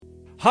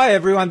Hi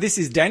everyone, this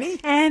is Danny.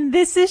 And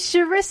this is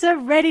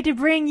Charissa, ready to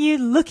bring you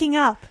Looking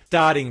Up.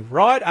 Starting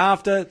right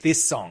after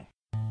this song.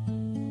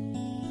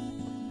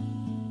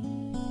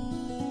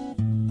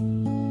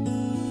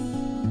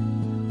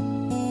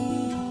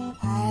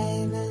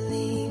 I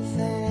believe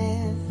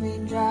for every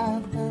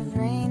drop of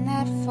rain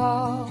that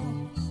falls,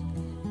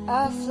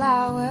 a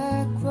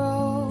flower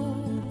grows.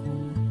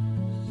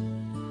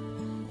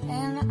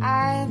 And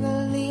I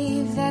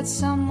believe that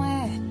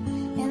somewhere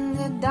in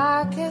the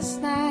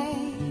darkest night,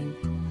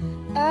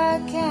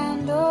 a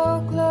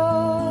candle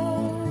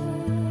glows.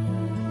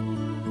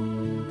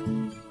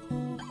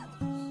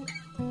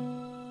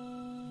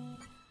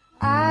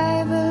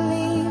 I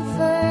believe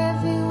for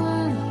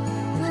everyone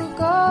who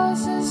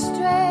goes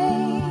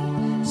astray,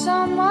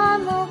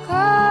 someone will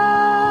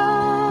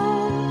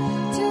come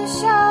to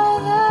show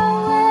the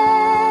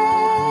way.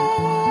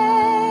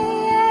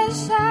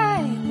 Yes,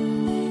 I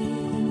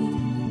believe.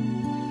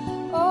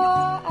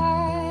 Oh,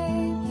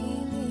 I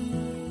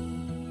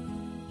believe.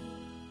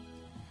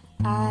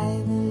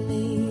 I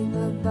believe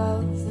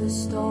above the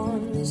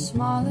storm, the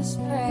smallest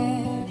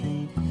prayer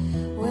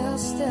will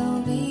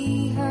still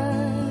be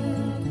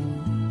heard.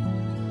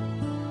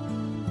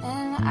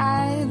 And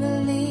I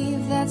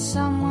believe that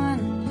someone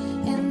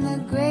in the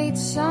great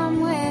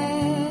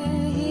somewhere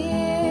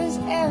hears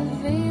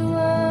every word.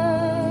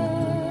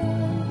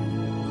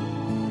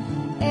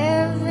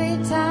 Every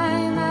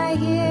time I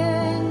hear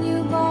a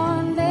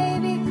newborn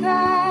baby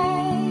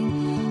cry,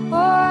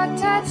 or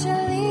touch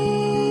a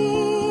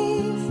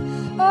leaf,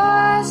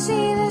 or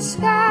see the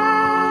sky,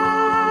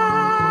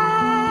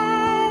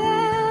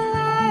 then I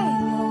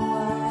know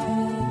why.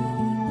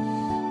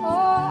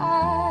 Oh, I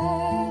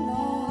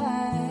know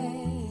why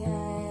I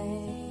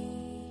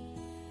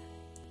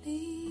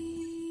believe.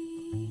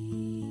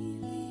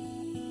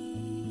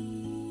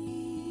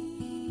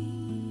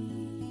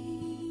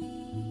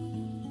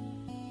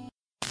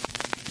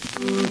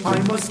 I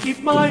must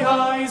keep my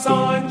eyes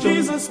on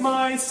Jesus,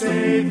 my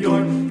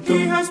Savior.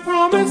 He has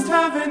promised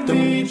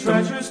heavenly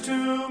treasures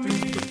to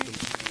me.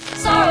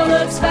 Sorrow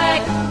looks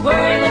back,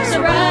 worry looks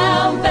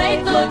around,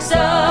 faith looks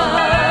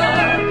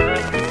up.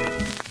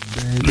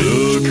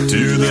 Look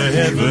to the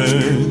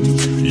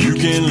heavens, you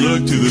can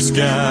look to the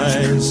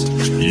skies.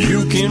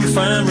 You can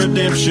find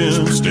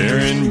redemption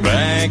staring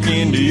back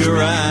into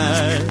your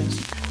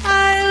eyes.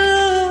 I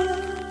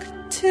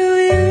look to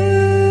you.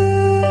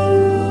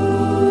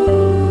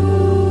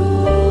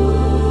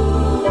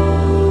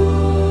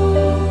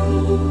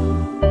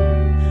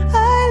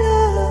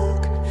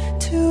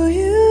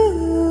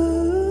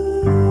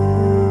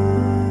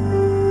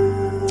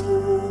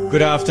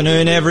 Good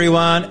afternoon,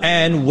 everyone,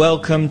 and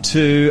welcome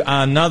to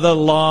another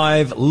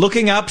live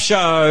Looking Up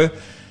show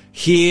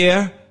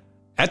here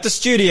at the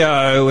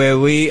studio where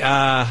we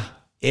are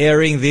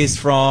airing this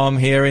from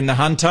here in the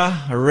Hunter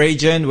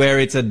region, where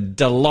it's a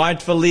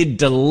delightfully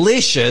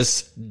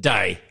delicious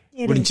day.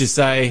 Wouldn't you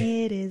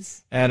say? It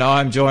is. And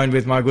I'm joined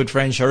with my good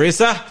friend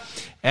Charissa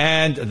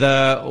and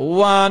the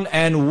one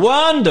and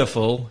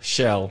wonderful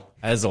Shell.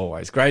 As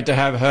always, great to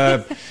have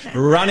her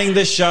running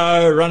the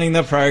show, running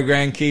the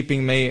program,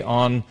 keeping me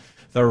on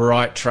the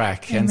right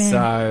track. Amen. And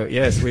so,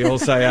 yes, we all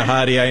say a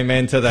hearty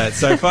amen to that.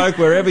 So, folk,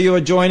 wherever you are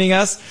joining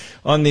us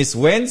on this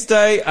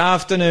Wednesday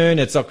afternoon,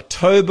 it's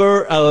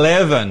October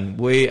 11.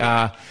 We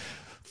are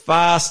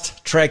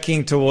fast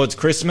tracking towards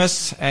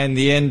Christmas and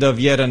the end of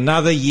yet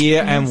another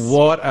year. Yes. And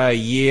what a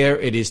year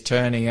it is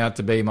turning out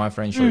to be, my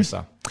friend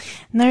Charissa.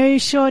 No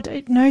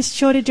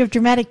shortage of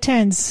dramatic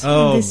turns.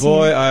 Oh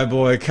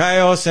boy,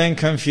 chaos and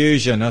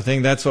confusion. I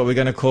think that's what we're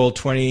going to call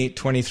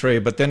 2023.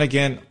 But then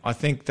again, I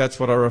think that's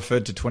what I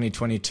referred to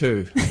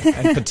 2022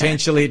 and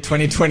potentially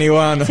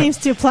 2021. Seems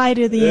to apply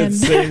to the end. It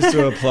seems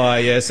to apply,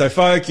 yeah. So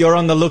folk, you're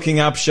on the Looking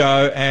Up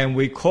show and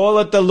we call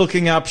it the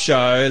Looking Up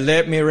show.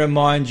 Let me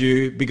remind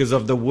you, because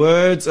of the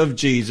words of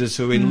Jesus,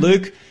 who in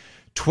Luke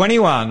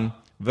 21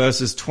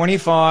 verses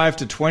 25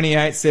 to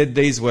 28 said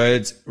these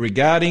words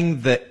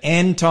regarding the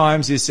end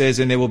times. He says,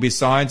 and there will be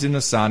signs in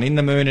the sun, in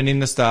the moon, and in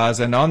the stars,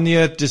 and on the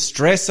earth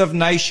distress of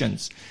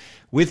nations,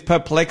 with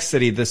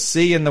perplexity, the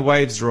sea and the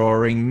waves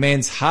roaring,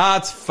 men's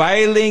hearts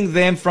failing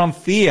them from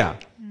fear,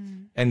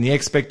 and the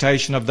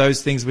expectation of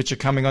those things which are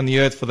coming on the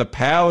earth, for the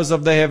powers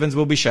of the heavens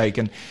will be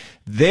shaken.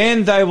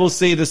 Then they will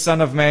see the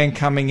Son of Man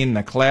coming in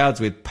the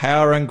clouds with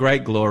power and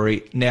great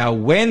glory. Now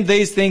when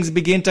these things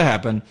begin to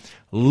happen,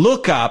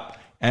 look up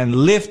and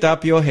lift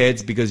up your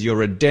heads, because your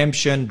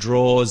redemption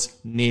draws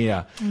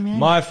near. Amen.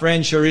 My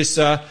friend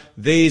Charissa,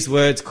 these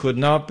words could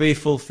not be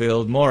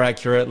fulfilled more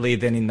accurately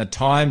than in the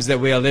times that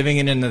we are living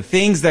in and the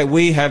things that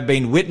we have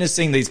been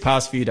witnessing these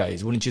past few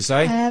days, wouldn't you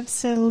say?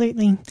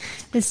 Absolutely.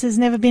 This has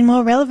never been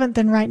more relevant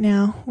than right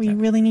now. We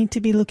really need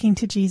to be looking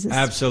to Jesus.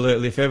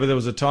 Absolutely. If ever there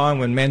was a time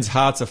when men's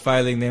hearts are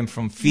failing them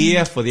from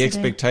fear for the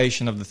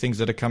expectation of the things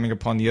that are coming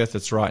upon the earth,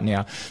 it's right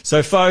now.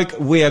 So, folk,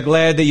 we are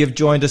glad that you've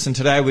joined us, and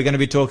today we're going to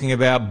be talking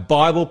about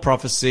Bible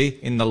prophecy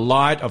in the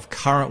light of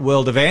current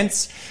world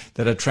events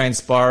that are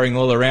transpiring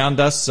all around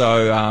us.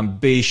 So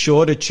be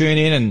sure to tune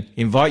in and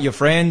invite your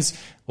friends.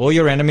 all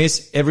your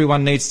enemies.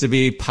 Everyone needs to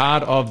be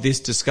part of this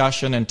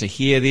discussion and to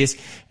hear this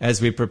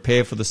as we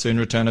prepare for the soon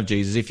return of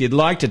Jesus. If you'd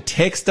like to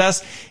text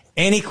us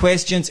any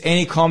questions,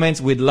 any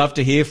comments, we'd love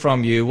to hear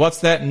from you.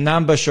 What's that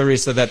number,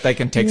 Charissa, that they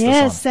can text us on?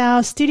 Yes,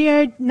 our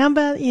studio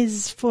number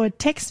is for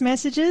text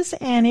messages,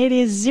 and it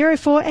is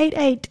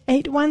 0488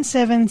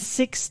 817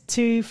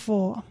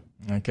 624.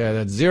 Okay,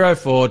 that's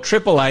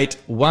 0488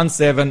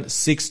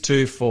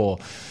 17624.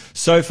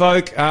 So,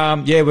 folk,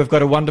 we've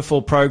got a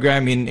wonderful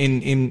program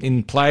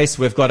in place.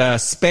 We've got a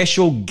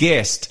special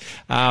guest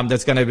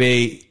that's going to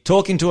be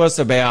talking to us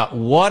about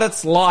what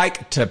it's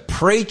like to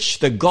preach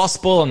the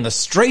gospel on the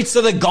streets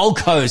of the Gold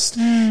Coast.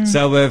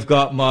 So we've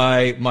got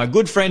my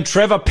good friend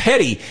Trevor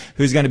Petty,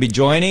 who's going to be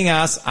joining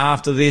us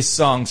after this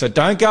song. So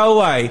don't go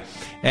away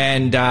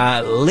and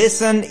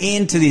listen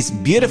into this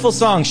beautiful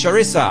song.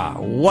 Charissa,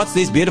 what's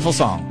this beautiful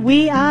song?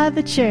 We Are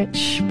the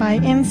Church by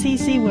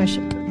MCC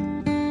Worship.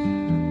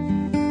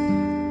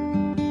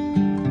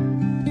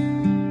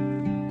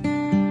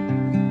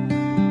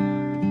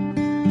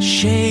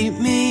 Shape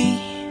me,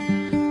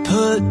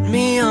 put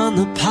me on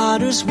the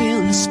potter's wheel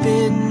and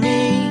spin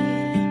me.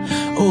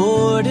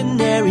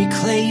 Ordinary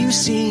clay you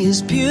see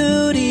is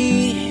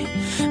beauty,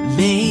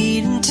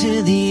 made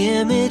into the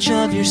image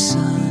of your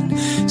Son,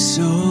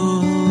 so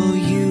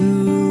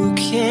you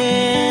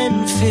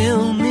can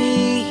fill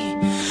me.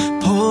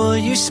 Pour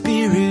your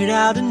Spirit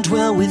out and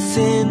dwell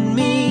within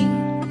me.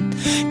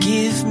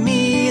 Give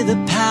me the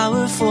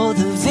power for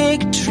the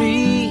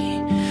victory.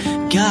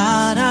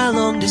 God, I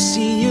long to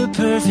see your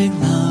perfect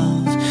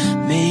love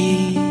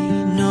made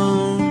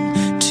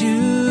known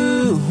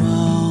to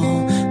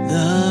all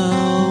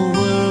the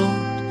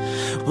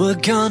world.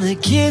 We're gonna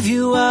give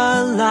you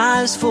our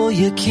lives for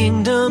your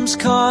kingdom's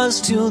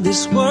cause, till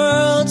this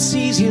world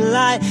sees your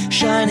light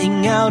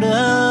shining out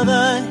of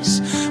us.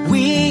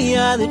 We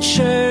are the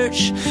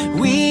church,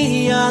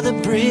 we are the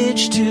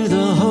bridge to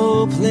the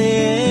hopeless.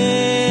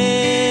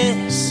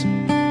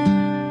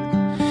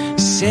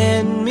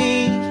 Send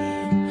me,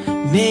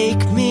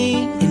 make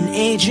me an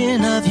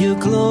agent of your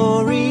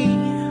glory.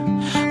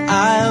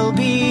 I'll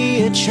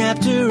be a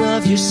chapter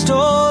of your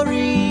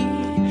story,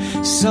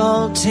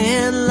 salt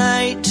and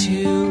light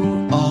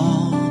to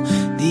all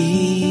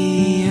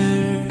the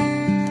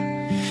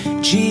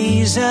earth.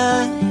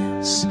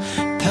 Jesus,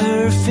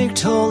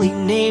 perfect holy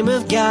name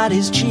of God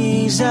is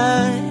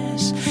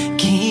Jesus.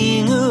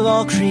 King of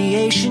all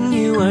creation,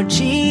 you are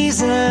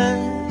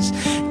Jesus.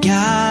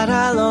 God,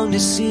 I long to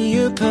see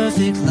your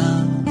perfect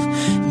love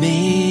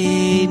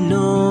made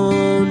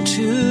known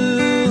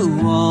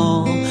to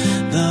all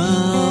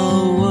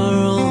the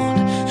world.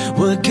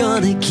 We're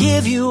gonna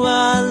give you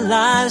our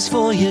lives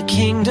for your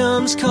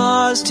kingdom's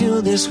cause,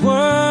 till this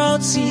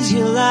world sees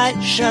your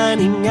light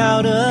shining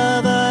out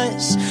of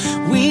us.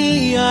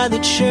 We are the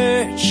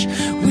church,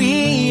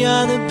 we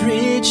are the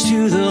bridge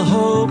to the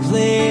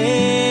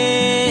hopeless.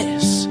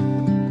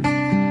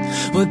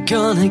 We're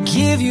gonna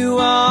give you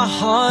our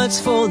hearts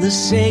for the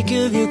sake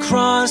of your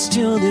cross,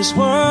 till this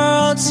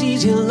world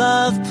sees your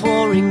love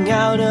pouring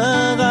out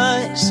of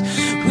us.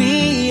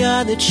 We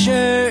are the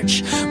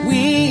church,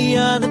 we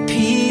are the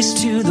peace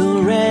to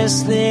the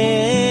restless.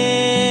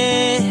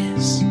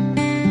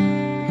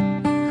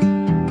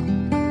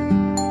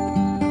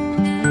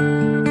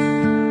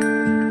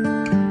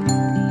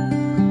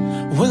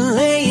 We're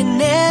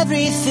laying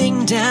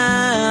everything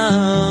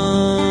down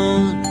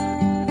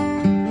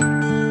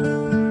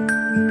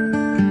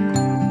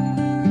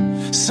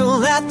so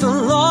that the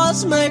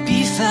lost might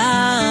be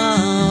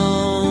found.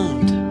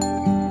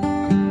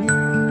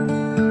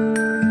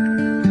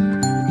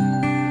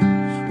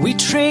 We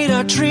trade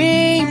our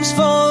dreams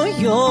for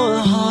your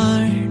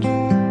heart.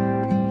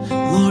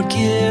 Lord,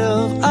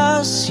 give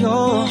us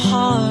your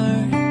heart.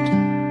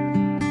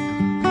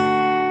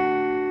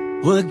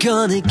 We're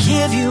gonna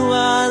give you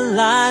our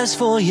lives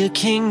for your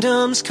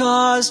kingdom's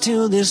cause,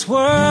 till this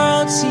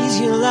world sees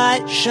your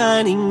light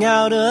shining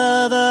out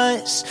of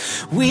us.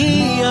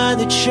 We are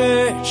the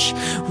church,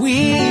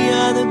 we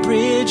are the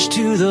bridge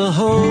to the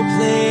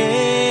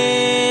hopeless.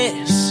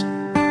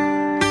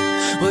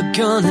 We're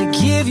gonna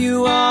give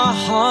you our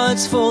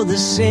hearts for the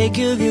sake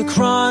of your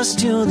cross,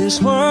 till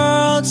this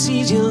world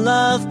sees your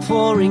love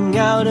pouring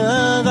out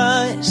of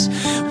us.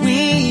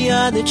 We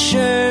are the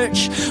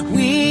church,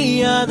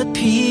 we are the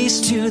peace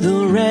to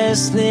the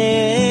restless.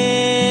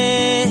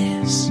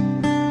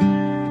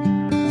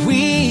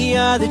 We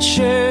are the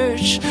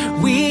church,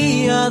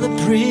 we are the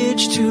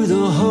bridge to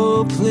the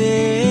hopeless.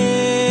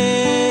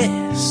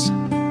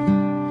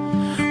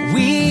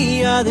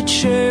 We are the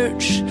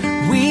church,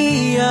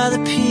 we are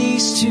the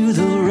peace to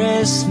the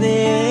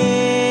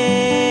restless.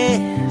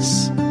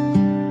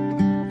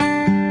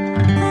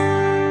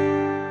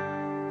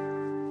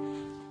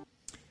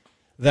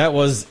 That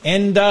was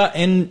NNC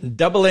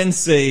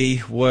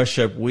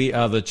worship. We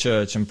are the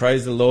church. And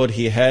praise the Lord,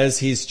 He has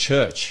His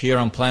church here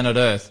on planet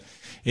Earth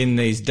in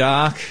these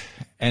dark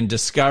and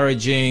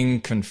discouraging,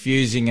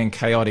 confusing and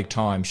chaotic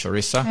time,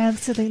 Charissa.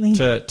 Absolutely.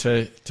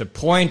 To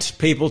point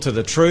people to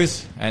the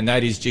truth, and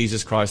that is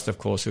Jesus Christ, of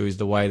course, who is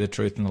the way, the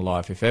truth and the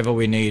life. If ever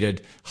we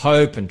needed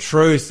hope and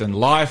truth and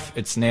life,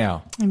 it's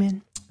now.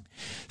 Amen.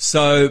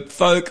 So,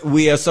 folk,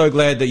 we are so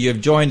glad that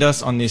you've joined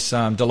us on this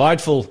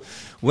delightful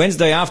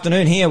Wednesday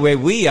afternoon here where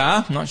we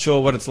are. Not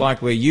sure what it's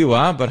like where you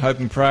are, but hope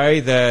and pray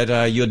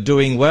that you're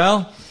doing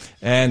well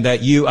and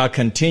that you are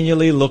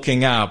continually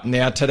looking up.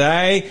 Now,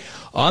 today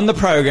on the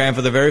program,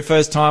 for the very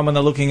first time on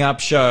the Looking Up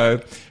show,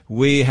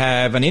 we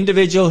have an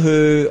individual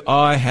who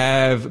I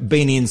have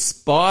been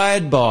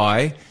inspired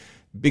by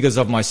because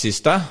of my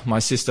sister. My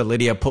sister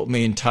Lydia put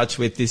me in touch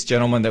with this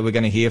gentleman that we're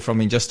going to hear from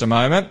in just a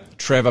moment,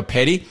 Trevor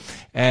Petty,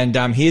 and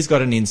he's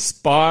got an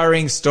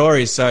inspiring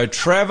story. So,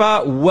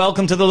 Trevor,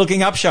 welcome to the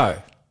Looking Up show.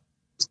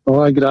 All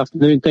right, good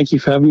afternoon. Thank you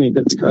for having me.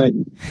 That's great.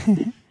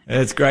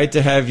 It's great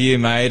to have you,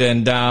 mate.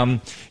 And,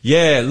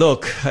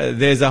 look,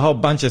 there's a whole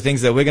bunch of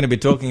things that we're going to be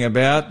talking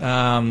about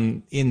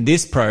in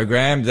this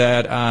program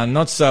that are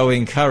not so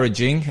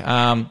encouraging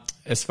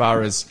as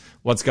far as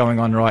what's going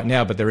on right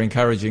now, but they're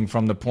encouraging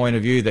from the point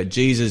of view that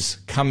Jesus'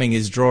 coming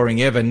is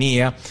drawing ever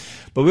near.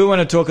 But we want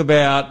to talk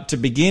about, to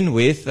begin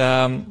with,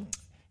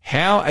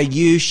 how are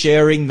you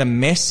sharing the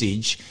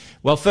message?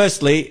 Well,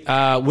 firstly,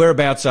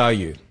 whereabouts are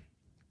you?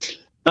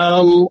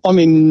 I'm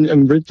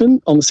in Brisbane,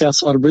 on the south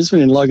side of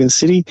Brisbane in Logan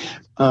City.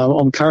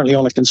 I'm currently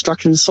on a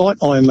construction site.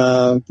 I'm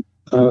a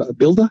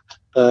builder,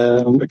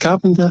 a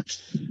carpenter.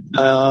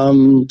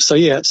 So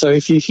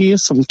if you hear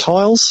some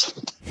tiles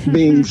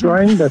being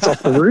thrown, that's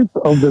off the roof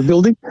of the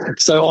building.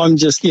 So I'm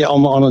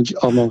on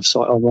a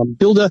site. I'm a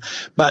builder,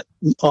 but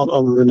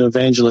I'm an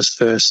evangelist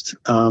first,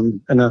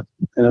 and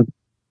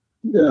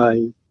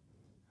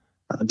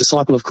a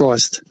disciple of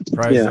Christ.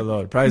 Praise the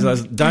Lord. Praise the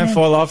Lord. Don't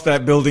fall off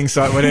that building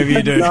site, whatever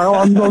you do. No,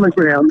 I'm on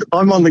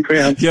the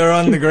ground. You're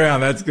on the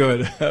ground. That's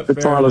good. The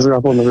tilers are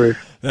up on the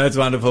roof. That's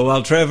wonderful.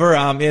 Well, Trevor,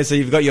 so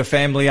you've got your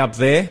family up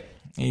there.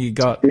 You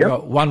got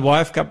one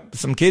wife,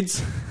 some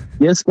kids?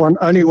 Yes,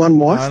 only one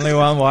wife. Only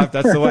one wife.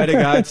 That's the way to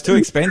go. It's too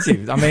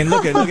expensive. I mean,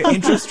 look at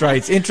interest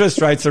rates. Interest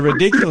rates are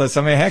ridiculous.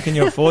 I mean, how can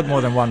you afford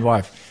more than one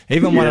wife?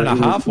 Even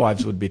 1.5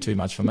 wives would be too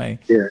much for me.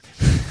 Yeah.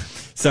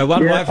 So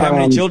one wife, how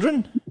many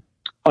children?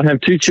 I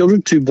have 2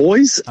 children, 2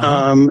 boys,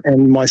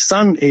 and my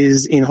son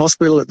is in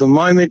hospital at the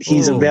moment.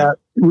 He's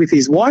with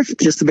his wife,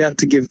 just about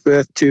to give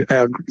birth to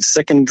our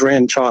second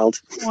grandchild.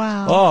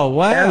 Wow. Oh,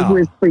 wow.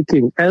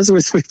 As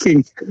we're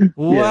speaking.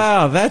 Wow,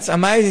 yeah. That's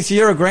amazing. So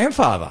you're a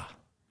grandfather?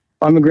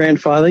 I'm a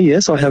grandfather,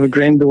 yes. I have a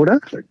granddaughter,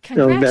 about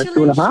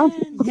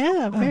 2.5.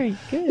 Yeah, very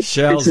good.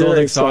 Shell's all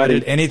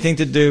excited. Anything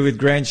to do with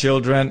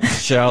grandchildren,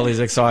 Shell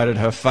is excited.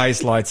 Her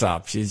face lights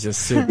up. She's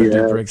just super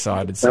duper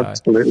excited. So.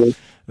 Absolutely.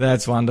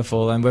 That's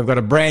wonderful. And we've got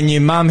a brand new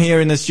mum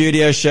here in the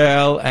studio,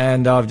 Shell,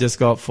 and I've just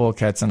got 4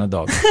 cats and a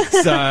dog.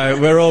 So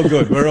we're all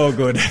good. We're all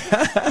good.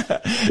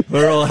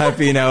 We're all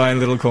happy in our own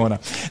little corner.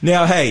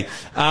 Now, hey,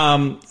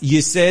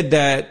 you said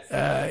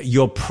that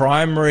your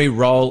primary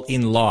role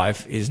in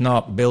life is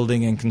not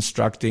building and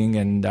constructing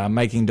and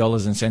making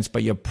dollars and cents,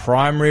 but your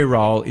primary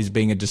role is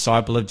being a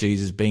disciple of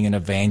Jesus, being an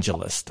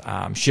evangelist,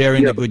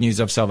 sharing the good news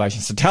of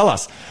salvation. So tell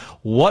us,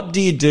 what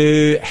do you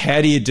do?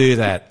 How do you do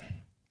that?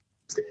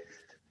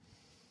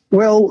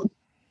 Well,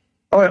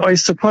 I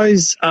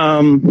suppose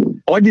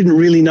I didn't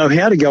really know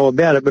how to go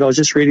about it, but I was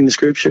just reading the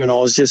scripture and I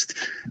was just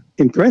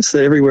impressed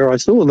that everywhere I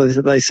saw,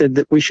 they said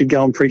that we should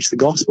go and preach the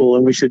gospel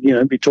and we should,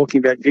 be talking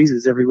about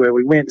Jesus everywhere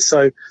we went.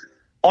 So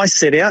I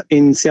set out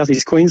in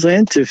southeast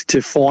Queensland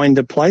to find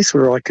a place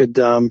where I could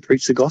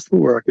preach the gospel,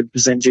 where I could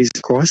present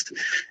Jesus Christ.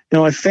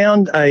 And I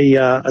found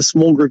a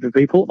small group of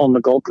people on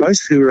the Gold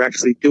Coast who were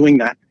actually doing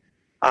that.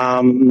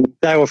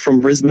 They were from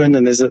Brisbane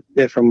and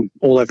they're from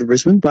all over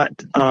Brisbane,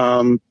 but,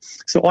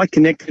 so I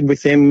connected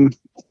with them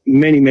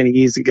many, many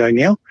years ago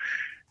now.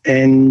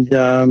 And,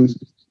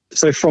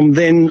 so from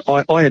then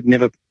I had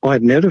never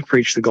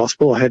preached the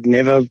gospel. I had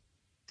never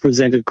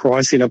presented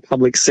Christ in a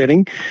public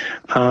setting.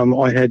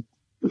 I had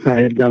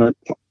done it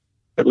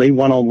at least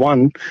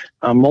one-on-one,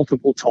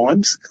 multiple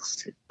times,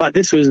 but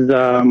this was,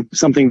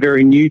 something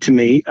very new to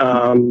me,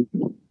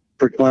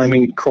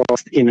 proclaiming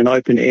Christ in an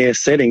open air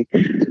setting,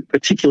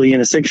 particularly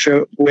in a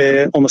section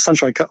where on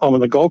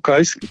the Gold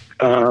Coast,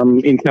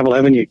 in Cavill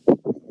Avenue.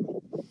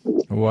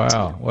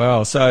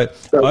 Wow. So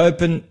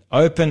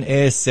open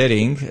air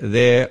setting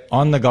there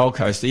on the Gold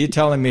Coast. Are you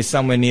telling me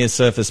somewhere near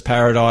Surfers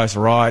Paradise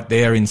right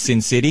there in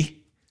Sin City?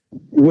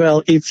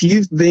 Well, if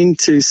you've been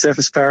to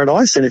Surfers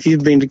Paradise and if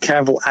you've been to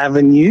Cavill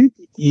Avenue,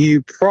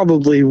 you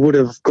probably would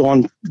have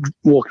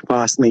walked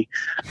past me.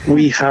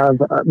 We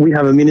have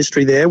a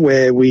ministry there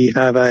where we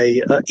have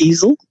a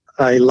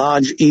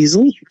large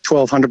easel,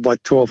 1,200 by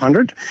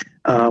 1,200,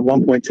 1.2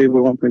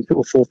 by 1.2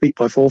 or 4 feet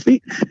by 4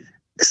 feet,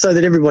 so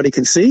that everybody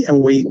can see.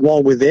 And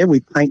while we're there,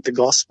 we paint the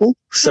gospel.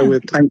 So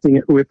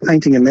we're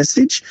painting a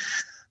message,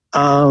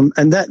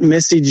 and that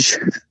message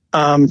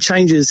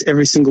changes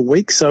every single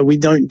week. So we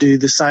don't do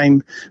the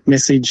same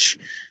message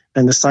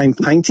and the same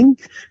painting.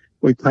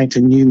 we paint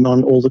a new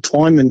one all the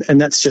time,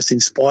 and that's just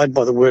inspired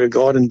by the Word of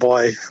God and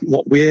by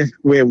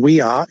where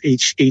we are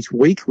each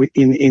week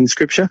in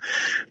Scripture,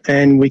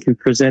 and we can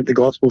present the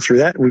gospel through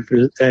that.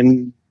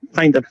 And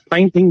paint a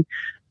painting.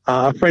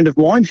 A friend of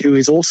mine who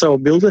is also a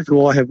builder,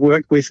 who I have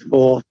worked with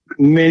for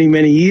many,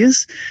 many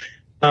years,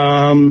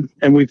 and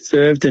we've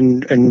served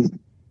and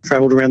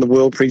travelled around the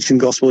world preaching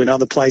gospel in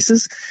other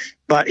places.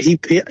 But he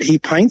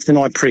paints and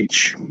I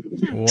preach.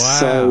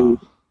 Wow.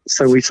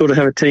 So we sort of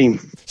have a team.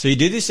 So you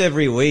do this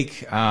every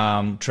week,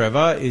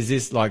 Trevor. Is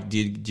this like, do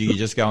you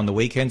just go on the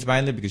weekends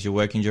mainly because you're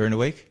working during the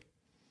week?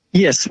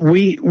 Yes,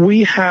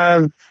 we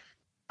have.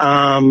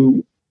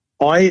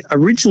 I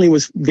originally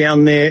was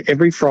down there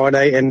every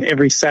Friday and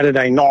every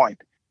Saturday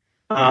night,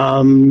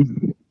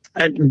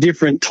 at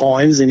different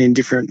times and in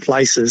different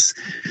places,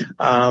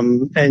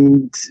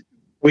 and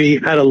we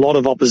had a lot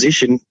of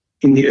opposition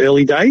in the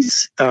early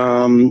days.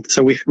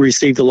 So we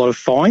received a lot of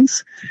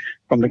fines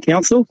from the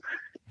council.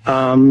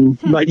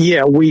 But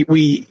yeah,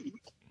 we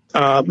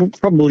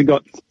probably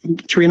got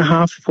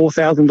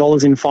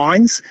 $3,500-4,000 in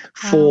fines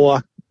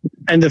for,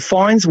 and the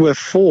fines were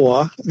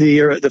for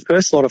the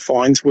first lot of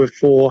fines were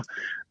for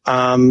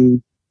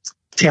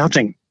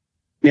touting.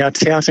 Now,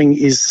 touting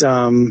is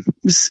advertising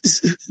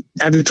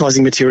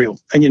material,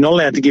 and you're not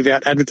allowed to give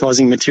out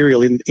advertising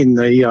material in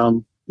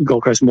the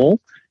Gold Coast Mall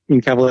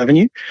in Cavill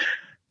Avenue.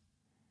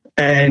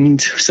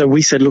 And so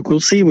we said, look, we'll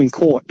see you in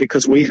court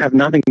because we have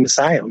nothing to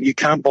sell. You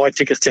can't buy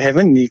tickets to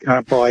heaven. You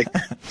can't buy,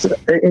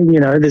 and,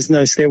 there's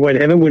no stairway to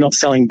heaven. We're not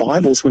selling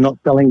Bibles. We're not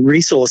selling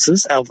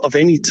resources of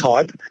any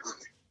type.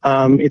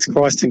 It's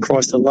Christ and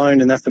Christ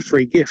alone, and that's a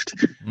free gift.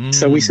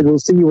 So we said, we'll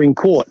see you in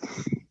court.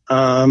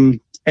 And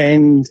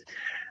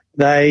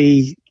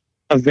they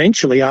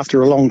eventually,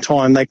 after a long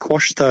time, they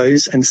quashed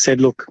those and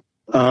said, look,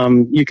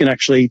 you can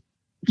actually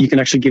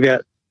give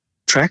out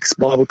tracts,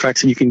 Bible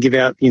tracts, and you can give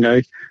out,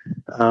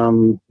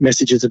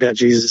 messages about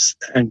Jesus,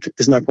 and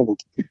there's no problem.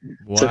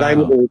 Wow. So they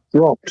were all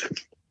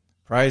dropped.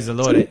 Praise the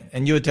Lord.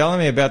 And you were telling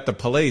me about the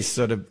police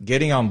sort of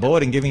getting on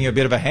board and giving you a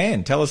bit of a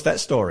hand. Tell us that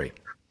story.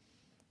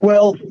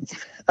 Well,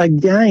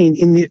 again,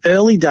 in the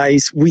early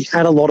days, we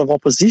had a lot of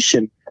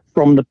opposition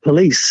from the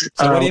police.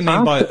 So what do you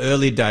mean by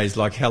early days?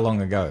 Like how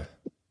long ago?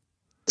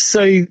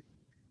 So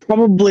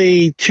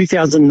probably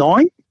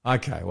 2009.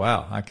 Okay,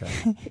 wow, okay.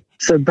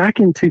 So back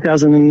in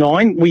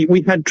 2009,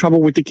 we had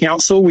trouble with the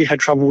council. We had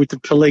trouble with the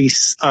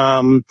police.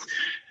 After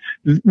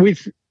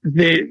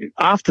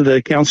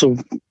the council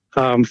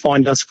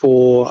fined us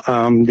for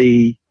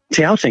the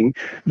touting,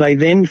 they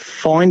then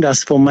fined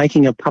us for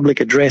making a public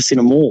address in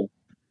a mall.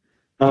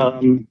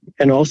 And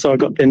also I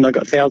got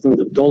thousands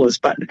of dollars.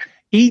 But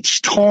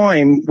each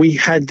time we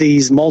had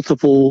these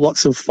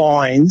lots of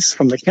fines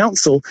from the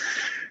council,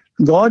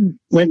 God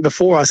went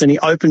before us and he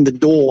opened the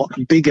door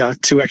bigger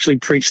to actually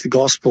preach the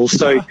gospel.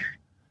 So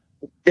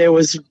there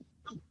was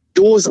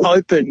doors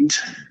opened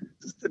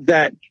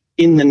that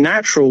in the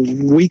natural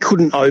we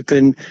couldn't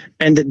open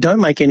and that don't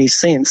make any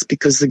sense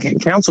because the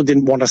council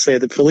didn't want us there.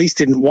 The police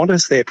didn't want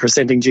us there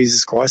presenting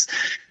Jesus Christ.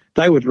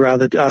 They would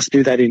rather us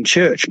do that in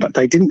church, but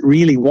they didn't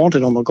really want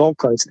it on the Gold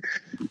Coast.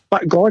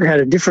 But God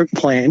had a different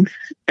plan,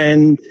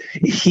 and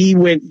he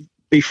went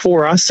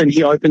before us and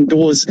he opened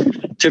doors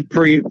to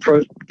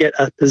get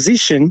a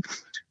position.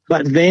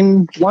 But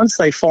then once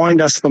they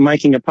fined us for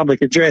making a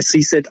public address,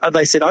 they said,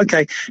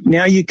 okay,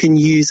 now you can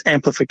use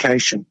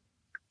amplification,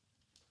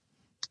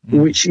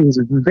 which is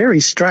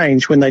very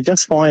strange when they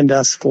just fined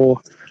us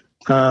for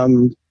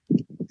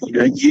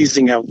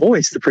using our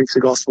voice to preach the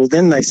gospel.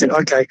 Then they said,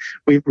 okay,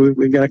 we're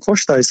going to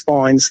quash those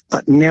fines,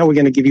 but now we're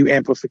going to give you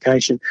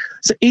amplification.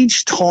 So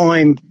each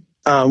time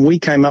we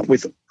came up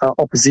with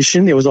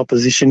opposition, there was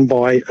opposition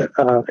by,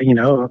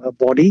 a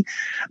body.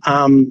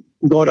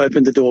 God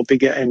opened the door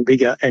bigger and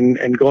bigger,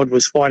 and God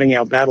was fighting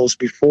our battles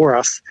before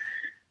us,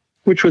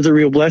 which was a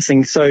real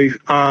blessing. So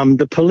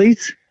the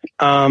police,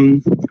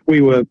 we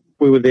were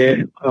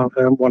there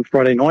one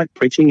Friday night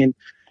preaching, and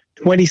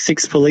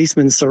 26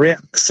 policemen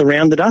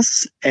surrounded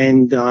us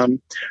and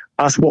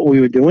asked what we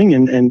were doing,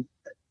 and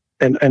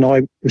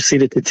I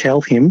proceeded to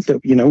tell him that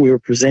we were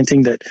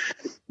presenting that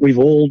we've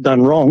all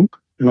done wrong.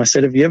 And I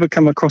said, have you ever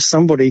come across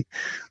a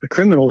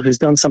criminal who's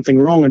done something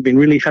wrong and been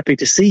really happy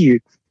to see you?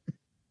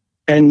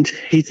 And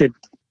he said,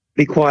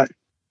 be quiet,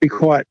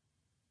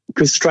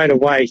 because straight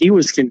away he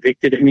was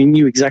convicted and he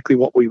knew exactly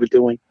what we were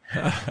doing.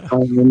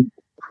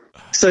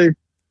 So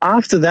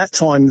after that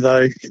time,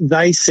 though,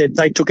 they said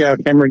they took our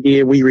camera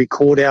gear. We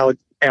record our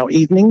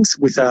evenings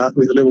with a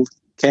little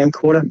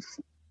camcorder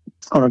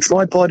on a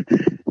tripod,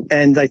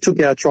 and they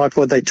took our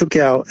tripod. They took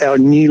our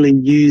newly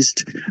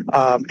used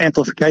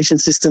amplification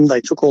system.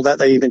 They took all that.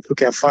 They even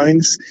took our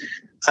phones,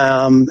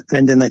 and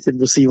then they said,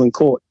 "We'll see you in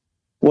court."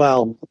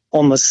 Well,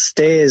 on the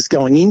stairs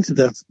going into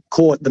the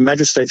court, the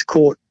magistrate's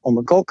court on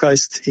the Gold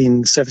Coast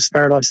in Surfers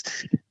Paradise,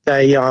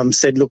 they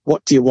said, "Look,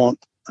 what do you want?"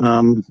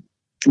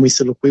 We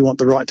said, look, we want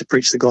the right to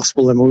preach the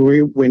gospel, and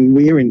when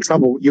we're in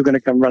trouble, you're going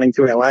to come running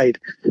to our aid.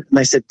 And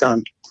they said,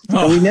 done.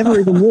 And we never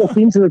even walked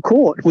into the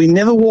court.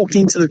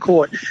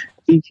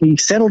 he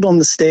settled on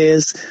the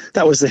stairs.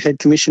 That was the head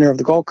commissioner of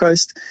the Gold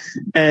Coast,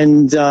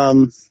 and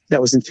that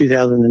was in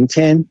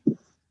 2010.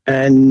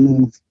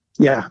 And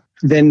yeah,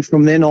 then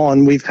from then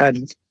on, we've had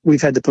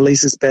the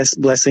police's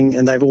best blessing,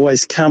 and they've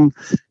always come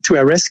to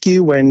our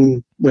rescue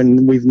when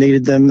we've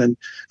needed them, and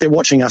they're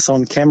watching us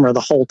on camera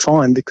the whole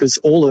time because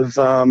all of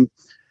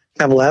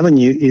Cavill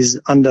Avenue is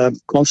under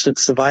constant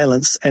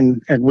surveillance,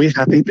 and we're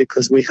happy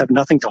because we have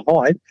nothing to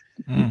hide.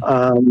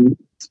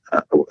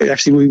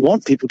 Actually, we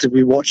want people to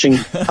be watching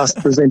us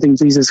presenting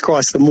Jesus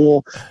Christ. The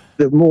more,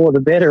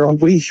 the better.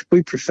 We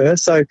prefer.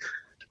 So,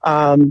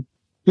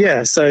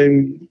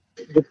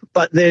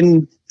 but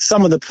then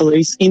some of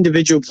the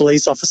individual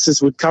police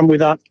officers would come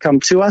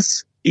to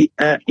us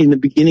in the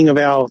beginning of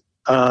our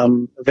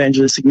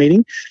evangelistic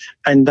meeting,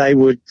 and they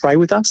would pray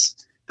with us.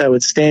 They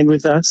would stand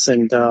with us,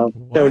 and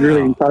they would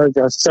really encourage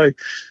us.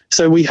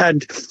 So we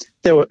had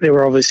there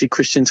were obviously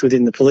Christians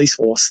within the police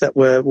force that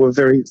were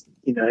very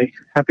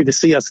happy to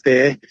see us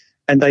there,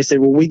 and they said,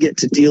 "Well, we get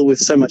to deal with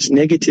so much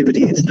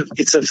negativity.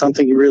 It's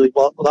something really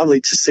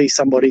lovely to see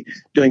somebody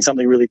doing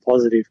something really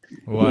positive."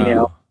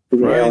 Wow!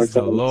 Praise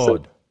the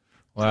Lord!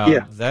 Wow,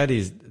 yeah. that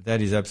is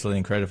absolutely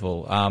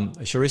incredible.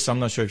 Charissa, I'm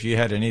not sure if you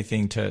had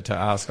anything to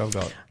ask.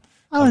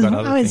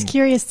 I was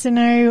curious to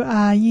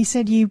know. You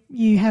said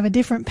you have a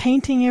different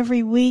painting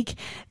every week.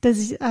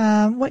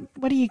 What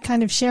are you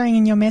kind of sharing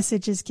in your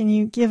messages? Can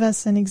you give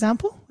us an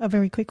example, a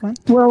very quick one?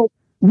 Well,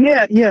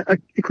 yeah,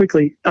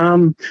 quickly.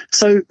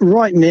 So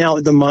right now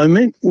at the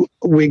moment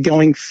we're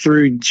going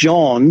through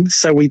John.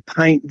 So we're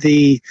painting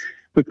the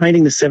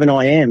 7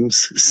 I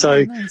Ams.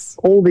 So nice.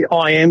 All the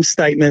I am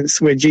statements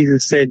where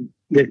Jesus said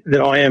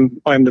that I am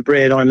the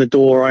bread, I am the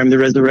door, I am the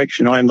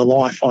resurrection, I am the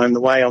life, I am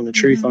the way, I am the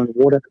truth, I am the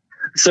water.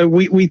 So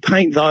we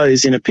paint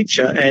those in a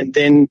picture, and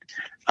then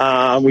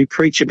we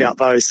preach about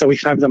those. So we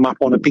have them up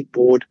on a big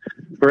board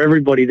for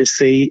everybody to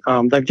see.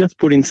 They've just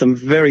put in some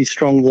very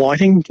strong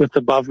lighting just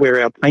above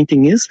where our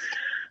painting is.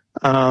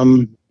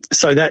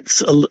 So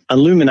that's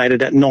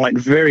illuminated at night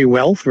very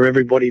well for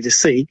everybody to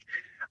see.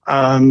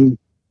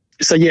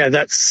 So yeah,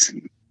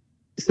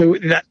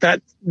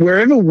 that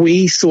wherever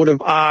we sort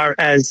of are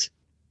as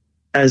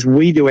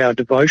we do our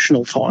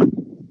devotional time,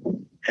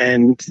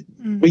 and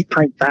we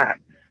paint that.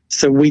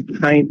 So we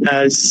paint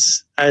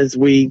as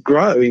we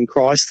grow in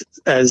Christ,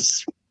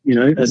 as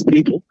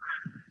people.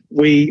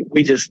 We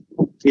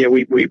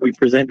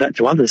present that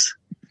to others.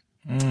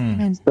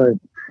 So,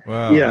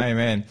 wow, yeah.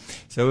 Amen.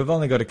 So we've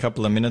only got a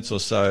couple of minutes or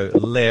so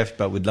left,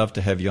 but we'd love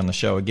to have you on the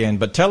show again.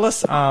 But tell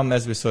us,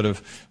 as we sort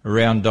of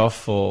round off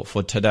for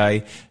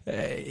today,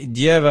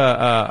 do you have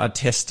a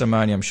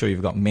testimony? I'm sure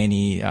you've got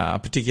many, a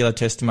particular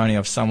testimony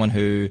of someone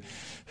who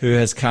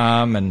has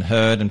come and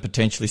heard, and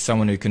potentially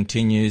someone who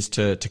continues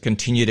to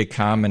continue to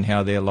come, and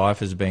how their life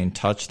has been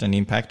touched and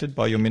impacted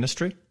by your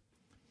ministry?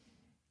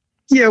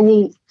 Yeah,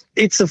 well,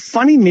 it's a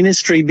funny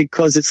ministry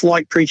because it's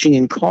like preaching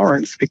in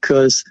Corinth,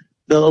 because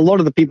a lot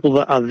of the people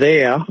that are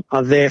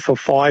there for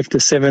 5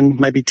 to 7,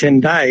 maybe 10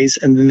 days,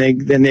 and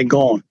then they're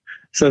gone.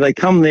 So they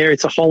come there.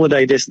 It's a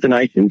holiday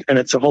destination, and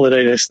it's a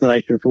holiday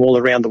destination from all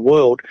around the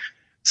world.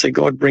 So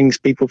God brings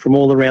people from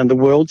all around the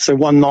world. So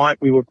one night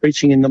we were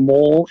preaching in the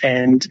mall,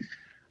 and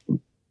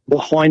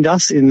behind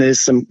us,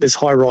 there's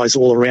high rise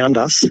all around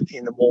us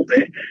in the mall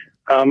there.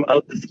 A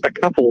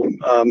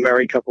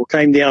married couple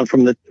came down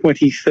from the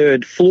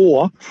 23rd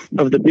floor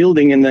of the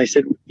building, and they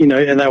said,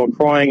 and they were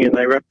crying, and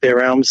they wrapped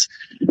their arms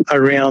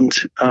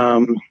around,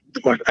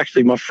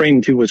 my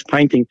friend who was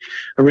painting,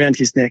 around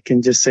his neck,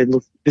 and just said,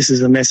 "Look, this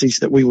is a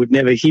message that we would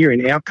never hear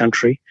in our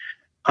country."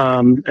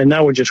 And they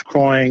were just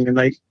crying, and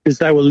because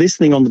they were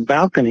listening on the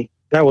balcony.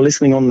 They were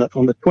listening on the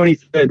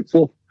 23rd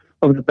floor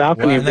of the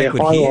balcony of their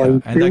high-rise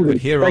building. And they could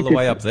hear all the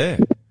way up there.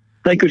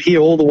 They could hear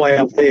all the way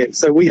up there.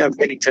 So we have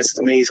many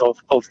testimonies of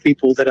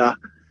people that are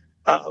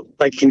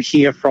they can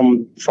hear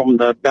from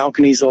the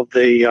balconies of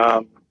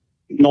the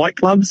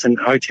nightclubs and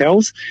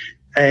hotels,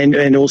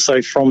 and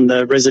also from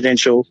the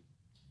residential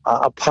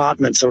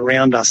apartments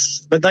around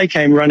us. But they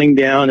came running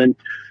down, and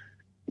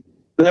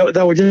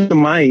they were just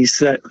amazed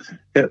that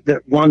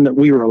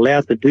we were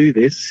allowed to do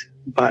this,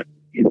 but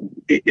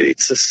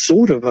it's a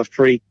sort of a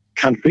free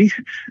country.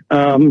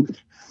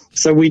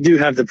 So we do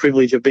have the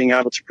privilege of being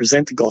able to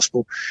present the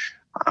gospel.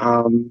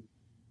 And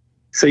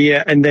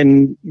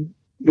then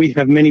we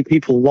have many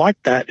people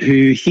like that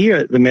who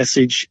hear the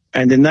message,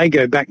 and then they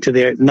go back to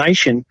their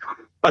nation,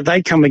 but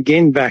they come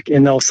again back,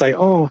 and they'll say,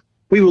 "Oh,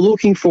 we were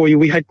looking for you.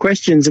 We had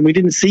questions, and we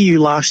didn't see you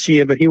last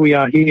year, but here we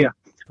are here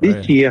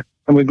this year,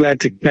 and we're glad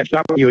to catch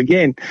up with you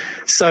again."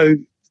 So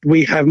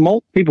we have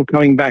multiple people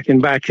coming back,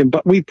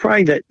 but we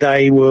pray that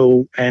they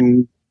will,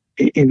 and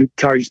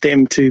encourage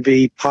them to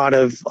be part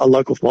of a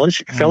local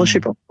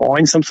fellowship, or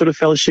find some sort of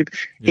fellowship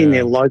in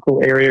their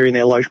local area, in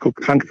their local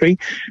country.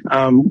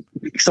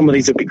 Some of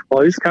these are big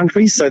closed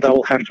countries, so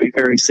they'll have to be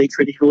very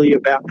secretively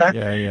about that.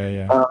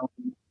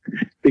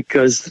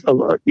 Because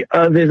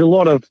there's a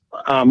lot of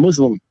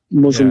Muslim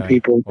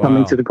people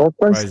coming to the Gold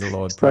Coast, Praise the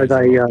Lord. so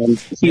they hear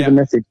the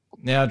message.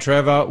 Now,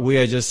 Trevor, we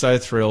are just so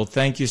thrilled.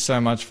 Thank you so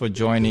much for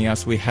joining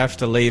us. We have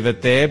to leave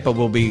it there, but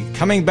we'll be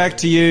coming back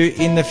to you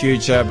in the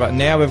future. But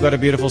now we've got a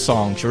beautiful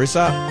song.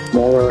 Charissa?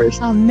 No worries.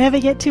 I'll never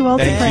get too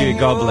old to pray. Thank you.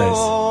 God bless.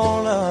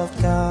 All of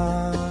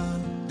God,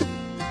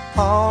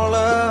 all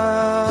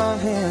of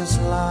His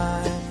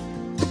life,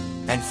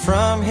 and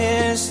from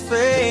His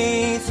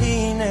faith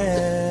He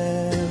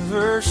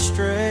never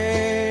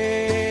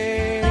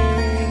strayed.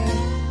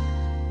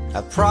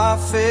 A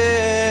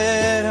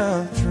prophet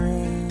of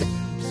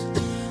dreams,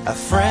 a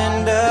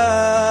friend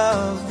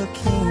of the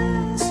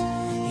kings,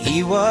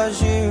 He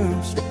was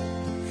used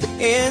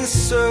in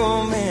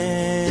so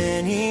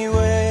many ways.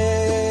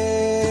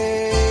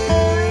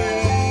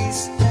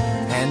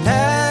 And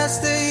as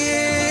the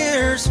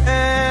years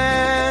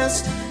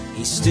passed,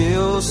 He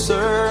still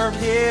served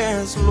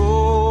His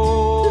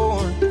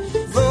Lord.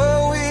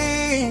 Though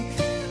weak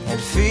and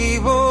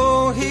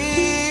feeble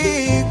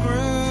He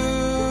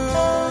grew,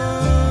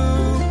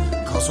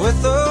 'cause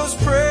with those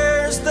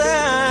prayers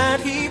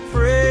that He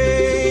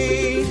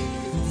prayed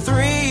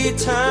 3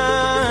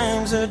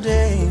 times a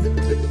day,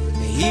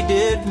 He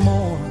did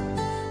more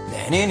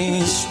than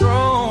any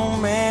strong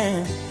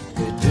man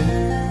could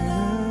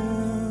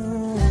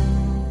do.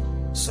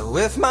 So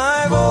if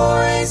my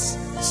voice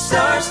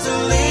starts to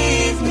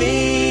leave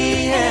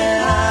me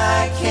and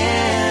I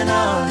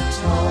cannot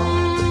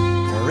talk,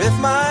 or if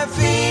my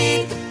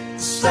feet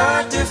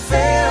start to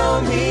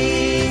fail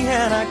me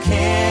and I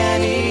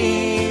can't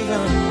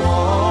even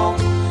walk,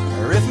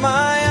 or if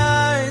my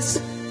eyes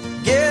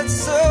get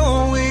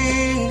so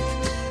weak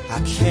I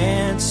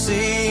can't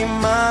see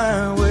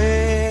my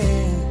way,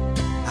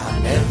 I'll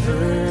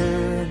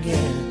never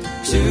get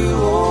too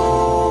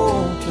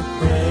old to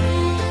pray.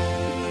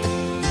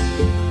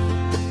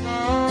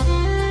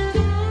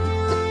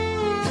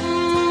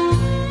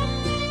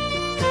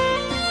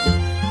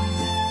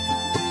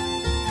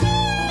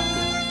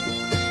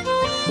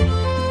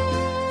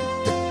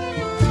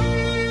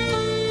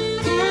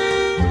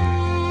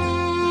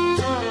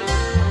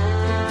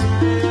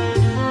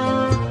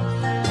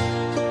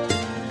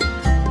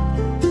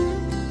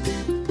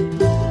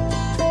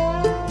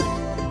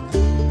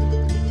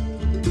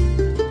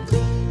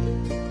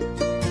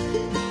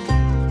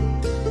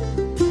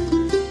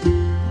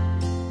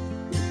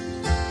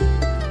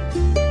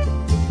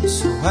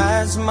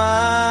 As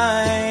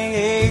my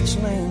age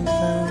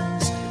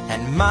lengthens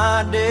and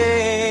my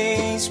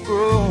days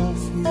grow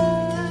few,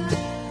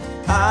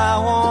 I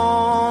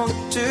want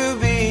to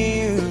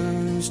be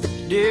used,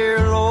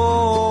 dear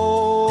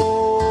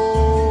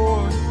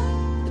Lord.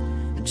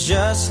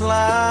 Just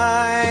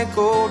like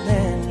old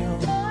Daniel,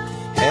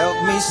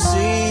 help me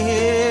see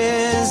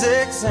his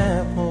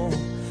example.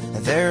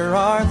 There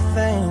are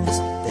things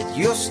that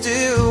you'll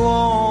still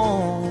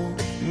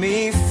want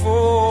me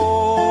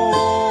for.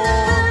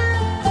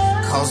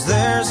 'Cause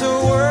there's a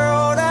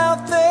world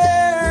out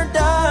there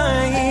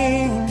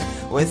dying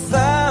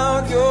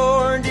without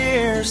your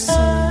dear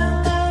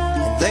Son,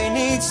 and they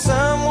need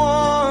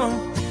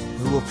someone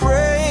who will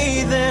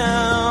pray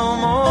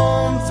them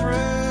on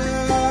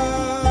through.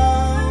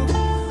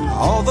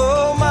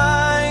 Although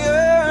my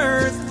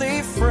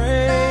earthly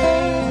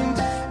frame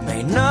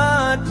may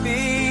not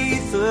be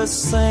the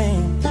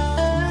same,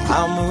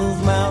 I'll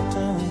move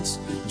mountains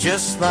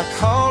just by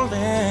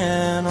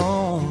calling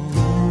on.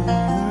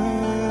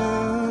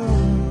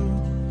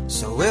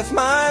 So if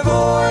my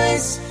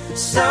voice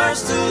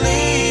starts to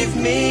leave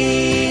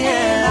me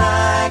and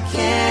I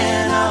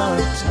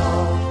cannot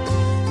talk,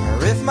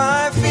 or if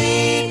my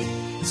feet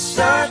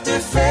start to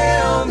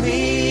fail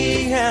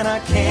me and I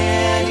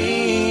can't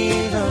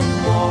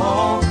even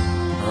walk,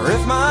 or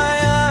if my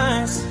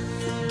eyes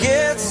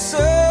get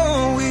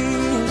so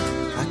weak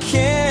I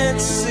can't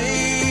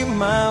see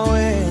my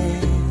way,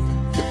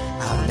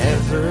 I'll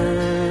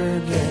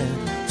never get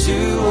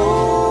too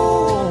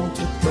old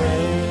to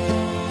pray.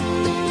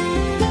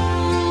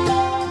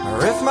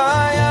 If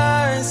my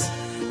eyes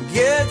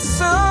get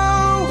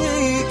so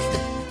weak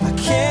I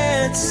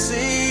can't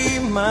see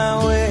my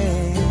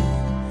way,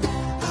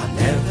 I'll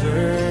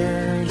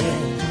never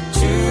get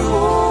too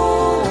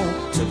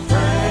old to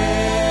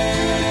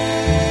pray.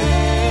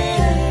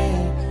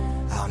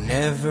 I'll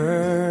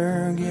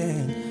never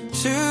get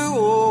too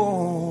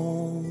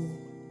old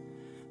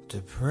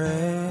to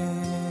pray.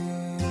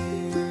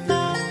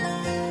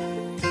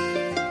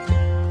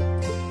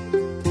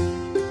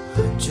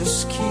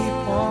 Just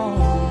keep on.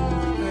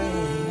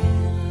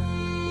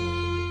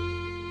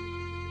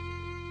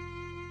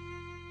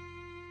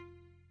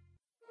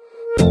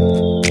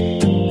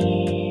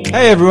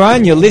 Hey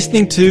everyone, you're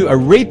listening to a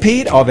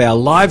repeat of our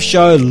live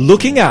show,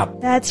 Looking Up.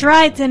 That's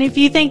right, and if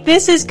you think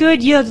this is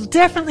good, you'll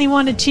definitely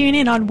want to tune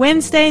in on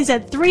Wednesdays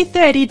at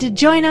 3:30 to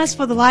join us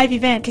for the live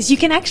event, because you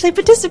can actually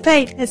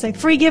participate. There's a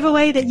free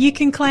giveaway that you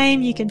can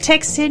claim. You can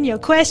text in your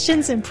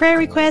questions and prayer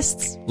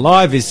requests.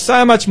 Live is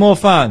so much more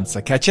fun, so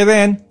catch you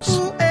then.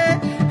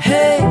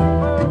 Hey,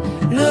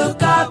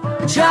 look up,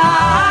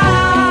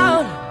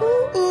 child.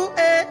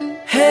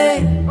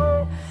 Hey,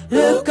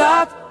 look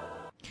up.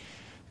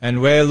 And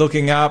we're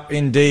looking up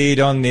indeed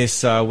on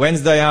this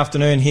Wednesday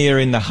afternoon here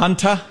in the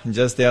Hunter,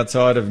 just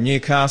outside of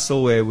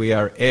Newcastle, where we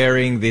are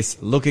airing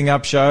this Looking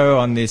Up show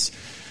on this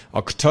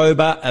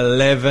October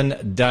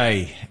 11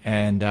 day.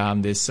 And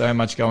there's so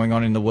much going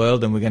on in the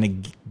world, and we're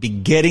going to be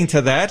getting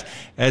to that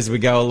as we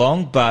go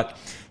along. But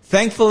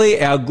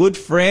thankfully, our good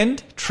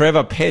friend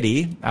Trevor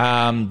Petty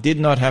did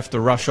not have to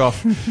rush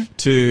off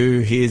to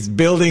his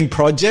building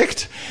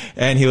project,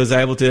 and he was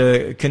able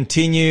to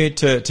continue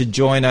to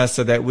join us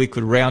so that we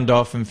could round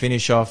off and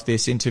finish off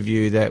this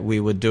interview that we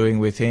were doing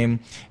with him.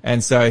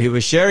 And so he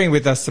was sharing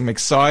with us some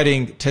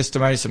exciting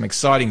testimonies, some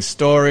exciting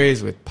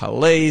stories with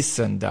police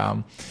and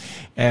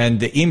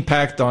the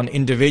impact on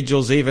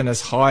individuals, even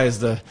as high as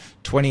the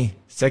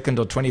 22nd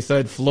or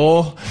 23rd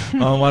floor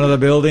on one of the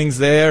buildings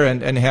there,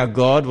 and how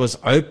God was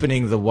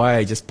opening the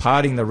way, just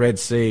parting the Red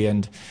Sea,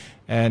 and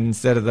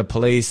instead of the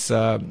police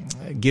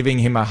giving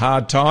him a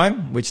hard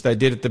time, which they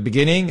did at the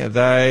beginning,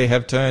 they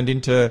have turned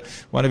into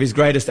one of his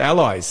greatest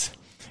allies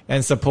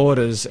and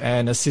supporters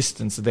and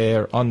assistants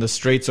there on the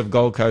streets of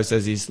Gold Coast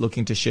as he's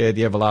looking to share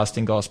the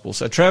everlasting gospel.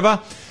 So Trevor,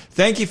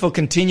 thank you for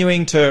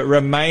continuing to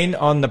remain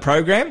on the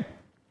program.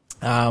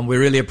 We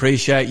really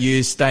appreciate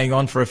you staying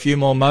on for a few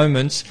more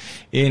moments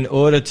in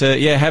order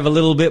to, have a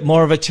little bit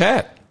more of a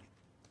chat.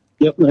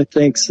 Yep, no,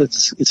 thanks.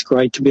 It's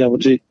great to be able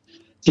to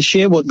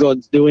share what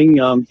God's doing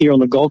here on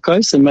the Gold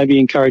Coast, and maybe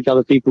encourage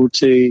other people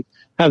to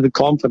have the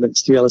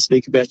confidence to be able to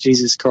speak about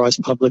Jesus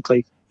Christ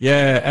publicly.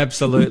 Yeah,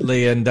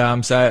 absolutely. And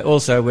so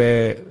also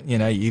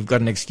you've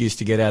got an excuse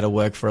to get out of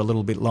work for a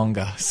little bit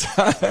longer. So.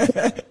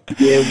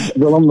 Yeah,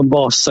 well, I'm the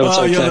boss, so it's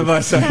okay. You're the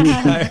boss.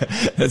 Okay.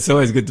 It's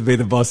always good to be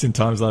the boss in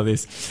times like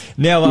this.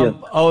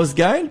 Now, I was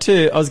going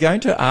to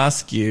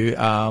ask you,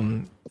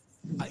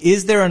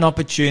 is there an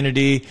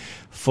opportunity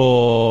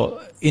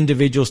for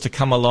individuals to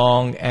come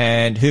along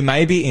and who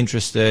may be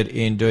interested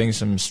in doing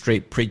some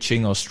street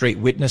preaching or street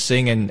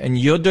witnessing? And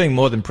you're doing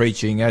more than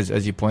preaching,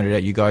 as you pointed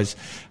out. You guys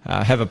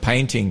have a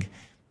painting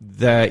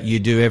that you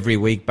do every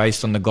week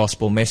based on the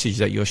gospel message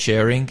that you're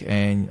sharing.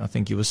 And I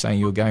think you were saying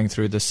you were going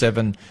through the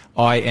 7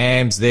 I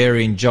ams there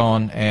in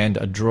John, and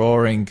a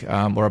drawing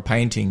or a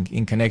painting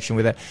in connection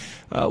with that.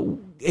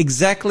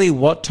 Exactly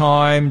what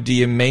time do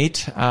you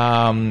meet?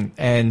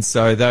 And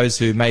so those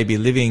who may be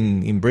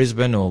living in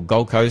Brisbane or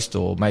Gold Coast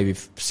or maybe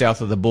south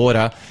of the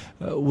border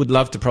would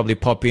love to probably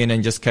pop in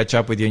and just catch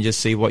up with you and just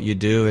see what you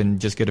do and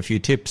just get a few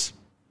tips.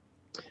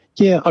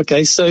 Yeah,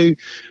 okay. So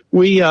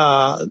we're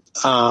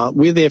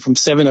there from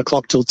 7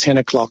 o'clock till 10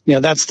 o'clock.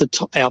 Now, that's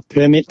our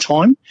permit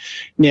time.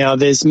 Now,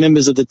 there's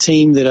members of the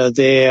team that are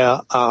there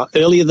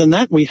earlier than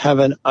that. We have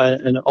an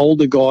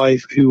older guy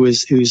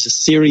who's a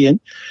Syrian.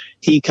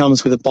 He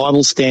comes with a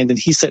Bible stand, and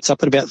he sets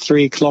up at about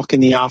 3 o'clock in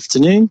the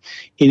afternoon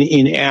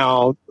in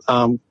our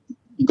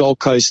Gold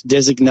Coast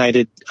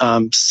designated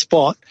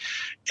spot,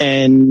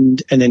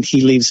 and then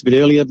he leaves a bit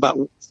earlier.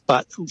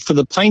 But for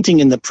the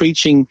painting and the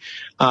preaching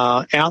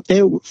out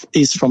there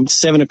is from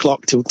 7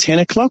 o'clock till 10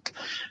 o'clock.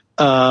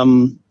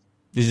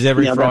 This is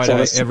every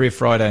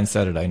Friday and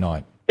Saturday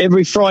night.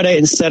 Every Friday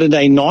and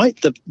Saturday night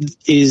but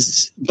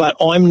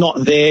I'm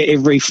not there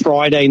every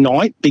Friday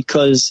night,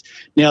 because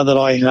now that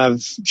I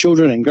have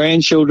children and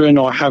grandchildren,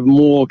 I have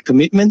more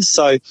commitments.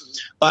 But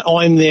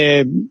I'm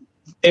there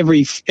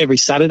every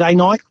Saturday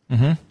night,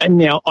 and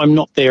now I'm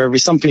not there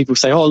some people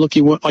say, oh, look,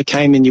 I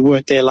came and you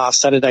weren't there last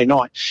Saturday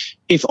night.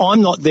 If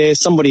I'm not there,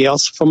 somebody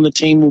else from the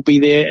team will be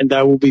there, and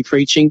they will be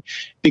preaching,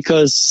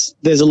 because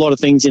there's a lot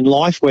of things in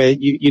life where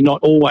you're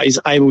not always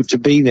able to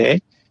be there.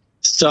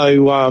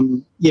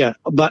 So,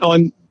 but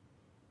I'm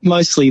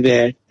mostly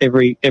there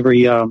every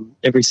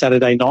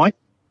Saturday night.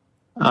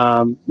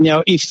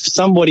 Now, if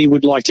somebody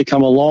would like to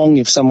come along,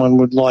 if someone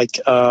would like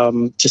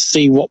to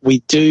see what we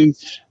do,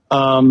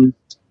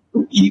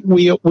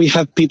 we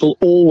have people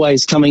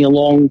always coming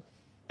along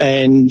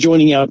and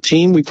joining our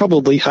team. We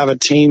probably have a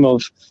team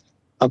of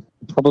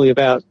probably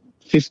about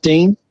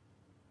 15,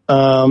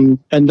 and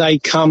they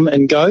come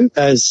and go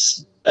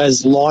as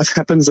life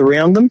happens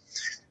around them.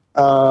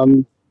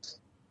 But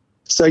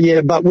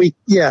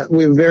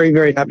we're very,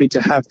 very happy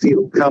to have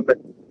people come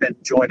and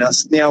join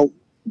us. Now,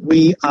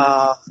 we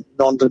are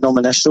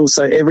non-denominational,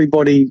 so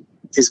everybody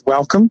is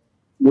welcome.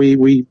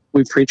 We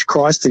preach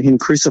Christ and Him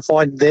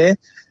crucified there.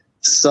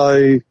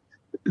 So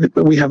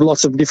we have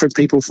lots of different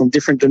people from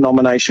different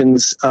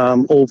denominations,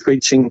 all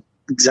preaching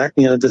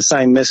exactly the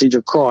same message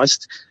of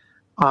Christ.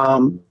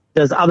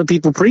 Does other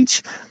people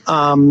preach?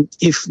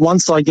 If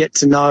once I get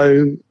to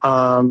know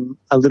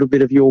a little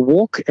bit of your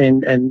walk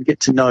and get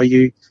to know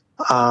you,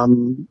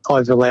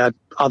 I've allowed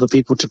other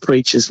people to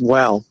preach as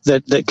well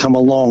that come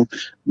along,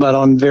 but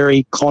I'm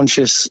very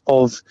conscious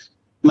of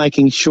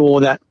making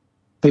sure that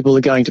people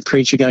are going to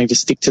preach are going to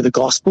stick to the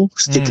gospel,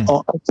 stick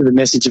to the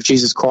message of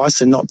Jesus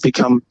Christ, and not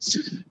become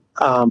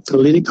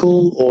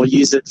political or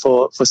use it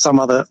for some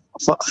other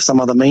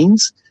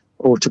means,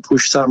 or to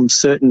push some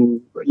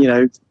certain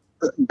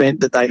bent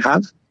that they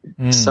have.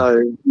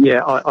 So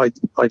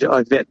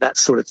I vet that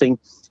sort of thing.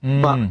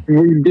 But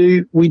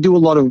we do a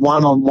lot of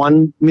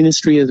one-on-one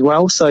ministry as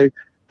well. So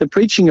the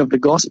preaching of the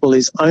gospel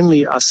is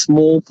only a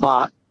small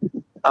part.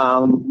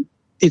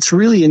 It's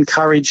really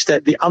encouraged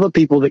that the other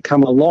people that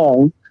come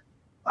along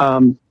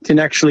can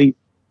actually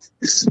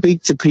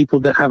speak to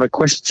people that have a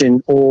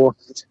question, or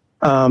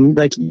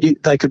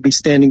they could be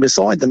standing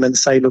beside them and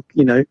say, look,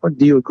 do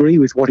you agree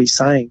with what he's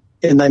saying?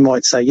 And they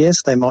might say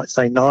yes, they might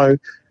say no,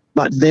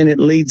 but then it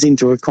leads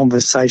into a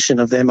conversation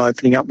of them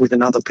opening up with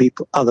other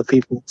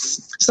people.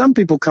 Some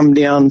people come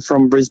down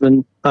from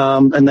Brisbane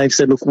and they've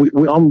said, look,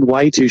 I'm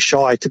way too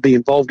shy to be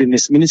involved in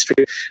this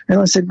ministry.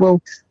 And I said,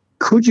 well,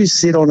 could you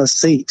sit on a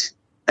seat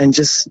and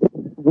just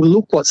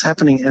look what's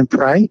happening and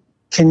pray?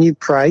 Can you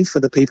pray for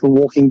the people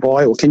walking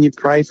by, or can you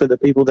pray for the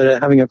people that are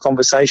having a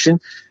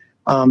conversation?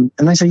 And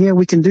they say, yeah,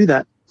 we can do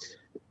that.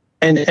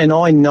 And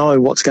I know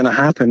what's going to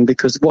happen,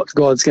 because what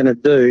God's going to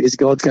do is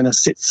God's going to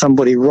sit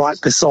somebody right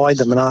beside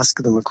them and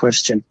ask them a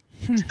question.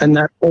 And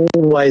that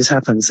always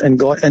happens. And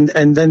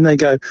then they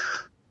go,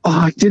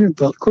 oh, I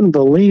couldn't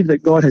believe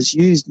that God has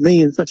used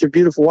me in such a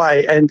beautiful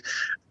way. And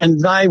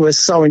they were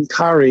so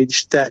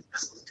encouraged that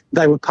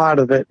they were part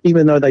of it,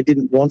 even though they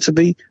didn't want to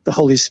be. The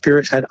Holy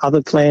Spirit had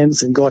other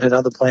plans, and God had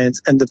other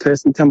plans. And the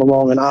person come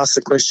along and ask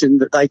a question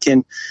that they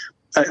can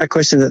answer,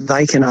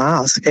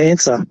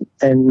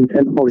 and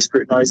the Holy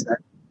Spirit knows that.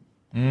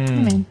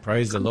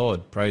 Praise the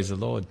Lord. Praise the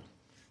Lord.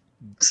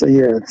 So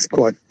yeah, it's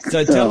quite.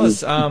 So tell us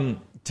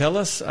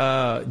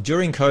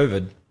during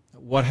COVID,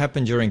 what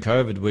happened during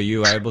COVID? Were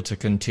you able to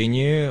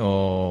continue,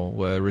 or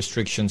were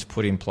restrictions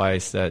put in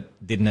place that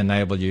didn't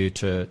enable you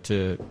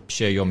to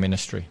share your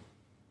ministry?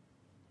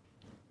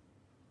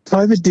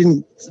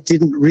 COVID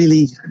didn't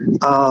really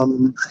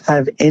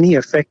have any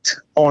effect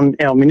on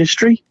our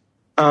ministry.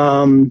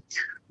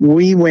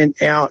 We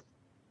went out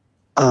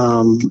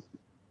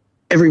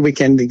every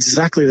weekend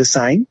exactly the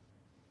same.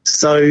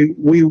 So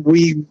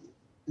we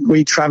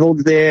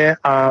travelled there.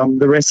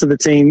 The rest of the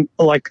team,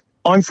 like,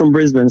 I'm from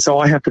Brisbane, so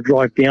I have to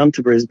drive down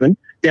to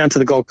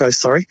the Gold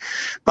Coast, sorry.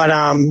 But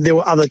there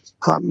were other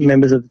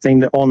members of the team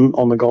that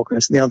on the Gold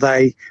Coast. Now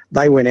they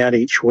went out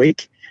each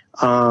week.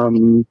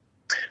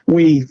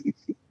 We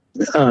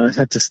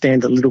had to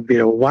stand a little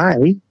bit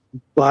away,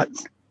 but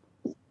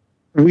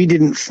we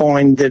didn't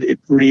find that it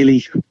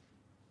really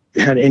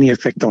had any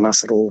effect on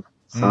us at all.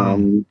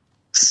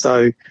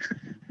 So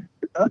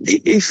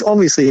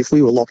if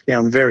we were locked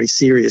down very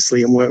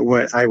seriously and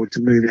weren't able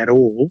to move at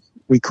all,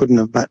 we couldn't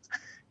have. But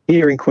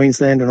here in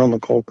Queensland and on the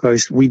Gold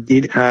Coast, we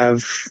did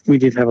have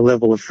a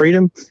level of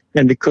freedom,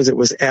 and because it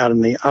was out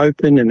in the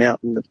open and out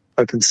in the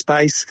open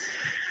space,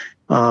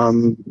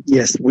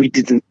 yes, we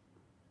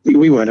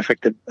weren't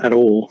affected at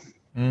all.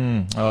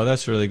 Oh,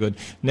 that's really good.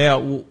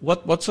 Now,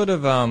 what sort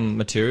of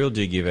material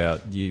do you give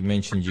out? You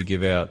mentioned you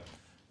give out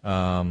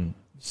some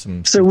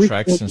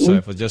tracks and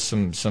so forth. Just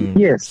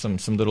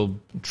some little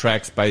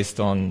tracks based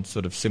on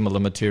sort of similar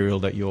material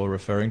that you're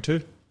referring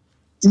to.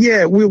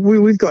 Yeah,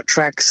 we've got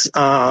tracks.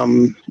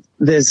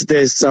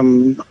 There's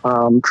some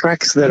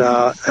tracks that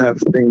have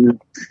been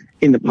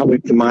in the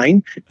public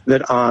domain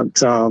that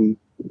aren't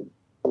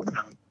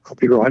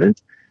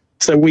copyrighted,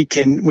 so we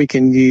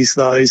can use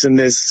those. And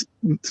there's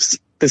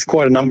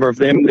quite a number of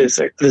them. There's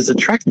a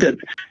track that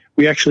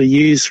we actually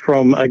use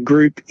from a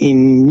group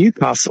in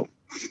Newcastle.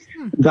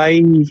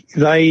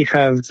 They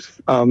have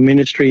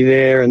ministry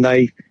there, and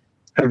they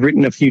have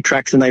written a few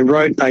tracks, and they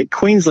wrote a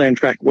Queensland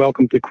track,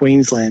 Welcome to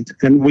Queensland,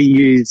 and we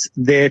use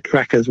their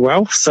track as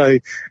well. So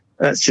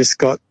that's just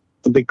got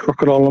a big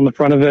crocodile on the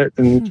front of it,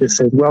 and it just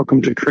says,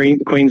 Welcome to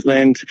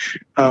Queensland.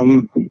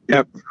 Our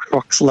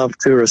crocs love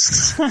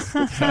tourists.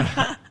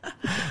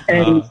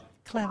 And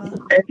clever.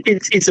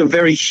 It's a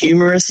very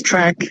humorous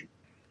track,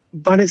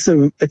 but it's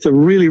a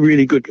really,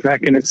 really good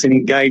track, and it's an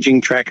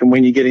engaging track. And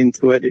when you get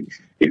into it,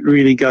 it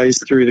really goes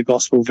through the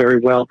gospel very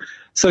well.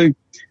 So,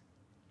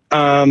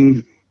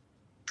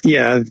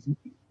 yeah,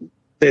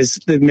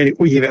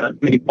 we give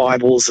out many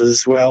Bibles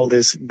as well.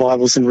 There's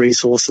Bibles and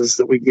resources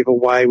that we give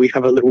away. We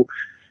have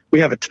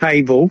a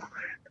table,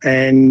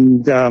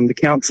 and the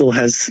council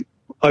has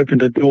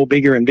opened a door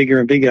bigger and bigger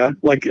and bigger.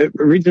 Like,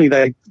 originally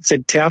they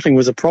said touting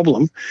was a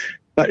problem,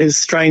 but it's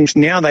strange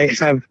now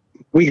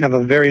we have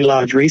a very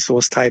large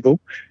resource table,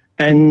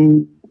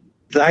 and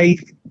they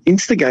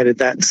instigated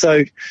that.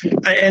 So,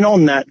 and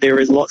on that there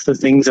is lots of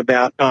things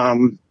about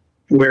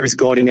where is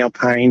God in our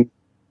pain,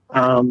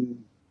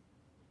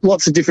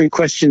 lots of different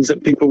questions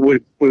that people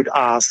would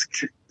ask.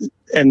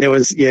 And there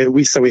was,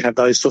 we have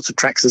those sorts of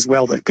tracks as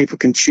well that people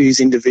can choose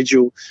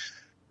individual,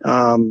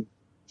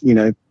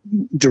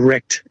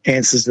 direct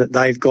answers that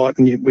they've got,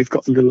 and we've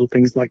got little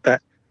things like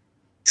that.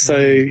 So,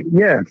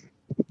 yeah.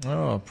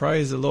 Oh,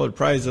 praise the Lord,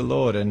 praise the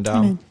Lord. And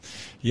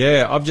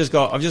I've just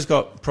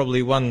got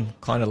probably one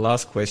kind of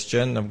last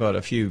question. I've got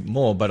a few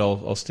more, but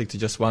I'll stick to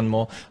just one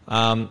more.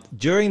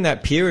 During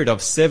that period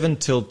of 7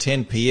 till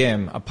 10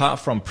 p.m., apart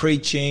from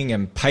preaching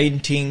and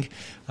painting,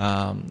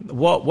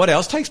 what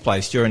else takes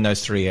place during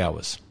those 3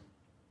 hours?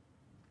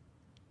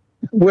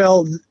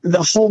 Well,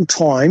 the whole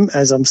time,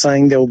 as I'm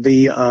saying, there'll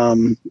be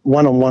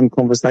one-on-one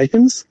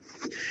conversations,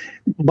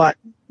 but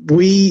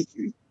we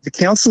the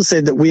council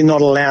said that we're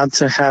not allowed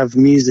to have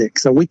music,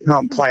 so we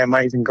can't play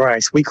Amazing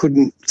Grace. We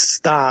couldn't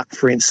start,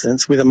 for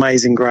instance, with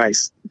Amazing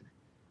Grace.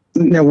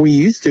 Now, we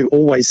used to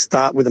always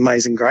start with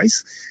Amazing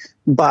Grace,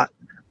 but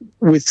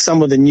with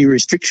some of the new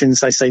restrictions,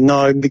 they say,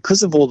 no,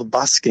 because of all the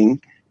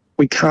busking,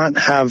 we can't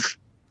have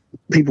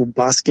people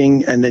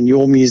busking and then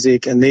your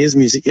music and theirs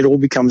music. It all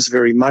becomes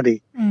very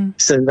muddy.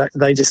 So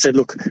they just said,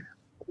 look,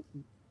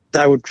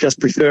 they would just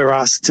prefer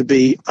us to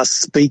be a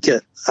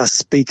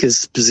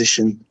speaker's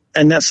position.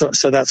 And that's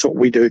what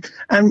we do.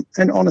 And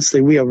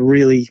honestly, we are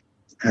really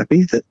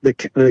happy that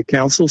the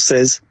council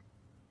says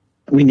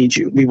we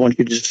want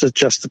you to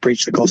just to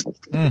preach the gospel.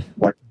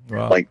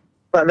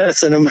 But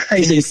that's an amazing.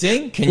 Can you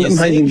sing? Can you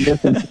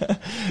sing?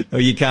 Or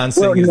you can't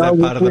sing? Is that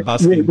part of the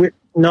busking?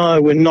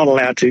 No, we're not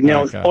allowed to.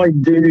 Now, okay. I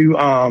do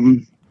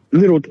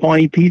little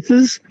tiny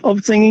pieces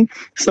of singing,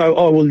 so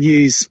I will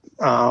use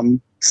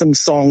some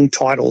song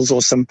titles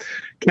or some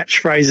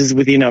catchphrases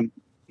within an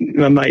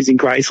Amazing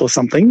Grace or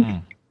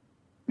something.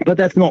 But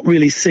that's not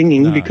really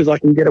singing because I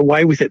can get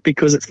away with it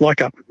because it's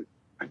like a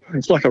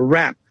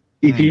rap.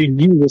 If you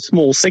use a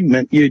small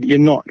segment, you're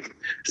not.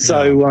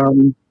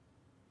 So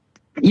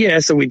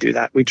so we do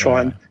that. We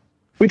try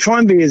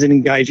and be as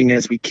engaging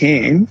as we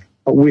can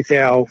with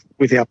our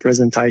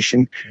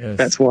presentation. Yes.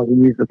 That's why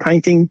we use the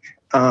painting,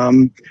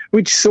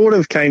 which sort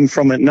of came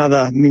from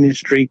another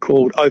ministry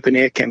called Open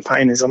Air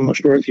Campaigners. I'm not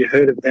sure if you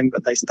heard of them,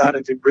 but they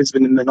started in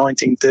Brisbane in the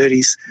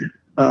 1930s,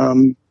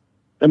 and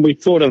we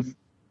sort of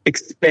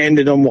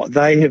expanded on what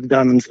they have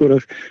done and sort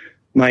of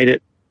made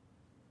it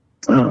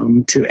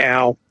to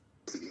our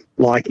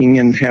liking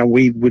and how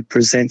we would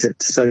present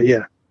it. So,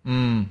 yeah.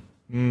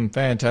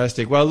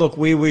 Fantastic. Well, look,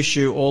 we wish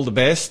you all the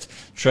best.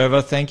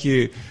 Trevor, thank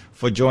you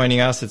for joining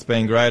us. It's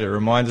been great. It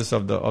reminds us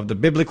of the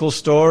biblical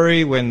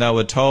story when they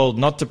were told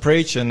not to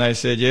preach and they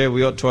said,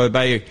 we ought to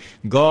obey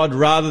God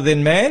rather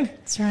than man.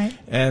 That's right.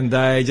 And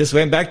they just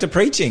went back to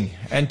preaching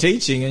and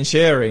teaching and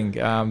sharing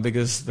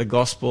because the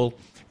gospel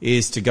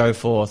is to go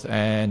forth,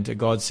 and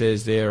God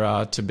says there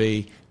are to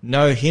be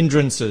no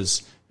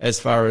hindrances as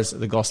far as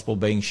the gospel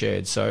being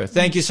shared. So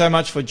thank you so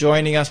much for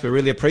joining us. We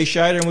really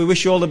appreciate it, and we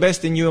wish you all the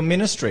best in your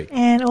ministry.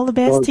 And all the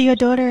best to your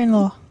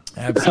daughter-in-law.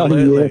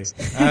 Absolutely. Yes.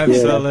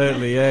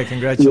 Absolutely. Yeah.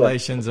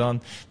 Congratulations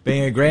on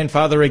being a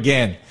grandfather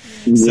again.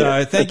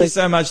 So thank you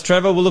so much,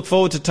 Trevor. We'll look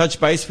forward to touch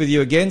base with you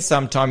again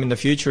sometime in the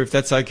future, if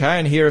that's okay,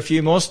 and hear a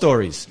few more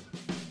stories.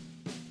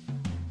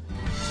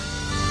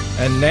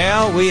 And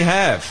now we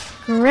have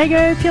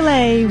Grego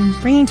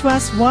Pillay bringing to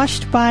us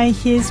Washed by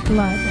His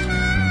Blood.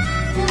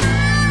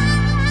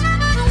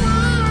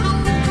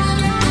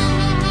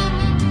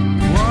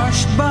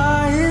 Washed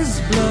by His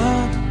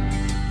blood,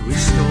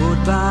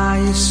 restored by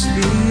His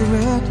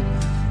Spirit,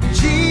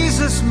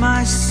 Jesus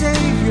my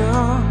Savior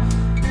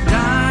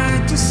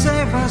died to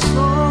save us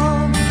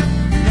all.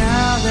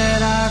 Now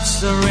that I've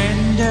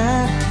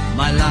surrendered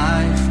my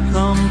life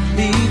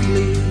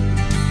completely,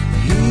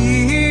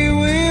 He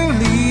will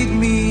lead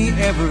me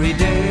every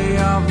day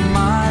of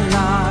my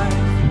life.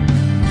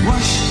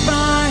 Washed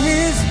by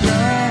His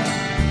blood,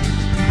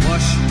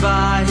 washed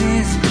by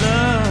His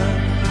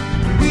blood,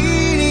 we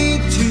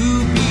need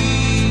to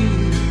be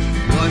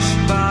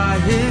washed by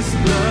His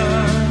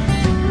blood,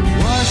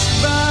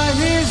 washed by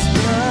His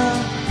blood,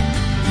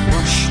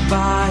 washed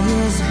by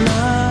His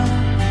blood,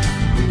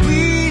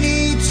 we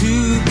need to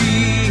be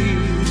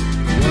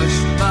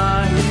washed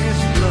by His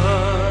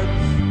blood.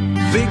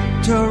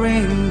 Victory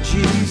in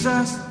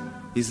Jesus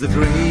is the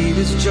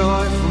greatest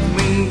joy for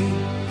me,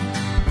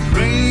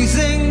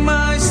 praising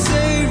my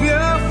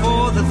Savior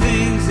for the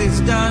things He's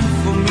done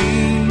for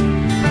me.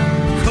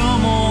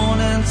 Come on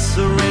and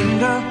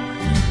surrender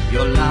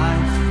your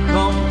life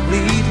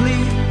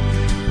completely.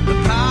 The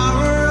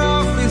power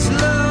of His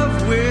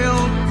love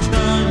will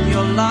turn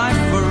your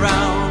life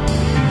around.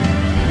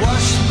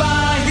 Washed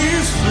by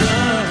His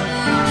blood,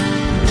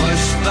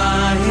 washed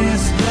by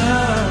His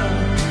blood,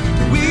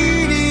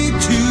 we need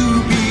to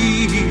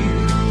be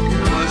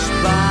washed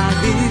by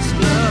His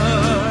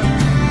blood,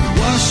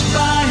 washed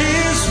by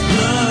His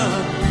blood,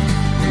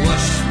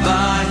 washed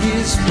by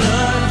His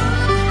blood,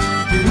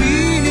 we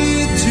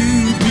need to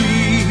be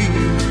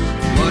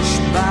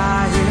washed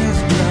by His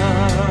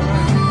blood.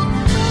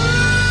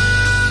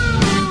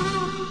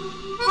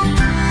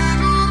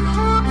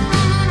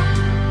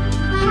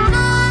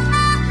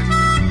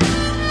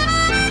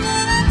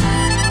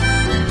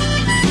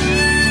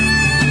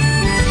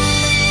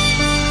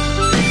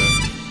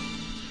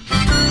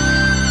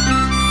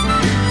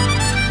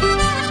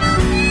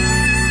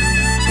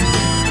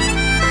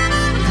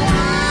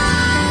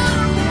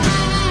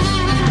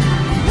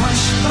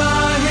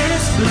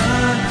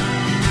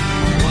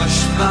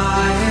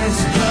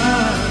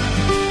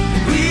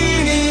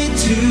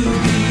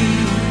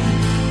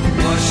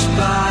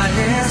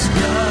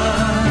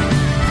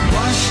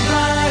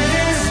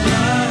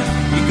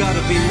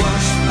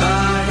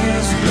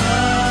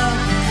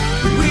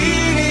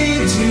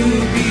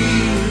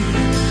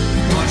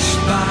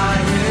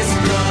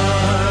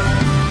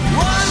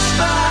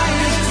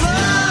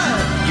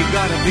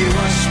 Be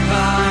washed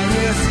by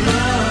His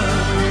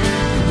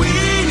blood.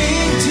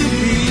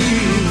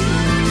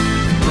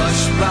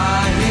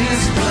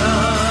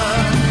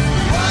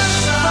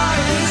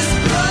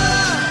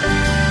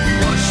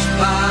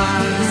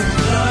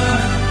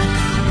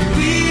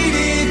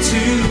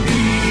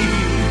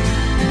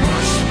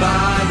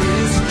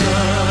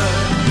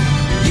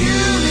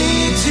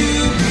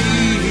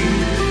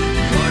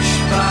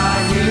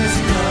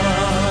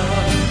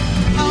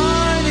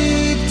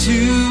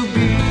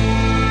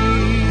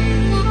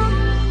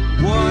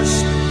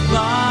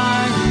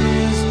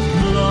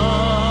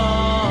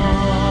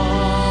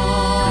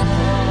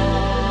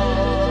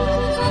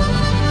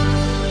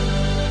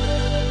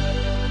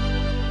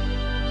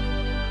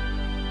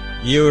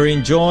 You are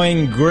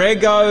enjoying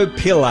Grego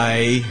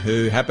Pillay,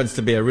 who happens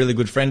to be a really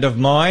good friend of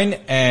mine,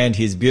 and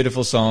his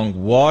beautiful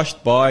song,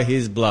 Washed by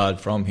His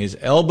Blood, from his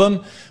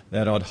album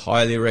that I'd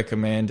highly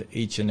recommend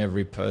each and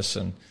every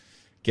person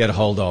get a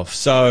hold of.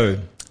 So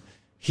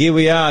here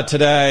we are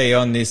today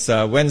on this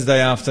Wednesday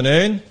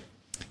afternoon,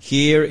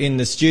 here in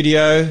the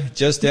studio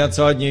just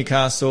outside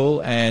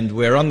Newcastle, and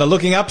we're on the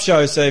Looking Up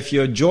show. So if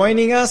you're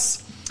joining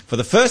us for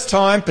the first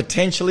time,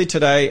 potentially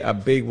today, a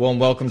big warm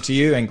welcome to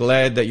you, and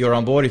glad that you're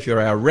on board. If you're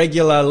our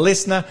regular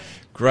listener,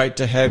 great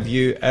to have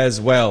you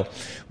as well.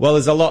 Well,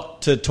 there's a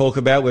lot to talk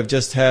about. We've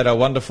just had a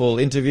wonderful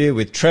interview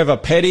with Trevor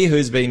Petty,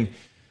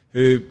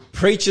 who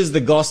preaches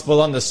the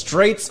gospel on the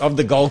streets of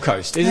the Gold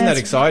Coast. Isn't that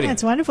exciting?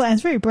 That's wonderful. And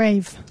it's very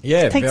brave.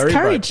 Yeah, it takes very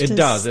courage brave.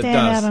 to stand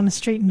out on the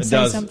street and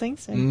say something.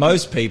 So.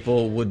 Most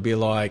people would be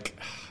like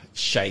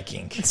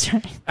shaking. That's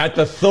right. At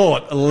the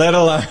thought, let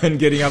alone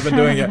getting up and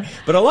doing it.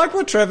 But I like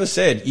what Trevor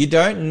said. You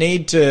don't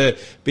need to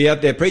be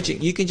out there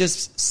preaching. You can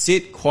just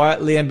sit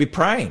quietly and be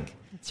praying.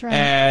 That's right.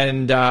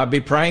 And be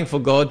praying for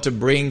God to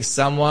bring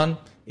someone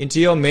into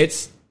your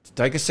midst, to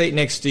take a seat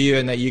next to you,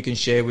 and that you can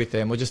share with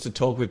them, or just to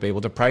talk with people,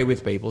 to pray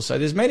with people. So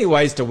there's many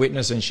ways to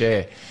witness and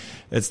share.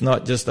 It's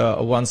not just a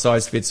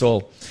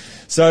one-size-fits-all.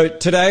 So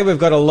today we've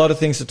got a lot of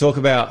things to talk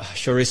about,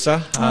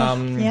 Charissa.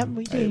 Yep,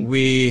 we do.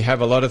 We have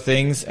a lot of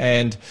things,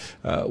 and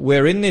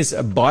we're in this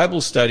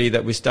Bible study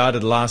that we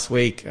started last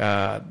week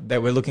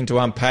that we're looking to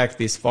unpack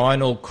this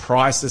final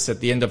crisis at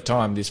the end of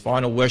time, this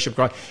final worship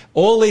crisis.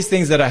 All these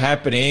things that are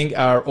happening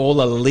are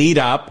all a lead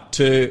up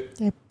to...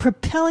 They're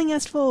propelling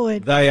us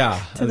forward. They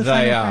are. To the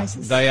final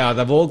crisis. They are.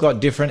 They've all got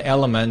different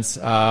elements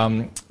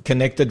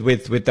connected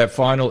with that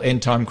final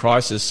end time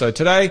crisis. So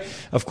today,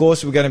 of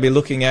course, we're going to be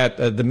looking at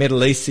the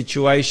Middle East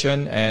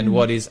situation and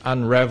what is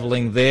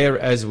unraveling there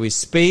as we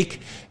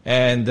speak,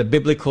 and the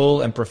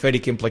biblical and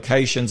prophetic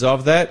implications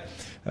of that.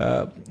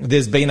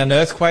 There's been an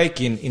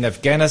earthquake in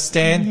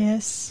Afghanistan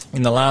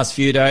in the last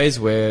few days,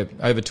 where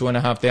over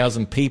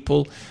 2,500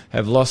 people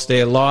have lost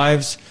their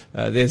lives.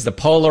 There's the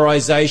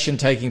polarization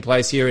taking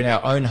place here in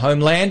our own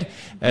homeland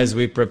as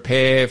we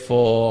prepare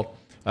for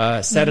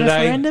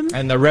Saturday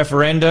and the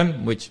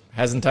referendum, which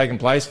hasn't taken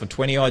place for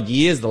 20-odd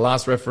years. The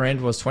last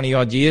referendum was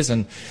 20-odd years.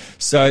 And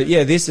so,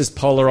 yeah, this has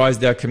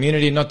polarized our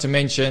community, not to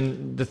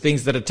mention the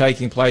things that are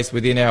taking place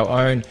within our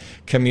own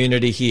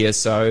community here.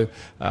 So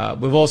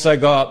we've also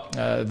got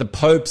the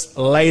Pope's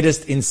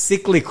latest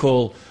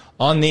encyclical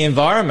on the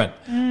environment,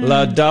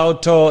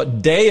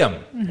 Laudato Deum,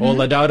 or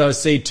Laudato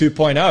Si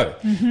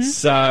 2.0.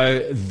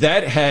 So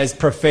that has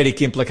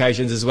prophetic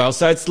implications as well.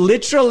 So it's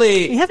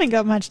literally... We haven't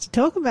got much to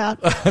talk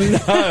about.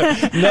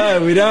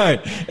 No, we don't.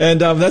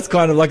 And that's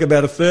kind of like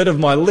about a third of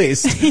my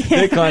list.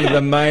 They're kind of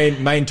the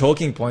main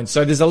talking points.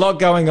 So there's a lot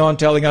going on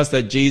telling us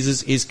that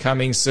Jesus is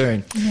coming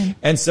soon.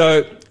 And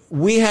so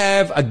we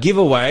have a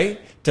giveaway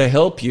to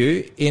help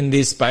you in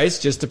this space,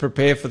 just to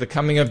prepare for the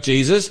coming of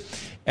Jesus.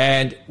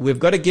 And we've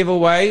got to give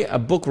away a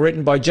book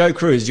written by Joe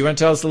Cruz. Do you want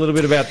to tell us a little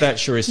bit about that,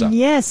 Charissa?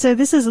 Yes, so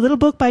this is a little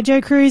book by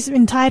Joe Cruz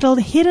entitled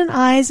Hidden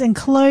Eyes and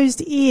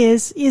Closed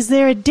Ears. Is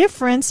there a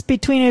difference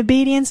between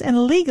obedience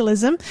and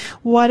legalism?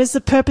 What is the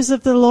purpose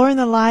of the law in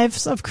the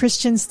lives of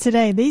Christians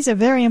today? These are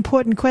very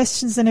important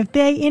questions, and if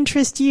they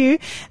interest you,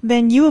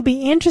 then you will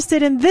be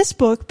interested in this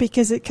book,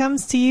 because it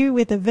comes to you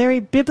with a very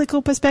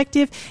biblical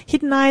perspective.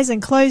 Hidden Eyes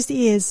and Closed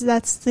Ears.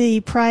 That's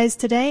the prize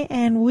today,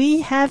 and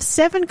we have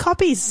 7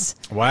 copies.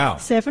 Wow.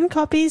 7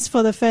 copies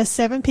for the first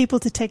 7 people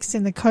to text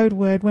in the code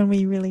word when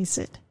we release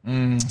it.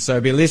 So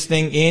be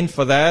listening in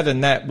for that,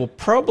 and that will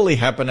probably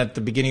happen at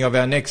the beginning of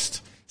our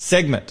next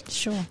segment.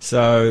 Sure.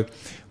 So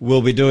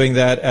we'll be doing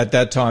that at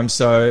that time.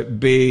 So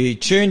be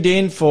tuned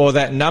in for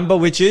that number,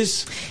 which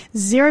is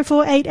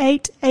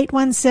 0488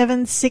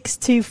 817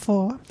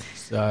 624.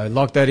 So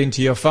lock that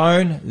into your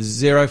phone,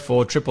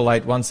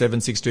 0488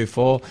 176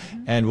 624,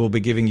 and we'll be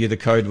giving you the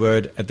code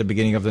word at the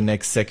beginning of the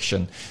next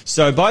section.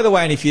 So, by the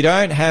way, and if you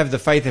don't have the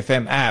Faith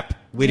FM app,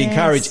 we'd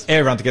encourage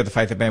everyone to get the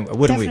Faith FM,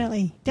 wouldn't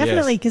we?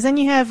 Definitely, because then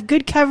you have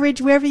good coverage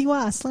wherever you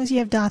are, as long as you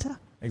have data.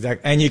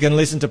 Exactly. And you can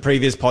listen to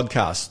previous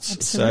podcasts.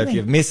 Absolutely. So if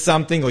you've missed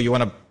something, or you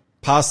want to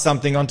pass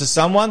something on to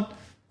someone,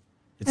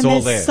 it's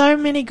all there. There's so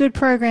many good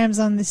programs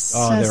on this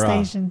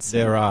station.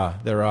 There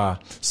are.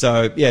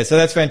 So so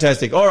that's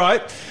fantastic. All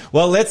right.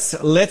 Well,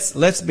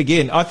 let's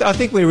begin. I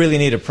think we really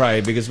need to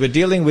pray, because we're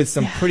dealing with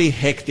some pretty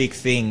hectic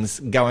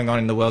things going on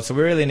in the world. So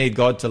we really need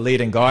God to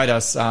lead and guide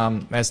us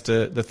as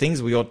to the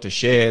things we ought to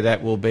share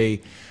that will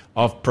be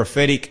of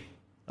prophetic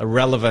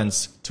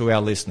relevance to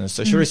our listeners.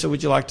 So, Charissa,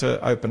 would you like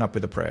to open up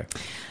with a prayer?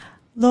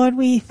 Lord,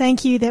 we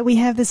thank you that we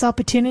have this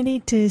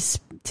opportunity to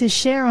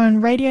share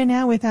on radio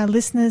now with our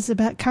listeners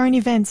about current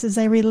events as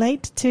they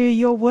relate to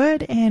your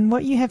word and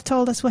what you have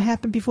told us will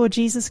happen before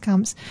Jesus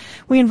comes.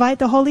 We invite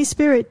the Holy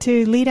Spirit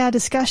to lead our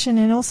discussion,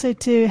 and also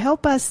to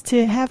help us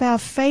to have our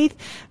faith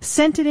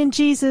centered in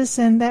Jesus,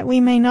 and that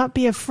we may not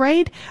be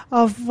afraid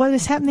of what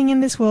is happening in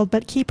this world,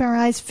 but keep our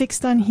eyes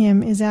fixed on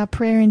him, is our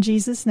prayer in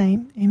Jesus'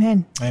 name.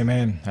 Amen.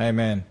 Amen.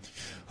 Amen.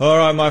 All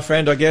right, my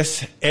friend, I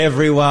guess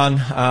everyone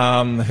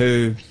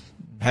who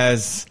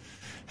has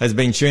has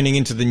been tuning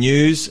into the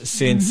news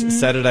since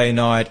Saturday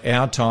night,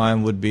 our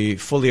time, would be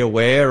fully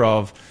aware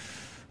of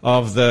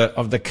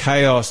the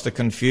chaos, the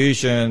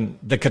confusion,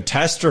 the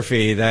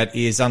catastrophe that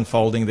is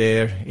unfolding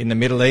there in the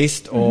Middle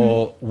East,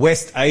 or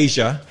West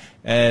Asia,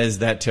 as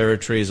that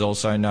territory is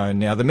also known.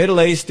 Now, the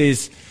Middle East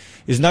is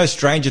no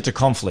stranger to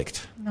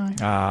conflict.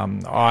 No.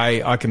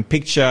 I can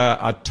picture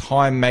a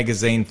Time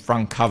magazine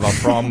front cover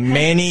from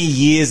many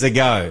years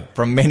ago,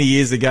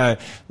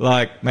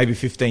 like maybe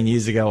 15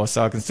 years ago or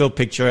so. I can still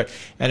picture it,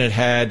 and it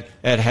had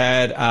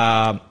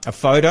a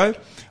photo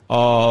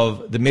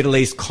of the Middle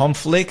East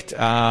conflict.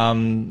 I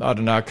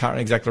don't know, I can't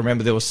exactly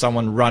remember. There was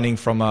someone running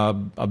from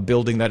a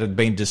building that had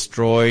been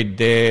destroyed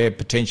there,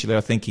 potentially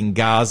I think in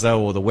Gaza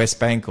or the West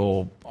Bank,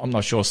 or I'm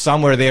not sure,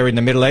 somewhere there in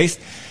the Middle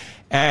East.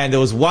 And there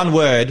was one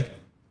word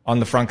on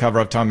the front cover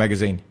of Time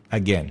magazine: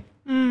 again.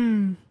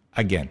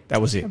 Again. That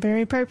was it.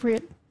 Very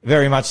appropriate.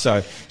 Very much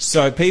so.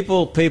 So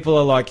people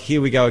are like,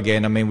 here we go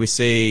again. I mean, we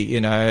see,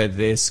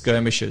 there's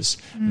skirmishes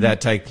that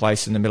take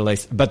place in the Middle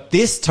East. But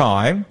this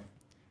time,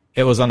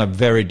 it was on a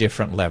very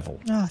different level.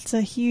 Oh, it's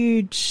a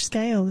huge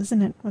scale,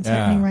 isn't it? What's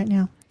happening right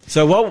now?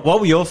 So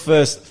what were your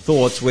first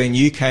thoughts when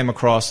you came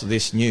across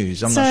this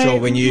news? I'm not sure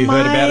when you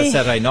heard about it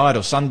Saturday night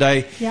or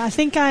Sunday. Yeah, I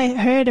think I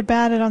heard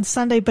about it on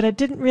Sunday, but it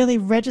didn't really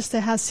register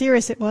how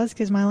serious it was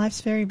because my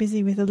life's very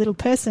busy with a little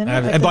person.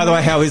 And by the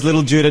way, how is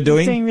little Judah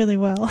doing? He's doing really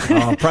well.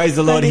 Oh, praise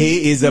the Lord.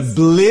 He is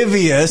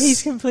oblivious.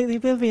 He's completely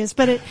oblivious,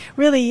 but it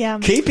really...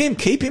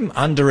 Keep him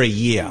under a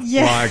year,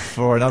 like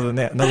for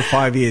another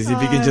 5 years,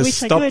 if you can just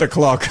stop the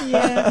clock.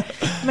 Yeah,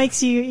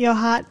 makes your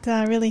heart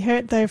really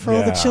hurt, though, for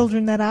all the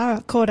children that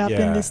are caught up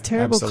in this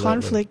terrible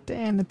conflict,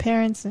 and the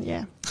parents,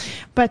 and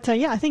but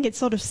I think it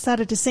sort of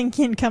started to sink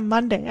in come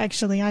Monday.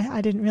 Actually,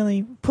 I didn't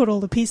really put all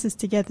the pieces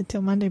together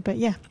till Monday, but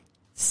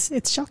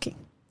it's shocking.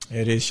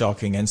 It is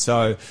shocking, and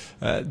so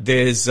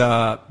there's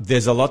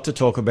a lot to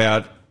talk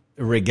about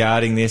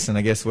regarding this, and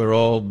I guess we're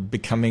all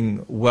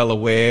becoming well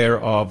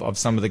aware of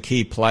some of the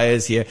key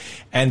players here,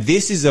 and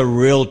this is a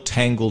real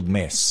tangled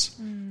mess.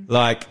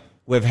 Like,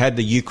 we've had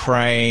the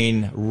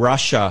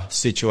Ukraine-Russia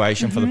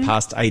situation for the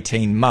past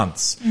 18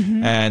 months,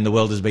 and the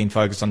world has been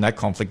focused on that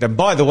conflict. And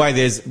by the way,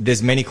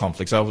 there's many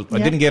conflicts. I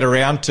didn't get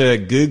around to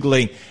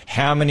Googling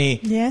how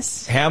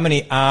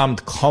many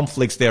armed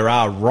conflicts there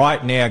are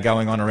right now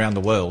going on around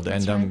the world.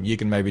 And you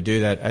can maybe do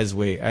that as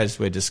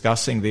we're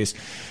discussing this.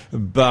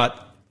 But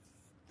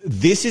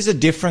this is a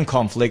different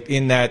conflict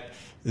in that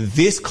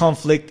this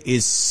conflict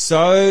is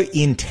so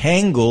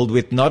entangled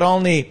with not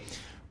only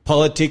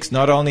politics,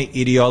 not only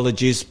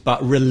ideologies,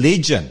 but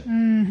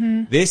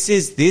religion. This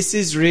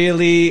is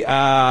really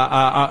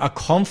a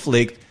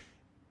conflict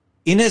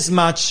in as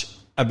much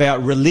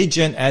about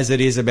religion as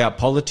it is about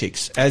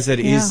politics, as it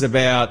is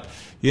about,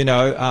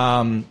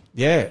 the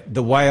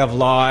way of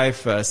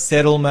life,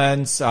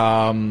 settlements,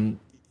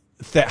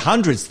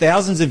 hundreds,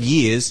 thousands of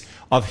years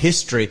of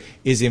history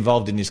is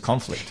involved in this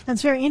conflict.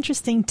 That's very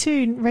interesting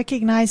too,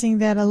 recognizing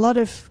that a lot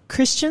of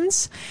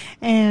Christians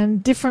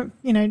and different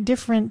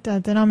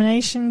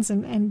denominations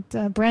and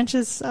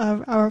branches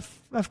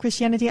of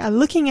Christianity are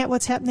looking at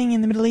what's happening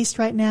in the Middle East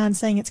right now and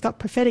saying it's got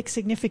prophetic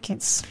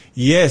significance.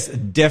 Yes,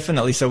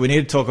 definitely. So we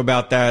need to talk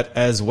about that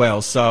as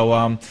well.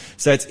 So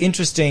it's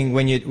interesting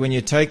when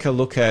you take a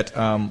look at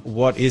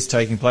what is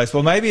taking place.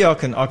 Well, maybe I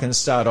can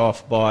start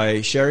off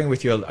by sharing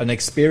with you an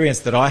experience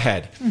that I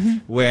had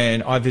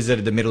when I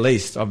visited the Middle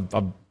East. I've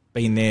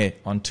been there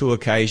on 2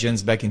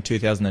 occasions, back in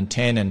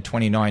 2010 and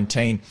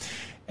 2019.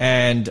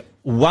 And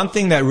one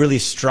thing that really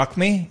struck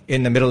me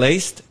in the Middle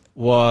East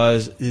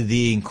was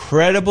the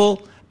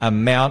incredible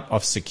amount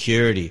of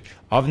security.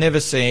 I've never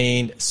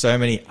seen so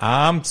many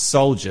armed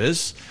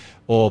soldiers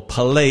or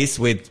police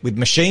with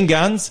machine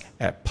guns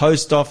at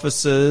post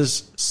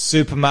offices,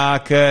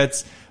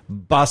 supermarkets,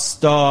 bus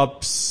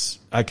stops.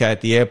 Okay,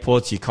 at the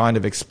airports, you kind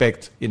of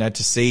expect,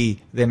 to see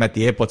them at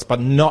the airports,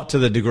 but not to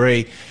the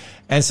degree.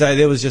 And so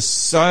there was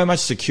just so much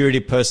security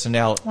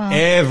personnel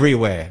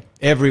everywhere.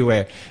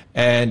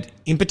 And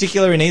in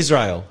particular in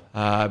Israel,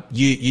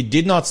 you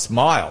did not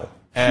smile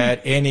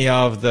at any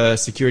of the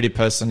security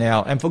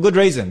personnel, and for good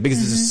reason, because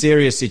it's a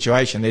serious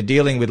situation. They're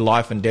dealing with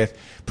life and death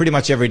pretty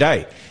much every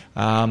day.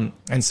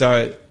 And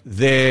so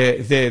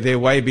they're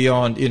way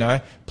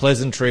beyond,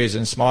 pleasantries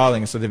and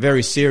smiling. So they're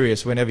very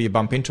serious whenever you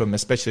bump into them,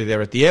 especially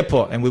there at the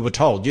airport. And we were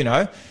told,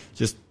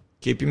 just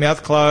keep your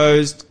mouth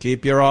closed,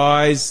 keep your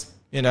eyes,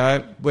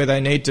 where they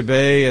need to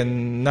be,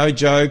 and no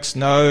jokes,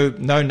 no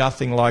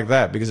nothing like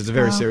that, because it's a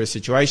very serious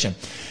situation.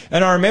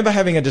 And I remember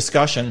having a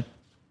discussion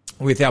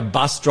with our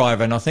bus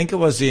driver, and I think it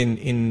was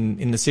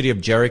in the city of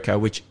Jericho,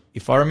 which,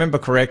 if I remember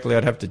correctly,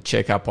 I'd have to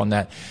check up on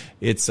that.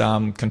 It's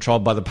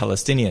controlled by the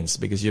Palestinians,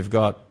 because you've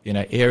got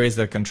areas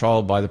that are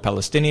controlled by the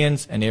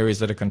Palestinians and areas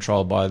that are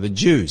controlled by the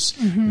Jews.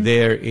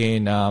 They're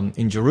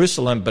in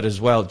Jerusalem, but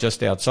as well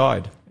just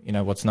outside,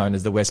 what's known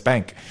as the West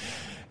Bank.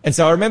 And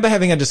so I remember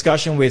having a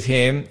discussion with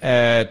him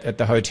at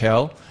the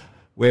hotel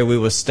where we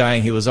were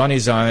staying. He was on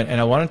his own, and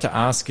I wanted to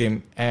ask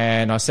him,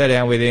 and I sat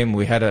down with him.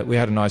 We had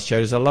a nice chat.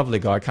 He's a lovely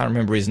guy. I can't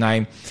remember his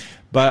name,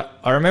 but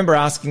I remember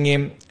asking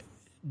him,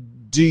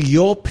 do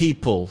your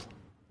people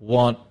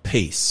want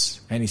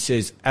peace? And he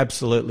says,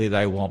 absolutely,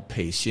 they want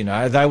peace. You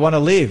know, they want to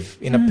live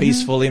in a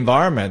peaceful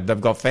environment. They've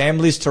got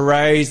families to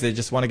raise. They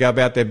just want to go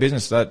about their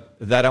business. They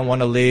don't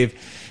want to live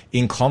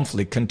in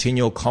conflict,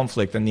 continual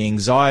conflict, and the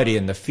anxiety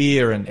and the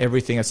fear and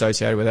everything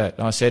associated with that.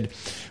 And I said,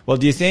 well,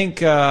 do you think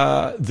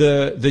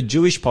the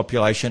Jewish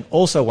population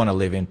also want to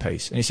live in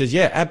peace? And he says,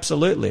 yeah,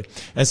 absolutely.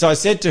 And so I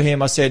said to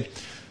him, I said,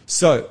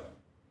 so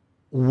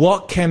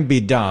what can be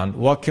done?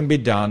 What can be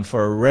done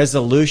for a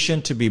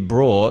resolution to be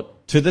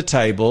brought to the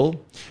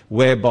table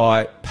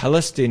whereby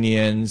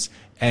Palestinians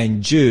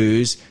and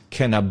Jews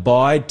can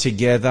abide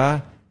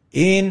together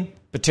in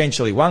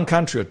potentially one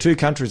country or two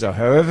countries or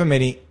however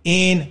many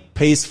in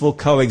peaceful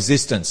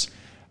coexistence?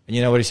 And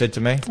you know what he said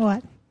to me?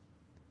 What?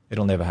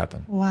 It'll never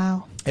happen.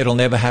 Wow. It'll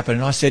never happen.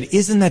 And I said,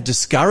 isn't that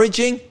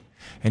discouraging?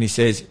 And he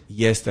says,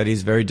 yes, that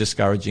is very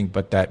discouraging,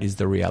 but that is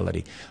the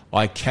reality.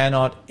 I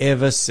cannot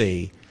ever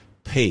see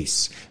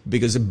peace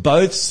because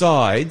both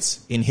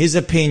sides, in his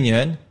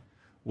opinion,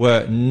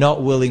 were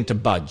not willing to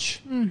budge.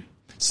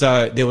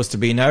 So there was to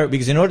be no,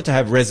 because in order to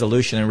have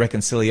resolution and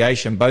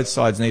reconciliation, both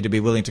sides need to be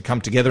willing to come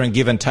together and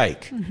give and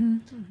take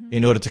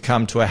in order to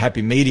come to a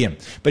happy medium.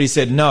 But he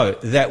said, no,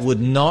 that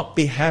would not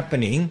be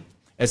happening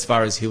as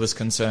far as he was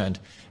concerned.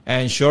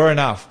 And sure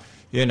enough,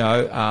 you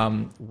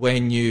know,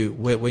 when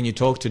you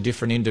talk to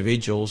different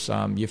individuals,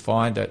 you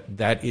find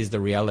that is the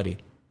reality.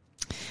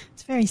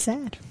 It's very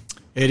sad.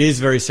 It is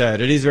very sad.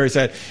 It is very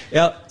sad.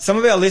 Now, some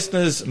of our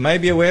listeners may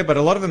be aware, but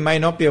a lot of them may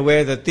not be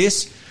aware that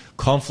this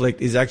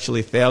conflict is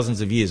actually thousands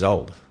of years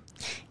old.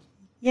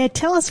 Yeah,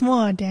 tell us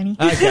more, Danny.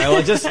 Okay,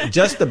 well,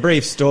 just a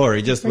brief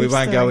story. We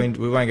won't go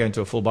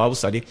into a full Bible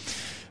study.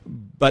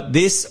 But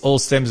this all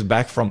stems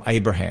back from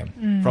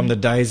Abraham, from the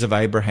days of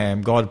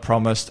Abraham. God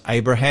promised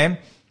Abraham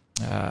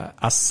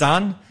a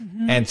son,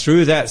 and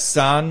through that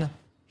son,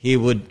 he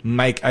would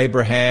make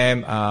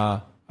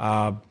Abraham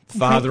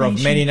father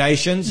of many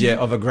nations,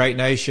 of a great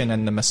nation,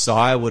 and the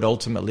Messiah would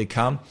ultimately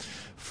come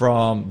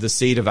from the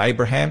seed of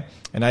Abraham.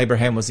 And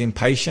Abraham was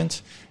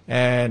impatient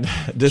and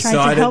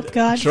decided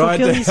tried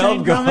to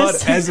help God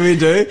as we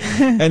do.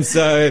 And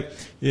so,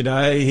 you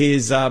know,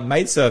 his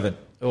maidservant,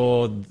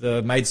 or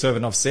the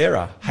maidservant of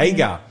Sarah,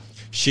 Hagar,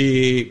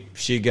 she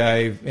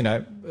gave, you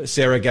know,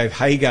 Sarah gave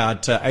Hagar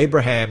to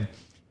Abraham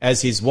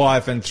as his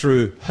wife, and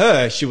through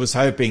her she was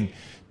hoping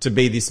to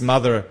be this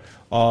mother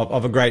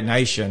of a great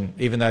nation,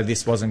 even though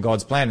this wasn't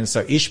God's plan. And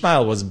so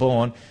Ishmael was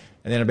born,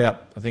 and then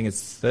about, I think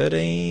it's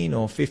 13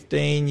 or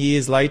 15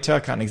 years later,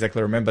 I can't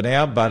exactly remember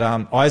now, but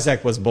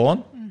Isaac was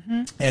born.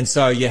 And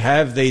so you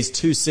have these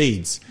two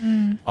seeds,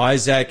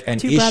 Isaac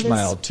and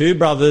Ishmael, two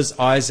brothers,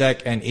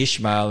 Isaac and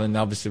Ishmael. And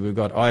obviously we've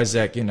got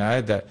Isaac, you know,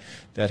 that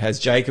has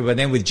Jacob. And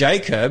then with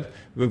Jacob,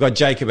 we've got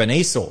Jacob and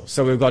Esau.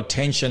 So we've got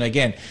tension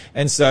again.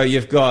 And so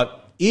you've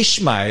got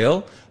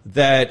Ishmael,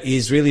 that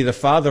is really the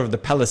father of the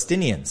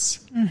Palestinians.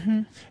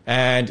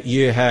 And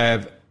you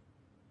have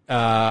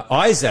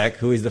Isaac,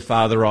 who is the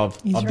father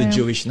of the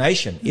Jewish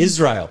nation,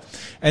 Israel.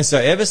 And so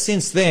ever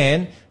since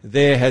then,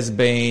 there has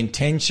been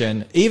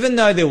tension, even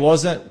though there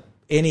wasn't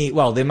any,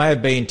 well, there may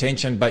have been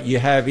tension, but you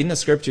have, in the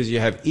scriptures, you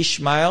have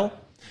Ishmael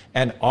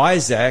and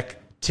Isaac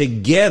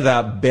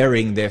together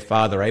burying their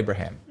father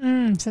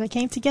Abraham. So they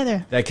came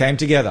together. They came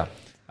together.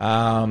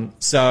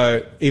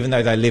 So even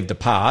though they lived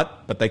apart,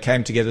 but they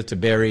came together to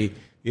bury,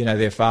 you know,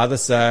 their father.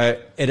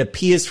 So it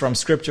appears from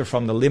scripture,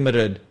 from the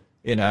limited,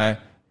 you know,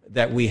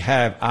 that we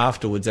have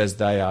afterwards, as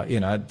they are, you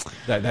know,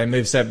 that they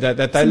moved separate,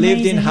 that they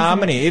lived in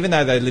harmony, even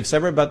though they lived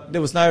separate, but there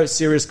was no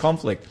serious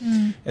conflict.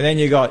 And then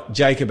you got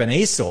Jacob and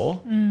Esau,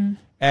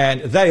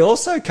 and they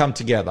also come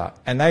together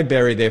and they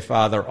bury their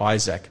father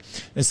Isaac.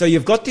 And so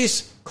you've got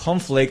this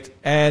conflict,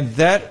 and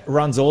that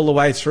runs all the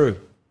way through,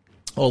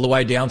 all the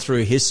way down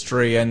through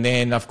history. And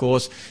then, of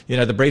course, you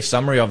know, the brief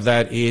summary of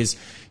that is,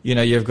 you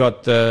know, you've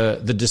got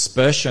the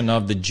dispersion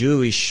of the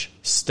Jewish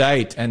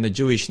state and the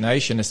Jewish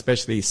nation,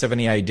 especially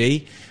 70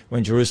 AD,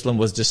 when Jerusalem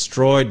was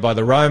destroyed by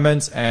the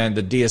Romans, and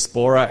the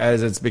diaspora,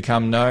 as it's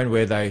become known,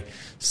 where they,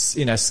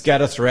 you know,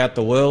 scatter throughout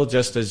the world,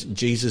 just as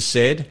Jesus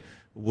said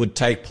would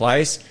take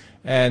place.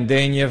 And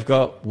then you've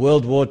got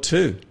World War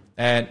II,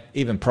 and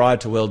even prior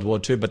to World War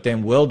II, but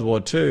then World War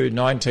II,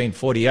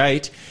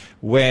 1948,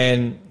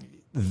 when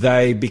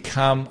they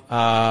become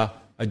a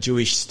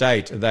Jewish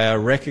state. They are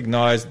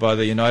recognized by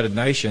the United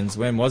Nations.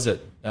 When was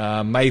it?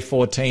 May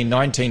 14,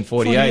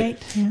 1948.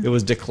 It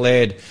was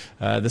declared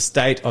the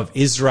state of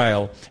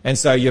Israel. And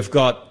so you've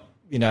got,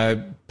 you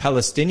know,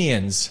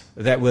 Palestinians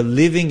that were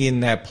living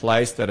in that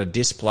place that are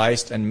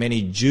displaced, and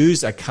many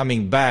Jews are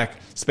coming back,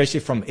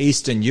 especially from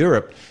Eastern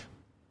Europe,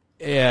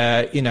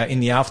 you know, in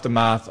the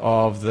aftermath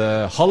of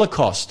the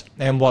Holocaust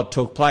and what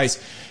took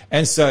place.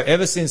 And so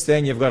ever since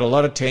then, you've got a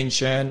lot of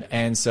tension.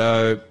 And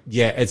so,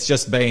 yeah, it's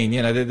just been,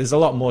 you know, there's a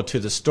lot more to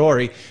the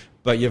story,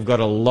 but you've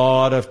got a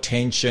lot of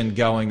tension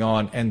going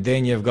on. And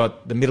then you've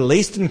got the Middle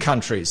Eastern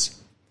countries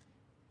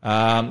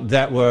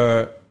that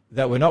were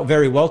not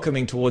very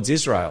welcoming towards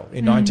Israel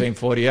in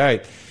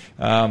 1948.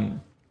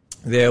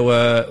 There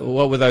were,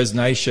 what were those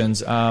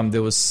nations?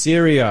 There was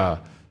Syria,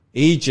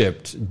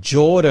 Egypt,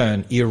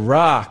 Jordan,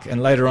 Iraq,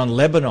 and later on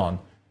Lebanon,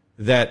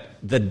 that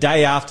the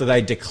day after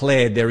they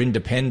declared their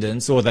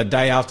independence, or the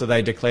day after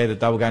they declared that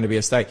they were going to be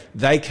a state,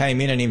 they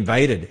came in and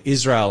invaded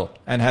Israel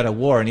and had a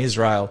war, and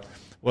Israel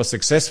was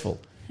successful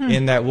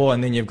in that war.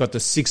 And then you've got the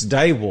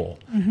 6-day war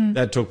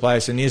that took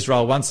place, and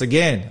Israel once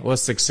again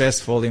was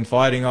successful in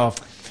fighting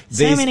off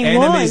these enemies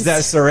wars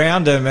that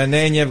surround them. And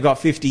then you've got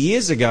 50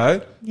 years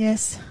ago,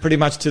 yes, pretty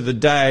much to the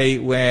day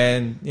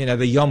when,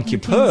 the Yom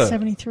Kippur.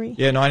 1973.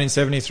 Yeah,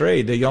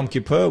 1973, the Yom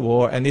Kippur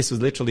War. And this was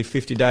literally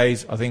 50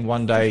 days, I think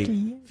 1 day,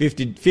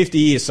 50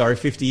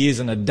 years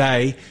and a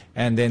day.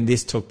 And then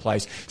this took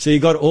place. So you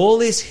got all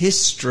this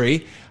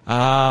history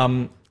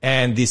and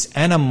this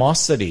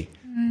animosity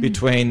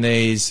between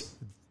these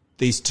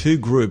two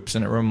groups,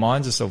 and it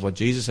reminds us of what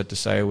Jesus had to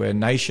say, where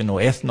nation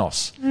or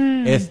ethnos,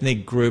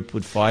 ethnic group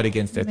would fight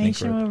against ethnic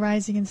nation group. will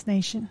rise against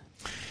nation.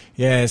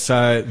 Yeah,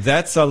 so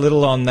that's a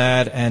little on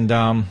that, and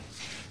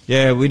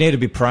we need to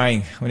be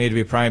praying. We need to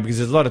be praying because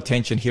there's a lot of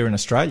tension here in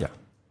Australia.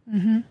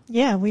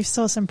 Yeah, we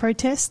saw some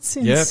protests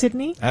in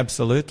Sydney.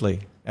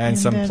 Absolutely. And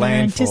some they're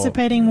plan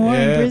anticipating more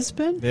in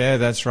Brisbane. Yeah,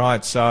 that's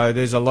right. So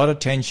there's a lot of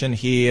tension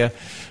here,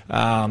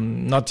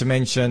 not to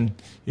mention,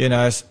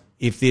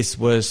 if this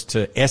was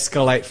to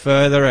escalate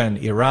further and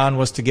Iran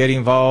was to get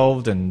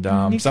involved and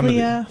some of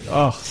the...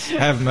 Oh,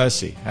 have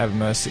mercy, have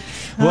mercy.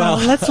 Well,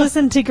 let's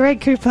listen to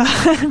Greg Cooper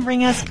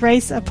bring us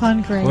grace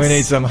upon grace. We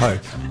need some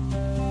hope.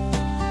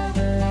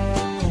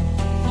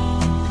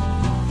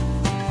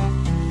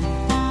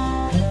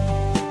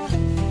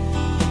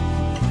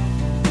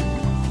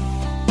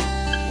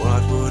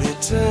 What would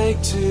it take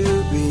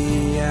to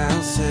be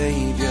our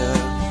Savior?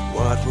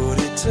 What would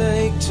it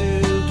take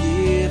to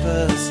give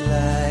us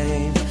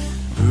life?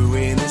 Who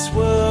in this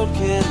world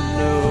can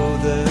know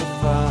the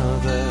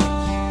Father?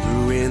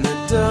 Who in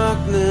the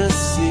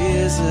darkness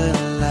is a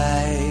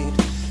light?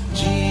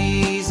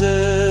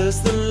 Jesus,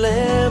 the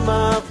Lamb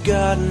of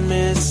God,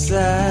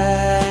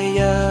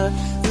 Messiah,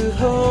 the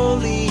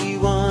Holy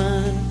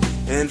One.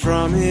 And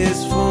from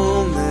His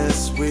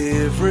fullness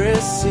we've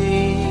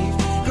received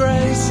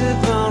grace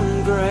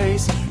upon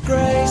grace,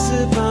 grace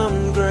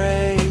upon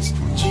grace.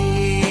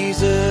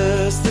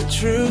 Jesus, the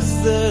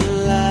truth, the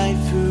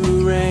life,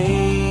 who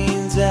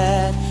reigns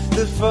at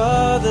the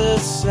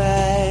Father's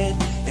side,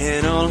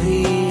 and all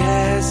He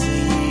has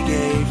He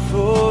gave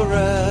for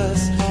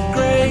us.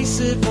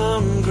 Grace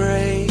upon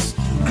grace,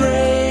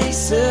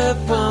 grace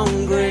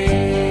upon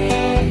grace.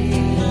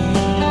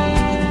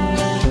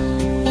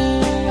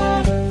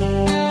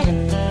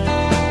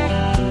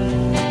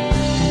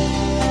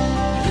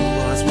 Who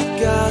was with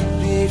God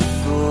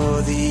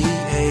before the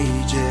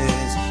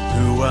ages?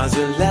 Who was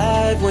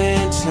alive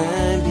when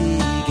time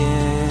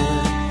began?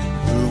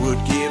 Who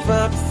would give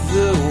up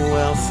the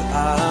wealth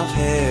of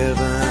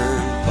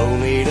heaven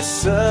only to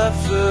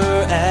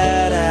suffer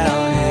at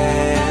our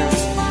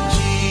hands?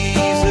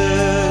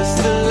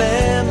 Jesus, the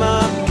Lamb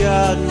of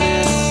God,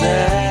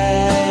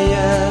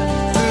 Messiah,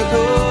 the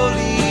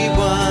Holy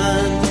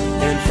One.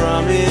 And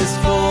from His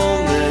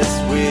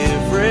fullness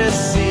we've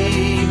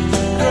received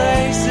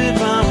grace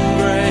upon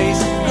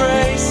grace,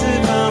 grace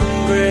upon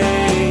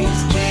grace.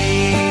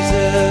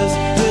 Jesus,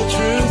 the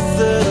truth,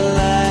 the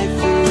life,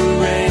 who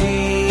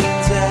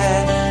reigns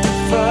at the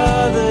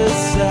Father's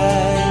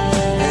side,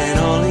 and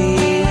all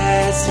He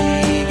has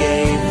He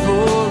gave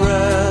for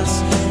us.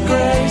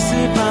 Grace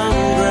upon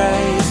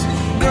grace,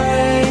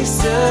 grace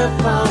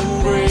upon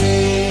grace.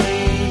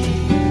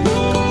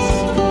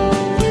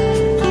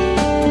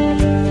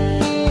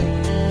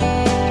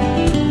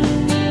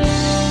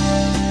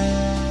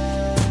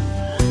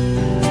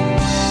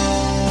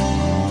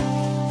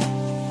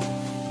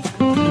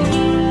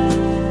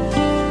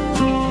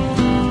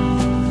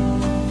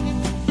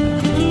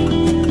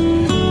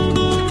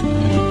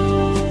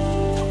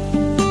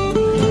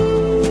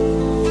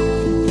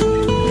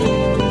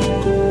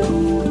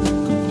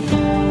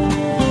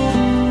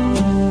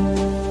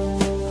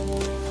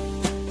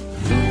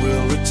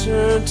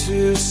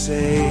 To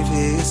save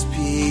His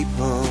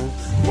people,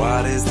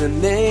 what is the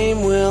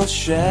name we'll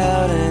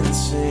shout and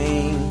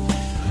sing?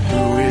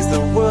 Who is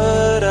the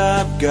word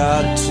of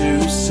God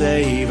to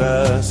save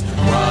us?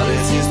 What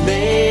is His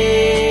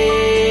name?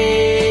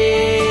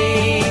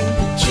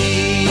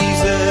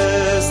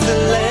 Jesus, the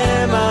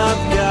Lamb of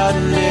God,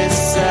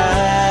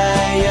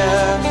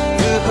 Messiah,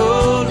 the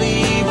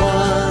Holy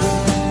One.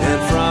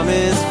 And from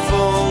His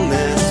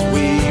fullness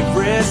we've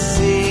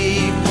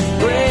received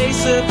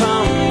grace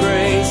upon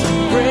grace,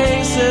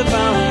 grace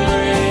upon grace.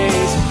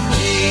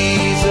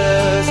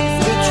 Jesus,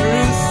 the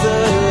truth, the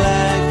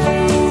life, who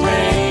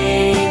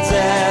reigns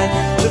at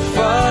the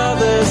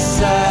Father's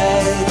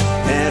side,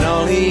 and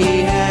all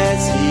He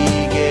has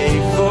He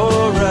gave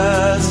for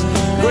us.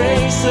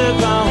 Grace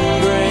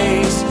upon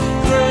grace,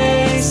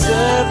 grace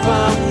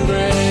upon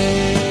grace.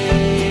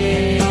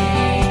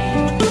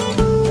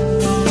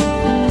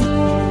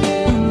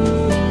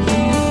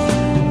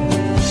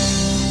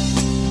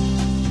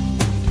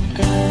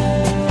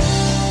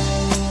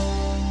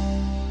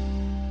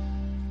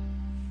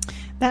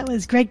 That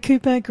was Greg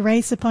Cooper,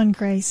 Grace Upon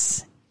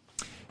Grace.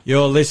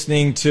 You're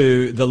listening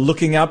to The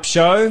Looking Up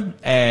Show,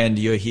 and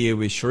you're here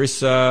with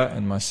Charissa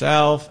and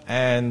myself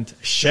and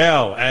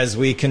Shell as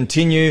we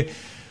continue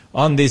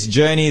on this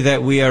journey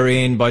that we are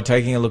in by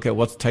taking a look at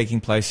what's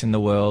taking place in the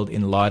world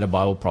in light of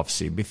Bible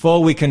prophecy.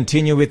 Before we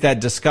continue with that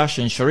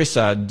discussion,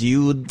 Charissa, do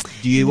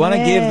you want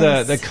to give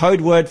the code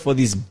word for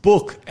this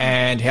book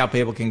and how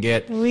people can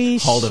get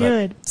hold of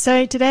it?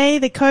 So today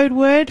the code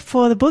word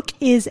for the book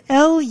is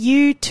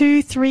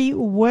LU23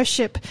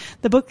 Worship.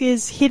 The book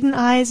is Hidden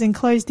Eyes and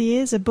Closed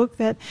Ears, a book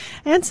that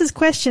answers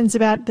questions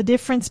about the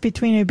difference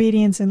between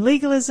obedience and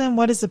legalism,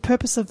 what is the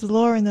purpose of the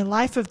law in the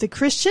life of the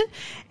Christian,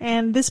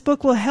 and this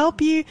book will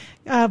help you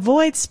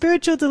avoid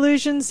spiritual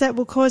delusions that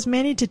will cause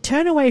many to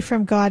turn away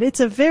from God. It's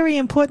a very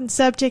important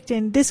subject,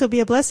 and this will be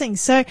a blessing.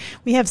 So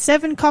we have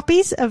 7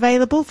 copies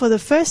available for the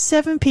first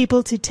 7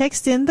 people to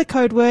text in the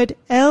code word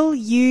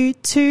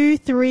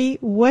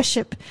LU23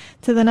 Worship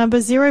to the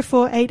number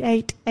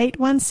 0488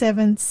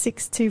 817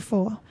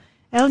 624.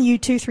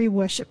 LU23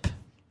 Worship.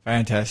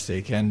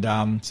 Fantastic. And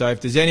so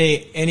if there's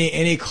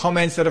any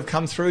comments that have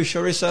come through,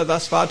 Charissa,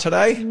 thus far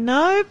today?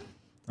 Nope.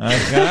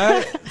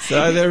 Okay,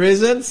 so there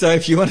isn't. So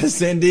if you want to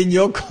send in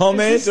your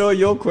comment or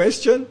your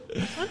question,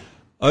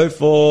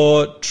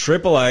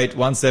 0488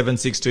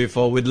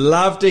 17624. We'd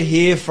love to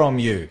hear from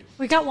you.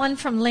 We got one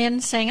from Lynn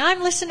saying,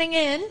 I'm listening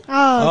in.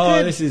 Oh,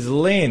 good. This is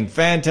Lynn.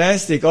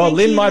 Fantastic. Thank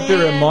Lynn might be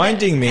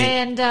reminding me.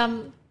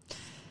 And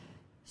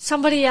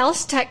somebody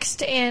else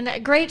text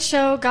in, great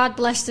show, God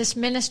bless this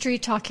ministry,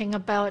 talking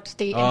about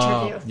the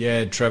interview.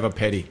 Yeah, Trevor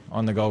Petty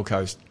on the Gold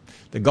Coast.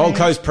 The Gold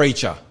Coast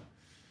preacher.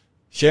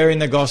 Sharing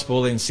the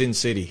gospel in Sin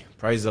City.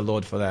 Praise the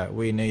Lord for that.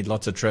 We need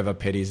lots of Trevor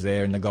Pettys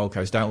there in the Gold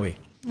Coast, don't we?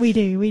 We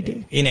do.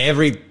 In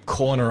every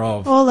corner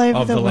of all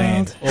over the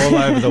land. All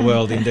over the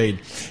world, indeed.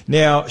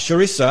 Now,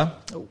 Charissa,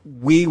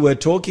 we were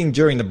talking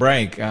during the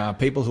break,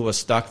 people who are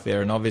stuck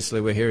there, and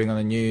obviously we're hearing on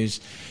the news,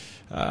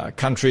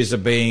 countries are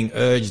being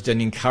urged and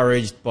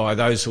encouraged by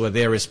those who are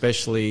there,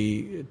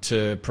 especially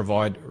to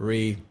provide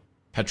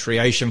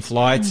repatriation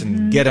flights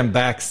and get them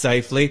back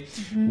safely.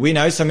 We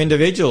know some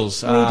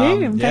individuals. We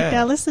do. In fact,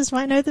 our listeners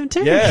might know them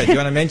too. Yeah. Do you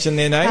want to mention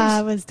their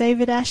names? It was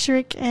David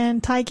Asherick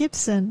and Ty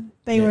Gibson.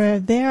 They were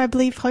there, I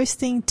believe,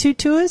 hosting 2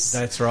 tours.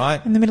 That's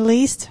right. In the Middle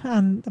East,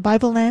 the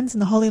Bible lands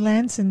and the Holy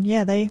Lands. And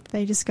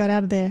they just got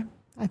out of there.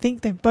 I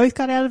think they both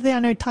got out of there. I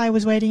know Ty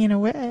was waiting in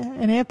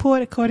an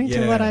airport, according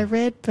to what I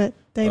read, but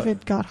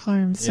David got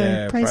home.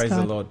 So praise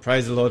God. The Lord.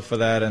 Praise the Lord for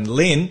that. And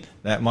Lynn,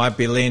 that might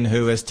be Lynn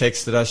who has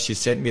texted us. She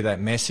sent me that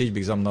message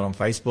because I'm not on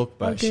Facebook,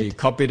 but she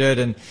copied it.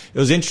 And it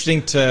was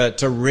interesting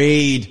to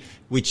read,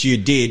 which you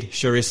did,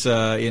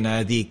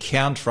 Charissa, the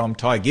account from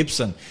Ty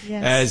Gibson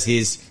as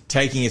he's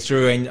taking you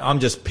through. And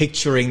I'm just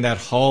picturing that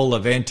whole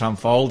event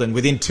unfold. And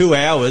within 2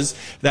 hours,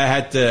 they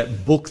had to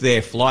book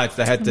their flights.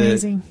 They had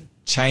to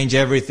change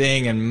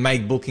everything and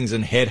make bookings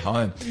and head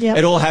home. Yep.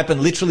 It all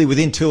happened literally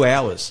within 2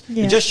 hours.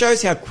 Yep. It just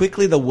shows how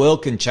quickly the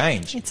world can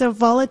change. It's a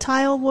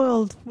volatile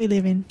world we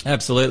live in.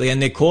 Absolutely.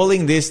 And they're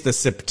calling this the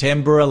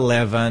September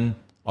 11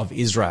 of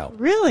Israel.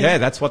 Really? Yeah,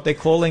 that's what they're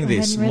calling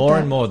this. More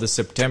and more, the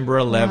September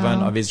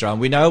 11 of Israel.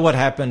 And we know what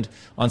happened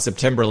on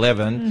September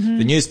 11. Mm-hmm.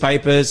 The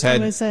newspapers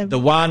had the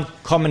one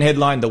common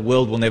headline, the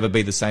world will never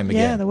be the same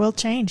again. Yeah, the world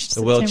changed.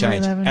 The world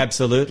changed. 11.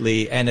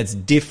 Absolutely. And it's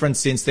different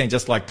since then,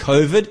 just like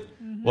COVID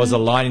was a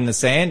line in the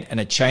sand, and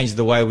it changed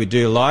the way we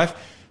do life.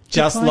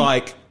 Just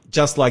like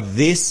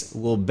this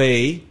will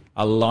be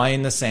a line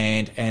in the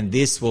sand, and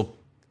this will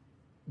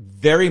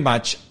very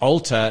much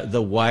alter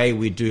the way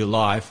we do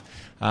life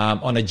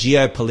on a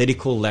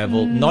geopolitical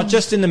level, not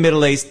just in the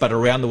Middle East, but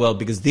around the world,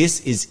 because this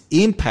is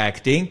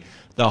impacting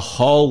the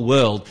whole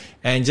world.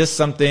 And just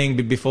something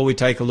before we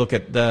take a look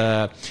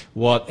at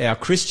what our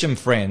Christian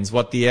friends,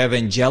 what the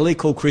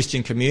evangelical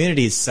Christian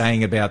community is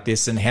saying about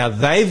this and how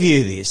they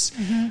view this.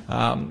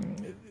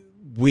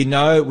 We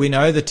know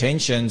the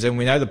tensions and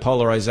we know the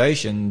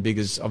polarization,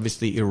 because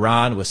obviously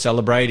Iran was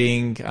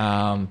celebrating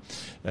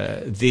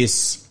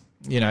this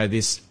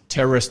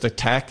terrorist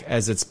attack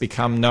as it's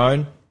become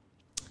known.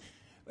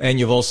 And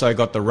you've also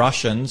got the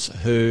Russians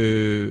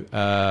who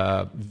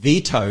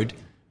vetoed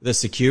the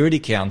Security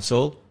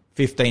Council,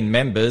 15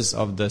 members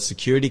of the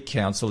Security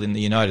Council in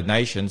the United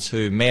Nations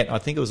who met, I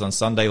think it was on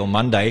Sunday or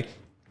Monday,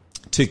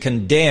 to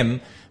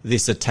condemn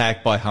this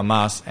attack by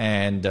Hamas,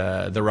 and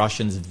the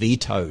Russians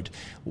vetoed.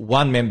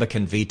 One member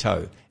can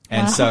veto.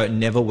 And so it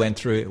never went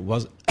through. It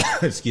was,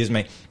 excuse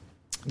me,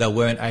 they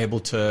weren't able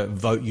to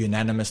vote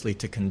unanimously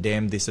to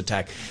condemn this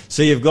attack.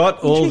 So you've got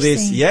all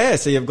this,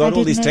 so you've got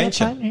all this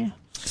tension.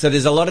 So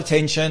there's a lot of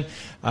tension,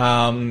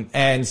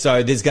 and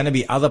so there's going to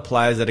be other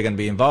players that are going to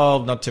be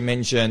involved, not to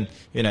mention,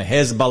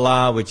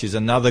 Hezbollah, which is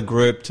another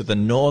group to the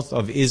north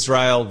of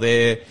Israel.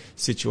 They're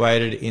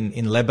situated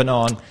in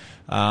Lebanon.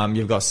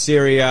 You've got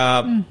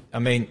Syria. I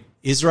mean,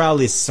 Israel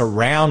is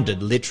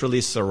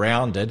literally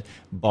surrounded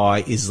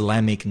by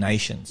Islamic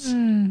nations.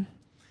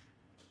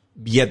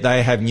 Yet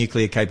they have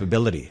nuclear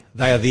capability.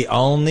 They are the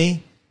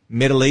only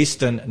Middle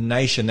Eastern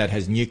nation that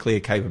has nuclear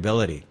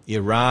capability.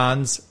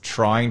 Iran's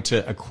trying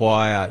to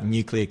acquire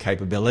nuclear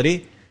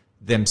capability.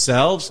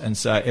 themselves, and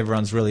so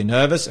everyone's really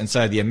nervous, and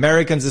so the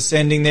Americans are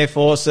sending their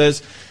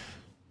forces.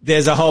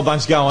 There's a whole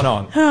bunch going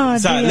on. Oh,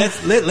 so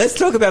dear. let's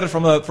talk about it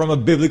from a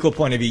biblical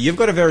point of view. You've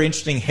got a very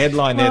interesting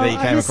headline there that you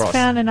came across. I just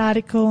found an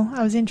article.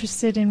 I was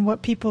interested in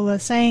what people are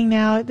saying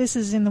now. This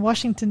is in the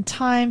Washington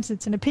Times.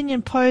 It's an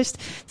opinion post.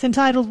 It's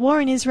entitled "War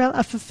in Israel: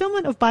 A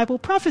Fulfillment of Bible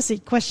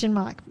Prophecy?" ?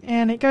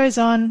 And it goes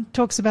on,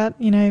 talks about,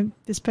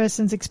 this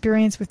person's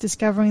experience with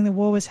discovering the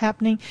war was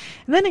happening.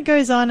 And then it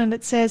goes on and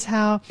it says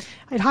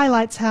it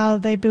highlights how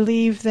they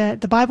believe that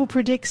the Bible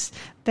predicts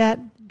that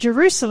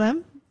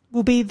Jerusalem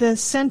will be the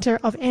center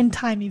of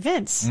end-time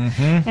events.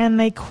 Mm-hmm. And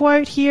they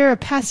quote here a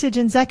passage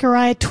in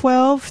Zechariah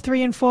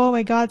 12:3-4,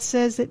 where God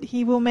says that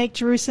he will make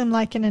Jerusalem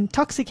like an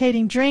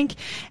intoxicating drink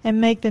and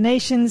make the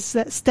nations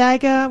that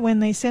stagger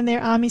when they send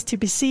their armies to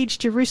besiege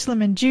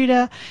Jerusalem and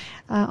Judah.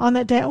 On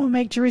that day, I will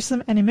make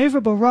Jerusalem an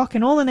immovable rock,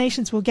 and all the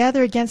nations will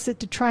gather against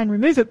it to try and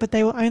remove it, but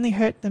they will only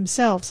hurt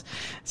themselves.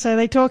 So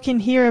they talk in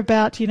here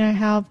about,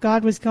 how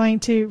God was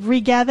going to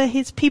regather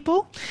his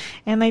people,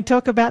 and they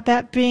talk about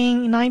that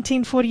being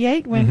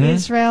 1948 when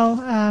Israel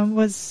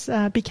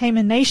became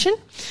a nation.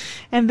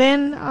 And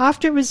then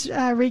after it was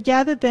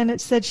regathered, then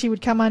it said she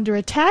would come under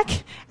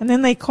attack. And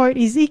then they quote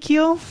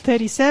Ezekiel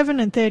 37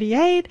 and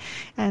 38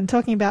 and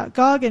talking about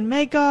Gog and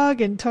Magog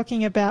and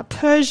talking about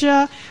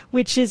Persia,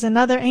 which is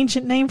another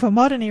ancient name for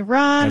modern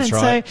Iran. That's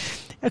and right.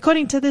 So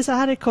according to this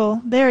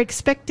article, they're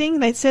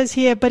expecting, it says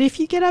here, but if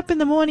you get up in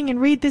the morning and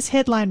read this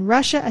headline,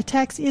 Russia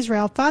attacks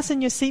Israel,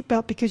 fasten your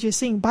seatbelt because you're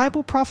seeing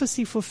Bible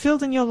prophecy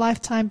fulfilled in your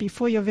lifetime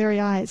before your very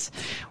eyes.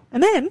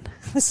 And then,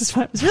 this is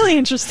what was really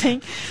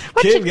interesting.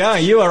 Keep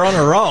going. You are on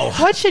a roll.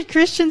 What should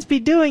Christians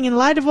be doing in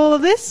light of all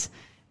of this?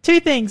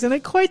 2 things. And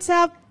it quotes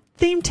our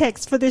theme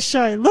text for this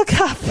show. Look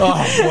up.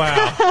 Oh,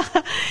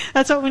 wow.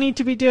 That's what we need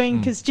to be doing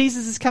because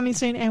Jesus is coming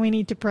soon and we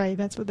need to pray.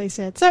 That's what they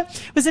said. So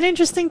it was an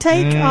interesting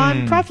take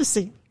on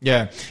prophecy.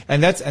 Yeah,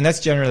 and that's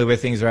generally where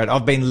things are at.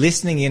 I've been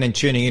listening in and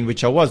tuning in,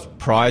 which I was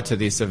prior to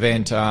this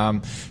event, to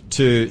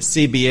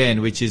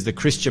CBN, which is the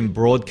Christian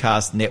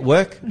Broadcast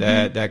Network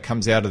that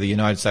comes out of the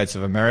United States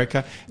of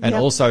America, and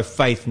also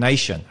Faith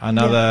Nation,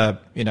 another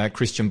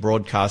Christian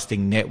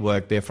broadcasting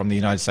network there from the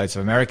United States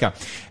of America,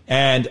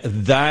 and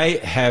they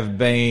have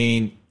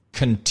been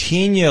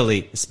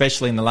continually,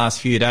 especially in the last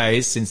few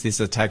days since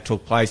this attack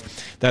took place,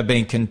 they've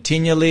been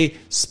continually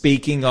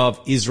speaking of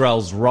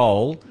Israel's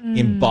role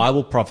in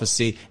Bible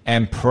prophecy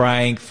and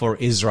praying for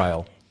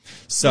Israel.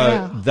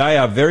 So they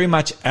are very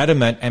much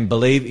adamant and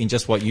believe in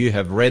just what you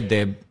have read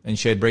there and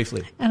shared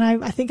briefly. And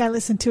I think I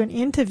listened to an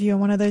interview on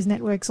one of those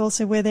networks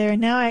also where they're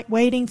now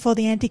waiting for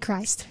the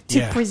Antichrist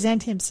to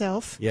present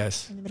himself in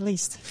the Middle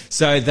East.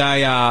 So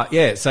they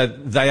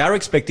are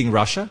expecting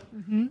Russia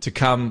to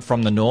come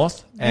from the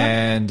north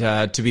and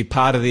to be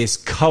part of this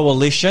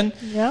coalition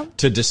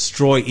to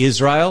destroy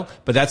Israel.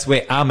 But that's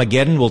where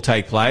Armageddon will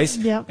take place.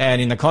 Yep.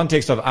 And in the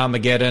context of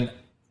Armageddon,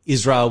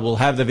 Israel will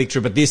have the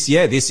victory. But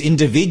this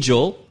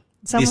individual,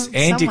 this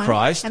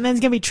Antichrist. And then there's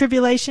going to be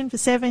tribulation for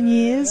 7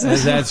 years.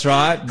 That's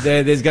right.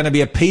 There's going to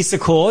be a peace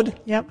accord.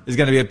 Yep. There's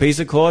going to be a peace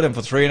accord. And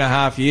for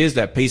 3.5 years,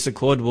 that peace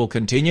accord will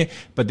continue.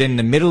 But then in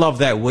the middle of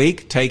that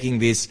week, taking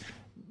this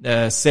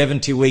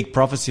 70-week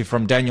prophecy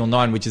from Daniel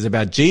 9, which is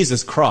about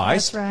Jesus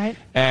Christ. That's right.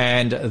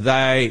 And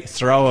they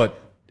throw it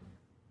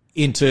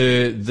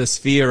into the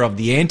sphere of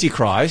the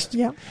Antichrist.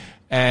 Yep.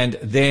 And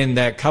then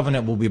that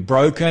covenant will be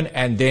broken,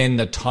 and then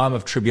the time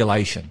of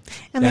tribulation.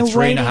 And that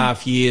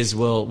 3.5 years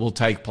will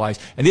take place.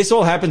 And this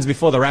all happens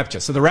before the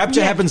rapture. So the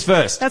rapture happens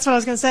first. That's what I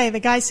was going to say.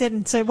 The guy said,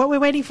 and so what we're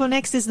waiting for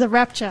next is the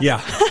rapture.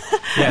 Yeah.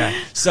 Yeah.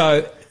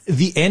 So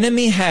the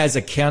enemy has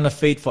a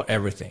counterfeit for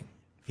everything.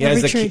 He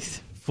has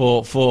truth.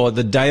 For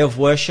the day of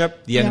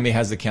worship, the enemy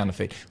has a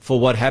counterfeit. For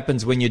what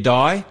happens when you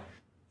die,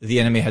 the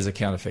enemy has a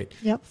counterfeit.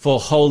 Yep. For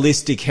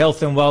holistic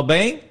health and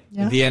well-being,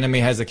 the enemy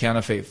has a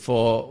counterfeit.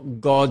 For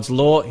God's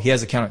law, he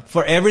has a counterfeit.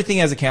 For everything, he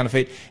has a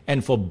counterfeit.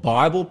 And for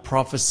Bible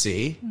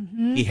prophecy,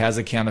 he has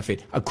a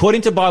counterfeit.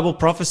 According to Bible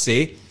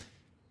prophecy,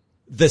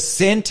 the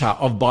center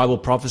of Bible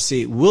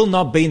prophecy will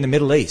not be in the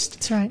Middle East.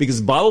 That's right.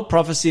 Because Bible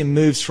prophecy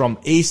moves from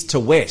east to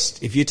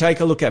west. If you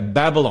take a look at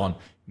Babylon,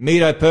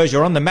 Medo-Persia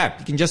on the map.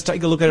 You can just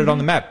take a look at it on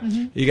the map.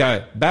 You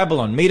go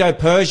Babylon,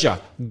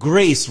 Medo-Persia,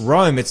 Greece,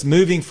 Rome. It's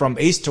moving from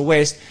east to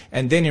west.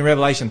 And then in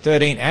Revelation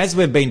 13, as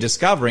we've been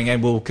discovering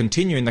and will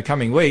continue in the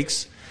coming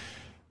weeks,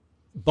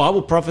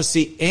 Bible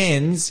prophecy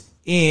ends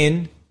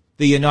in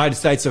the United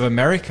States of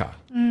America.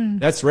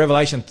 That's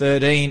Revelation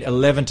 13,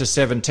 11 to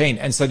 17.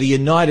 And so the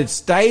United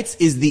States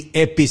is the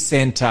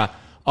epicenter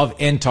of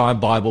end-time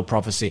Bible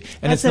prophecy.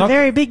 And that's a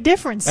very big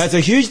difference. That's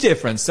a huge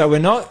difference. So we're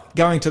not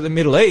going to the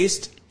Middle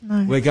East.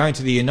 No. We're going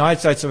to the United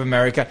States of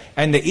America.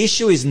 And the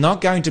issue is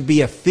not going to be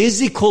a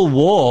physical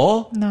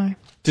war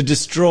to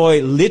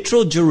destroy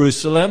literal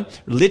Jerusalem,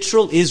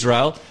 literal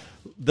Israel,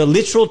 the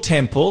literal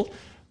temple.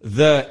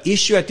 The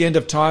issue at the end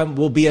of time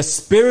will be a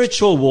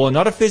spiritual war,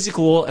 not a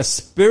physical war, a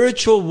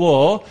spiritual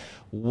war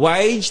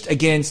waged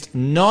against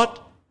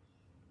not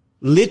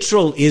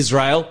literal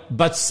Israel,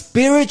 but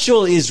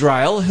spiritual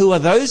Israel, who are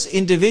those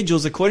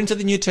individuals, according to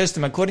the New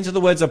Testament, according to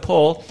the words of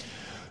Paul,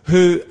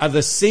 who are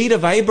the seed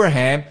of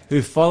Abraham,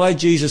 who follow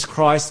Jesus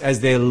Christ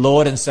as their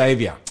Lord and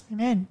Savior.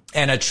 Amen.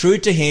 And are true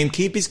to him,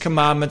 keep his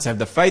commandments, have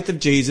the faith of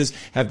Jesus,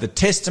 have the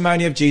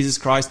testimony of Jesus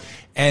Christ,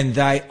 and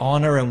they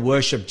honor and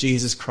worship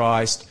Jesus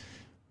Christ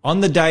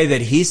on the day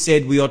that he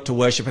said we ought to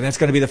worship, and that's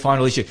going to be the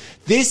final issue.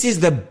 This is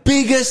the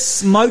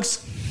biggest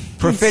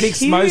prophetic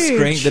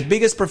smokescreen, the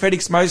biggest prophetic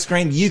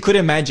smokescreen you could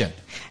imagine.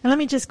 And let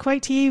me just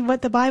quote to you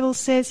what the Bible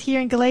says here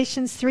in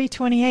Galatians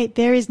 3:28.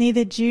 There is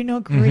neither Jew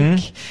nor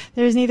Greek.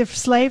 There is neither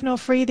slave nor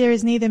free. There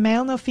is neither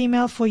male nor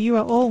female, for you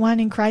are all one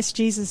in Christ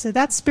Jesus. So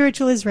that's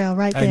spiritual Israel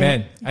right there.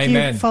 Amen.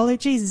 Amen. If you follow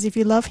Jesus, if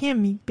you love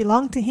him, you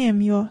belong to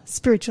him, you're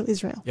spiritual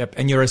Israel. Yep.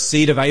 And you're a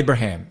seed of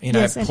Abraham.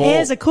 Yes, and Paul,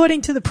 heirs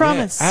according to the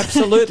promise. Yeah,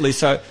 absolutely.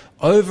 So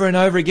over and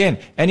over again.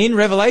 And in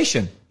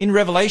Revelation,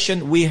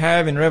 we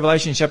have in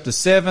Revelation chapter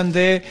 7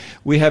 there,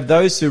 we have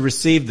those who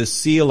receive the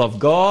seal of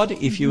God.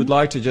 If you would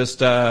like to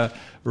just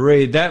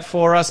read that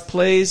for us,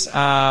 please.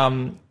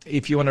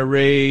 If you want to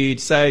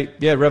read,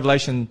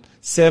 Revelation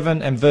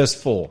 7 and verse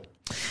 4.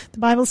 The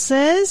Bible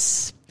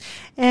says,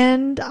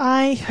 and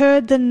I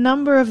heard the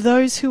number of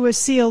those who were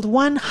sealed.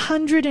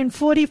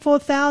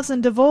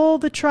 144,000 of all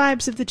the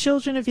tribes of the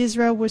children of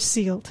Israel were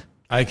sealed.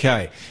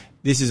 Okay.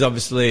 This is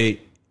obviously,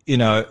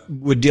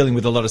 we're dealing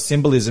with a lot of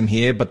symbolism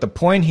here, but the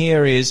point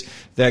here is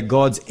that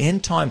God's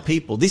end time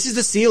people, this is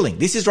the sealing.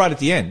 This is right at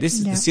the end. This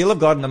is the seal of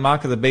God and the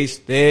mark of the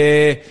beast.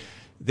 They're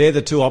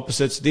the two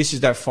opposites. This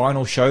is that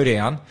final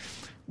showdown.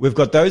 We've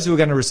got those who are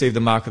going to receive the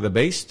mark of the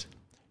beast,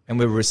 and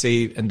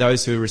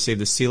those who receive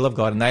the seal of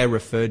God, and they are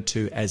referred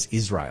to as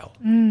Israel.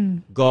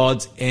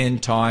 God's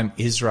end time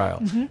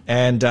Israel.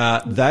 And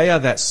they are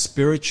that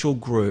spiritual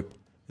group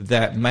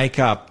that make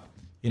up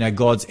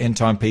God's end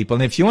time people.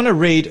 And if you want to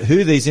read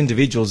who these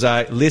individuals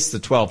are, it lists the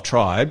 12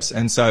 tribes.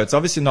 And so it's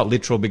obviously not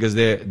literal because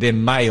they're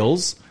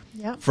males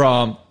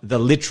from the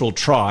literal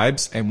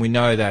tribes. And we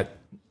know that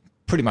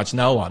pretty much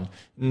no one,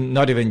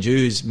 not even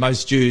Jews,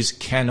 most Jews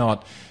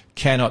cannot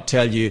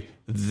tell you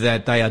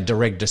that they are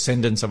direct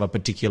descendants of a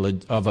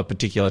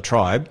particular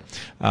tribe.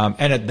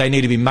 And they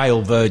need to be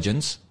male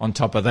virgins on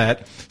top of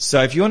that.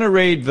 So if you want to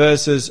read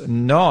verses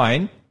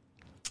 9,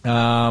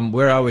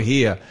 where are we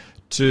here?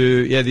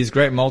 This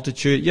great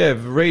multitude.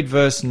 Read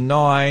verse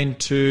 9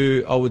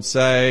 to, I would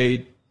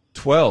say,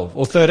 12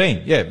 or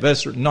 13.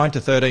 Verse 9 to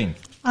 13.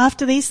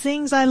 After these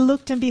things I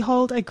looked, and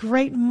behold, a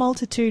great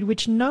multitude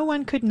which no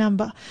one could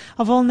number,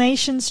 of all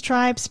nations,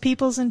 tribes,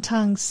 peoples, and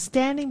tongues,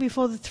 standing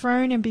before the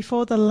throne and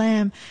before the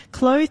Lamb,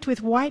 clothed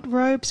with white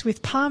robes,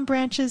 with palm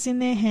branches in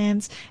their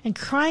hands, and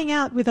crying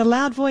out with a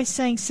loud voice,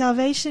 saying,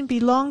 Salvation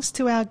belongs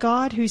to our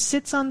God who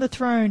sits on the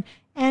throne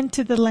and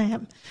to the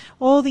Lamb.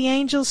 All the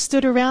angels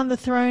stood around the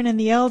throne, and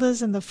the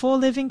elders and the 4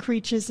 living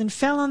creatures, and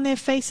fell on their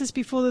faces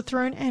before the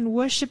throne and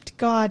worshipped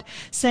God,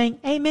 saying,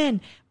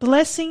 Amen.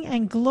 Blessing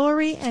and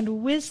glory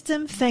and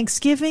wisdom,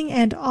 thanksgiving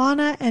and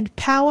honor and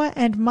power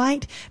and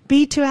might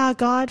be to our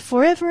God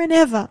forever and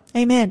ever.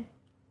 Amen.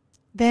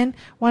 Then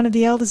one of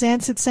the elders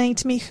answered, saying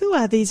to me, Who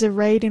are these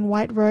arrayed in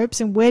white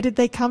robes, and where did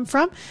they come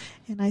from?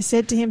 And I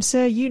said to him,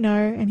 Sir, you know.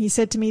 And he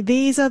said to me,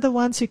 These are the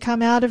ones who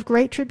come out of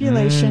great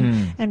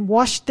tribulation and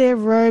washed their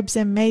robes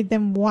and made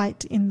them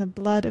white in the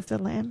blood of the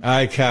Lamb.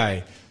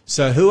 Okay.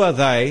 So who are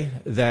they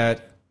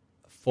that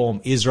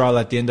form Israel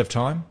at the end of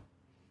time?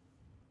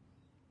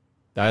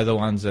 They're the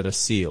ones that are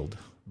sealed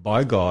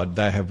by God.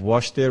 They have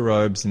washed their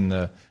robes in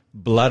the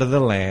blood of the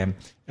Lamb,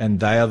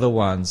 and they are the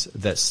ones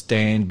that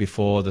stand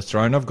before the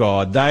throne of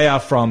God. They are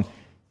from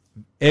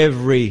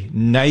every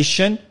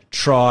nation,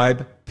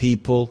 tribe,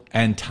 people,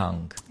 and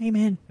tongue.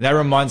 Amen. That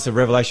reminds us of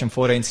Revelation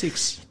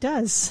 14:6. It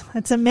does.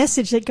 It's a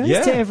message that goes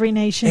to every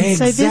nation.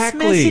 Exactly. So this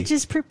message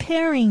is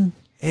preparing.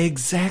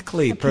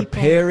 Exactly.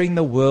 Preparing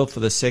the world for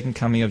the second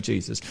coming of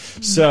Jesus.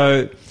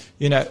 So,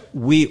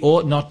 we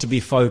ought not to be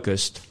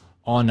focused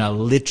on a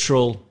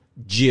literal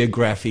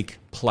geographic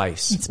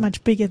place. It's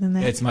much bigger than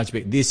that. It's much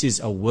bigger. This is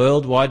a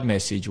worldwide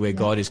message where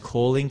God is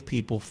calling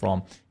people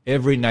from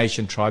every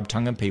nation, tribe,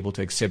 tongue, and people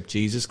to accept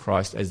Jesus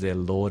Christ as their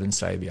Lord and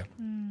Savior.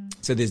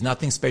 So there's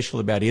nothing special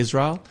about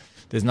Israel.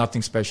 There's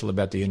nothing special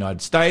about the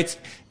United States.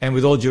 And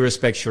with all due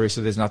respect,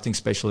 Charissa, there's nothing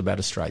special about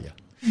Australia.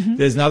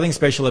 There's nothing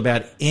special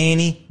about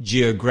any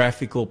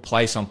geographical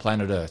place on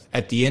planet Earth.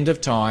 At the end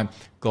of time,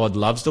 God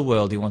loves the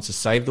world. He wants to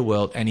save the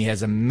world. And he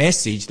has a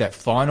message, that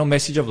final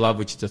message of love,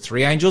 which is the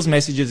 3 angels'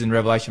 messages in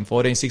Revelation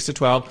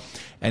 14:6-12.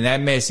 And that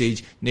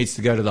message needs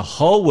to go to the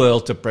whole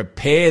world to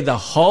prepare the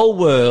whole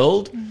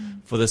world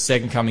for the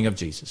second coming of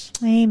Jesus.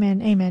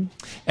 Amen. Amen.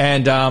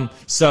 And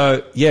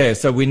so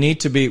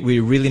we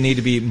really need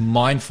to be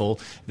mindful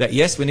that,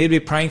 yes, we need to be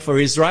praying for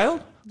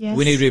Israel. Yes.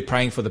 We need to be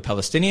praying for the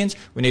Palestinians.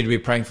 We need to be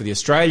praying for the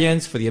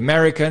Australians, for the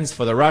Americans,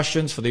 for the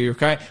Russians, for the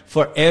Ukraine,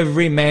 for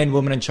every man,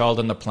 woman, and child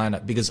on the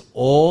planet, because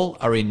all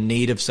are in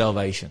need of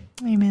salvation.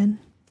 Amen.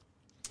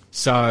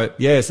 So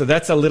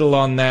that's a little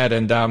on that.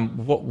 And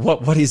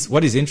what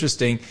is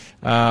interesting,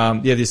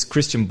 this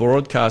Christian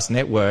Broadcast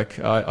Network,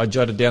 I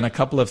jotted down a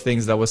couple of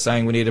things that were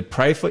saying we need to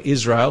pray for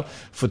Israel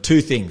for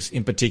two things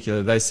in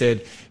particular. They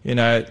said,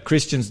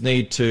 Christians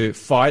need to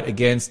fight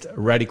against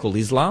radical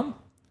Islam,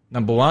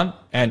 number one,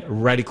 and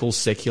radical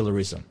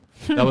secularism.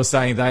 They were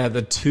saying they are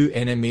the two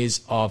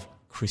enemies of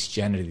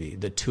Christianity,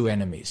 the two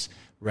enemies.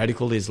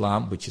 Radical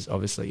Islam, which is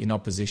obviously in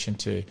opposition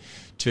to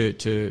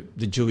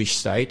the Jewish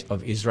state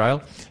of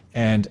Israel,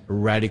 and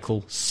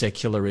radical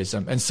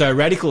secularism. And so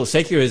radical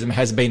secularism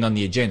has been on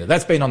the agenda.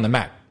 That's been on the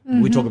map.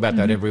 We talk about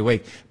that every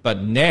week.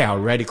 But now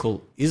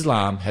radical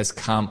Islam has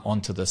come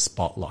onto the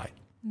spotlight.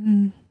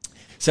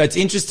 So it's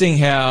interesting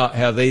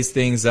how these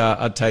things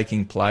are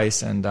taking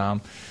place. And, I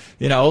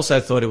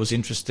also thought it was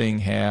interesting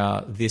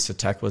how this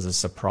attack was a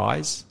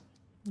surprise.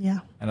 Yeah.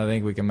 And I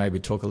think we can maybe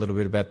talk a little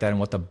bit about that and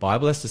what the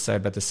Bible has to say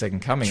about the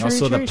second coming. I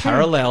saw the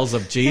parallels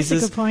of Jesus.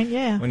 That's a good point,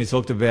 yeah. When he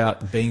talked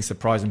about being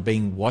surprised and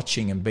being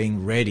watching and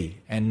being ready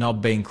and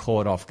not being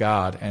caught off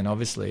guard. And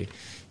obviously,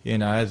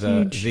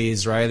 the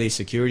Israeli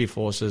security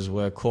forces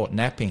were caught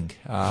napping.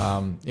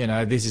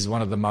 This is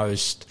one of the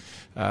most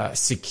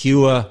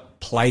secure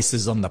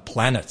places on the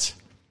planet,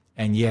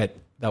 and yet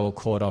they were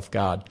caught off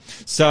guard.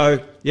 So,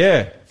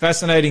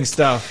 fascinating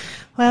stuff.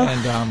 Well,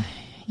 and,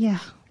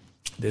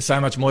 there's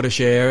so much more to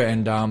share,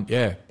 and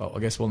but I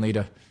guess we'll need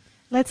to.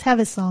 Let's have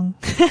a song.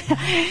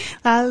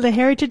 The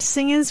Heritage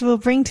Singers will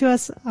bring to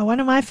us one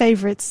of my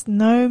favorites,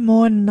 No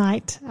More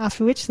Night,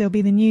 after which there'll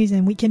be the news,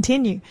 and we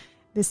continue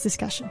this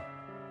discussion.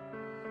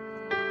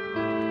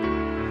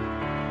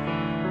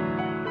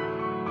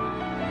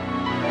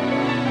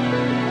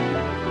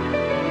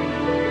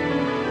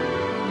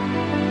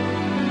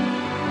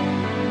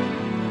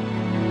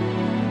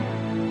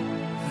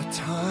 The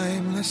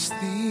timeless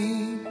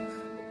theme,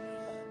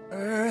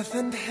 earth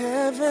and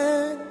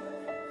heaven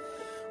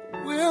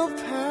will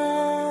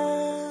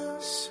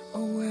pass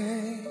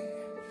away.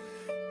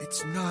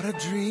 It's not a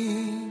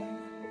dream.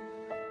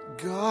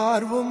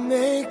 God will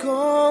make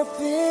all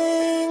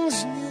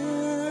things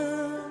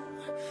new.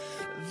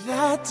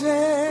 That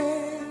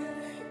day,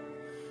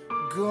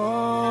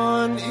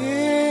 gone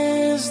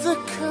is the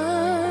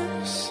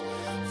curse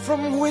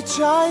from which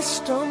I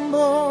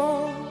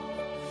stumbled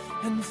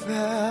and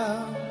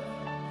fell.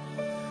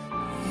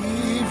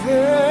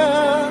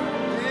 Evil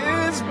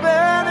is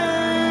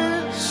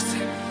banished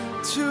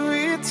to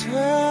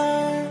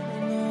eternal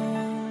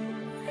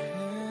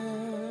hell.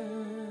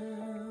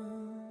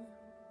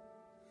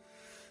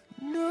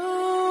 No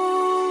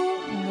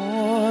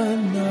more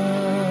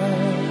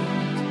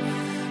night,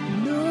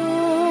 no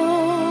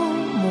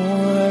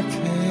more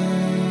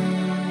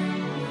pain,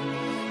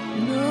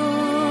 no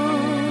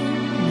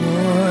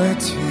more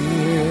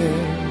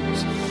tears,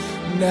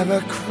 never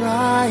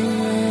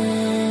crying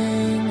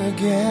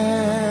again,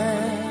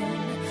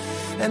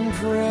 and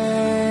praises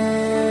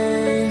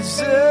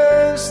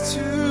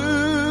to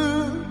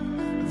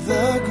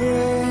the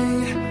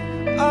great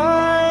I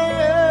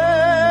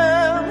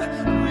am.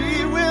 We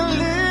will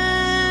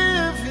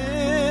live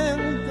in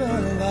the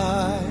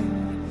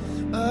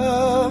light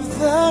of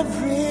the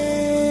risen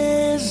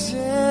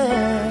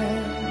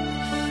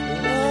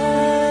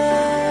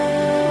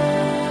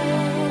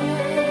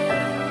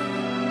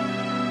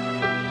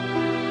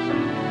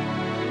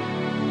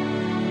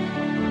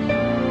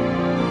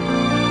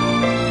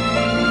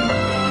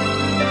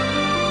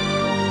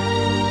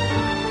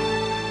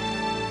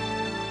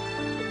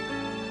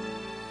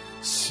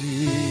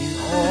See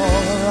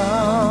all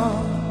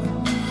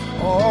around,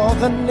 all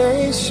the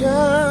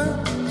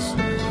nations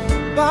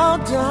bow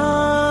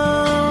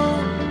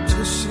down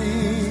to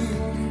see.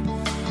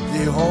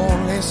 The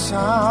only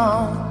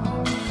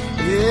sound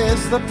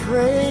is the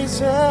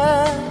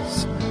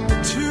praises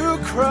to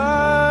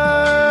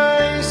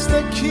Christ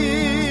the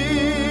King.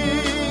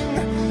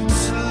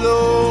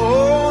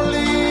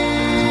 Slowly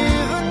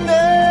the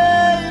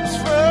names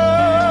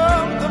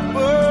from the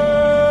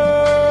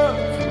book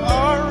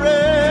are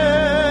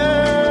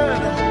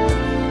read.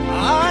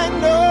 I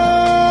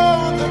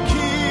know the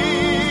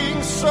King,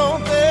 so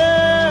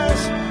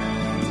there's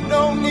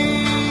no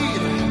need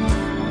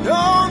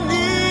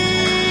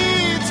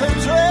to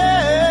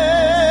dread.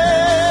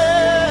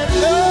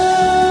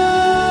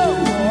 No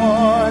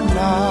more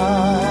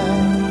night,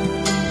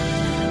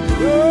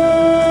 no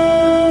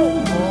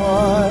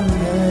more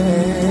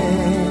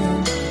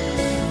pain,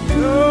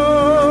 no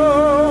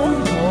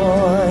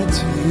more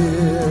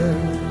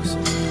tears,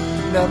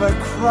 never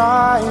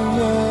crying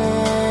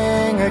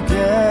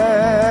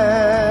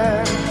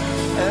again,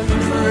 and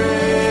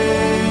praises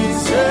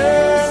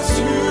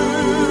to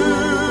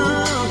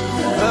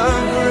the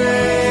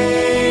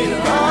great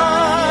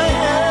I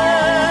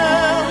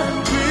am.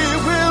 We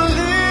will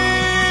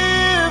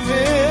live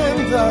in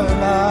the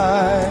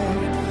light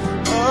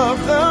of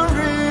the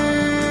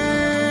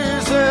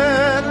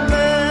risen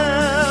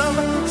Lamb.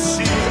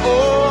 See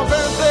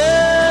over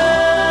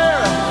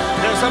there,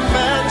 there's a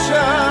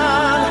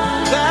mansion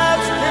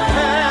that's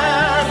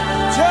prepared.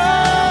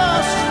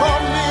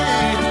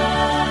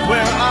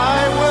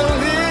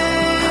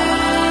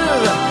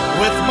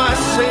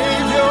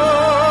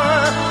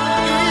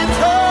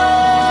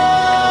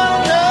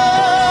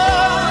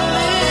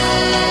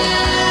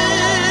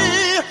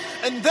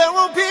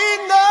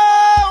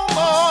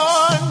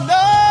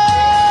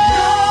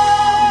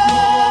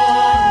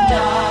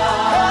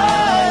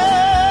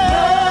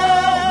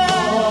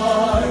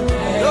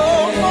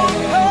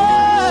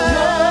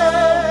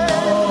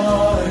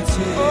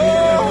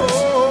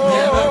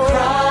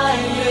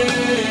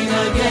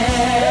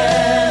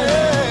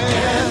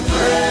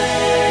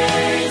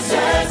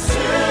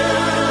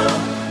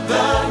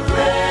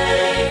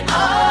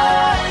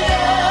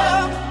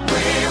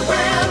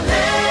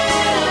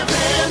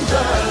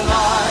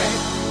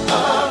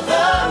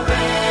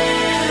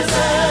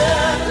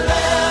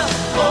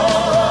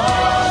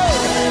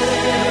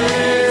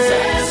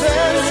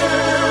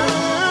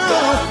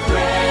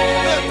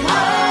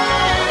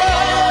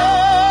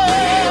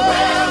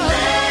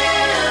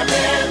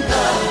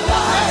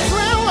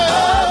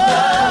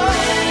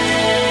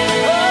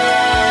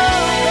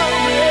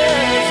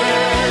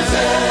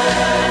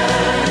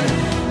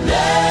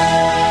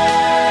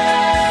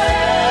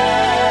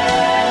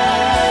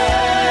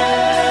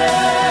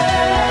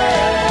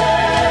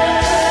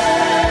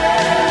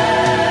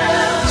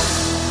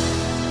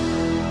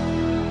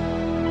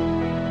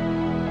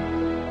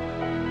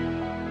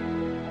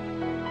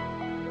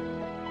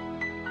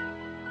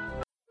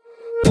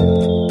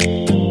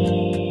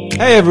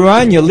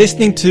 everyone. You're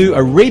listening to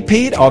a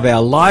repeat of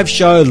our live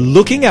show,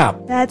 Looking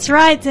Up. That's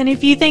right. And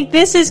if you think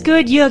this is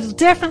good, you'll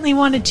definitely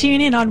want to tune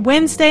in on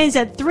Wednesdays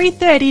at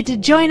 3:30 to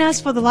join us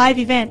for the live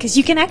event, because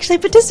you can actually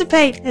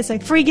participate. It's a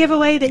free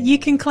giveaway that you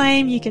can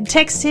claim. You can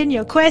text in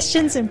your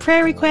questions and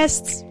prayer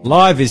requests.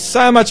 Live is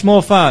so much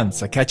more fun.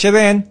 So catch you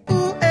then.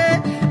 Ooh,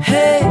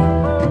 hey,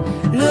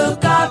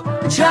 look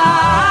up,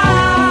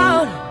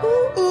 child.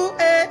 Ooh,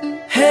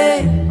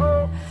 hey,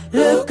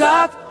 look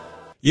up.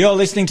 You're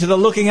listening to the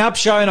Looking Up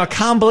show, and I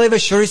can't believe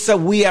it,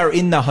 Charissa, we are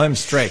in the home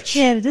stretch.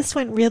 Yeah, this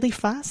went really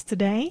fast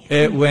today.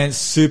 It went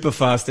super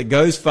fast. It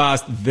goes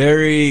fast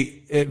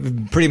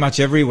pretty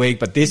much every week,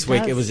 but this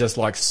week it was just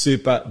like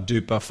super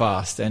duper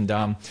fast. And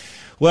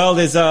well,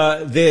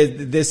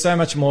 there's so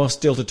much more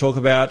still to talk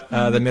about.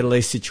 The Middle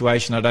East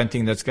situation. I don't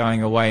think that's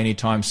going away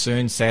anytime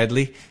soon,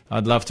 sadly.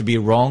 I'd love to be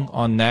wrong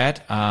on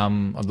that.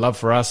 I'd love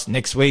for us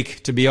next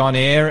week to be on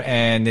air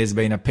and there's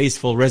been a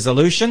peaceful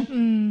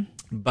resolution.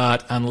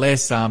 But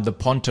unless the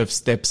pontiff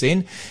steps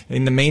in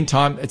the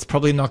meantime, it's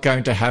probably not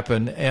going to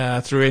happen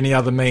through any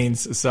other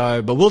means.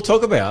 So, but we'll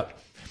talk about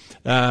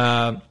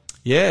the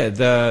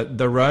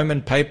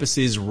Roman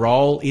papacy's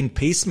role in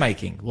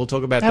peacemaking. We'll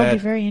talk about that. That would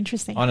be very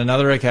interesting on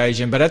another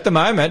occasion. But at the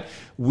moment,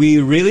 we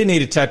really need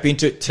to tap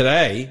into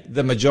today.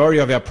 The majority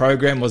of our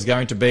program was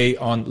going to be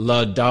on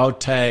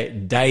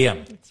Laudate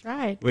Deum. That's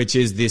right. Which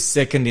is this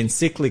second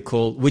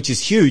encyclical, which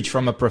is huge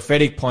from a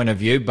prophetic point of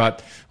view,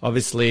 but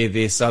obviously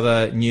this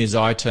other news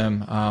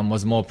item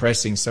was more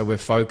pressing, so we're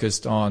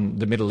focused on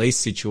the Middle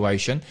East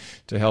situation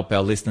to help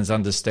our listeners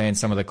understand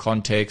some of the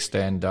context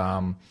and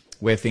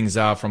where things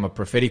are from a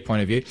prophetic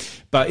point of view.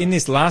 But in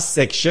this last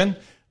section,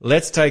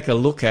 let's take a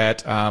look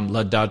at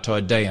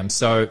Laudate Deum.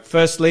 So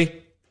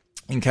firstly,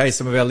 in case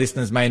some of our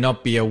listeners may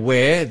not be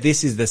aware,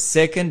 this is the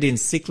second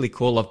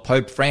encyclical of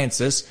Pope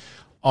Francis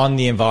on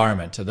the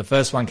environment. So the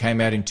first one came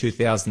out in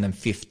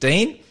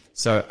 2015.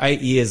 So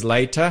 8 years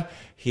later,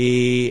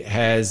 he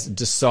has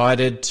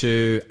decided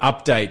to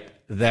update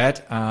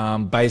that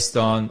based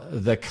on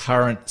the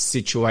current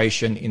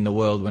situation in the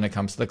world when it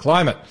comes to the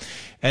climate.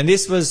 And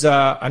this was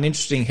an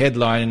interesting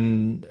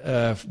headline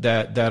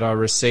that I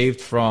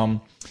received from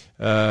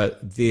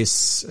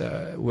this,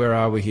 where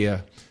are we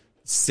here?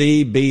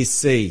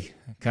 CBC.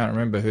 I can't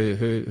remember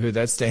who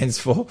that stands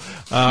for.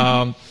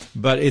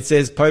 But it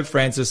says Pope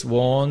Francis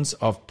warns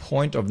of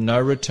point of no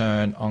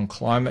return on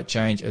climate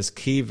change as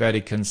key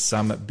Vatican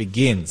summit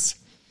begins.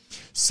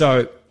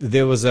 So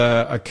there was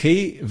a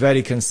key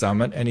Vatican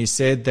summit, and he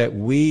said that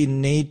we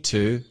need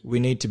to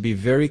be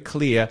very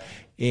clear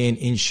in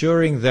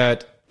ensuring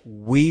that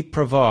we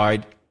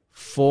provide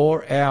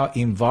for our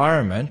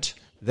environment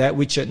that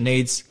which it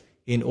needs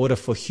in order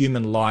for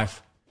human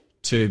life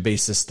to be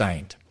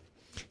sustained.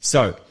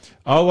 So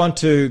I want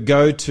to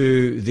go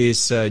to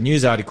this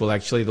news article,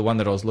 actually, the one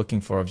that I was looking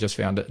for. I've just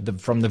found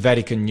it from the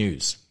Vatican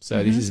News.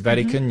 So this is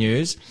Vatican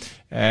News,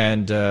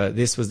 and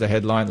this was the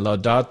headline,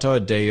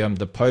 Laudate Deum,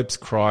 the Pope's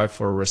cry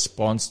for a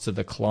response to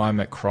the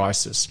climate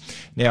crisis.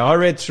 Now, I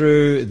read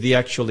through the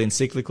actual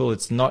encyclical.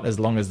 It's not as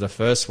long as the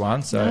first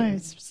one. So no,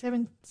 it's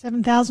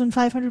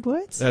 7,500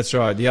 words. That's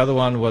right. The other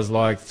one was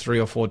like 3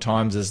 or 4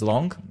 times as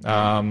long.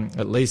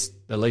 At least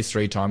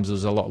 3 times. It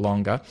was a lot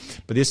longer.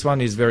 But this one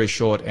is very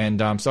short.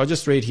 And so I'll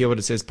just read here what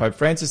it says. Pope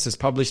Francis has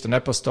published an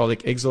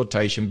apostolic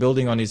exhortation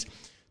building on his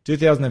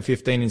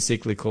 2015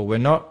 encyclical. We're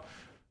not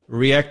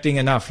reacting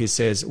enough, he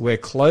says. We're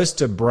close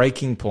to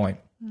breaking point.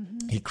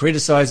 He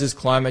criticizes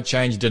climate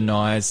change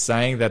deniers,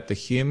 saying that the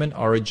human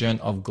origin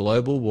of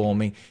global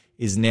warming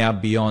is now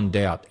beyond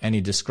doubt. And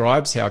he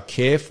describes how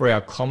care for our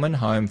common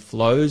home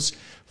flows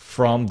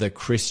from the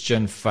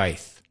Christian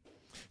faith.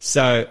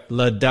 So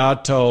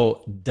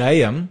Laudate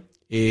Deum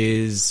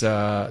is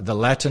the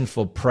Latin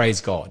for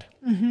praise God.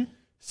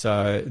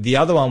 So the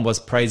other one was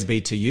praise be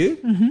to you.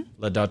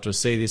 Laudato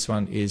Si. This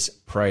one is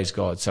praise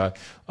God. So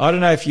I don't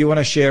know if you want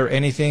to share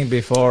anything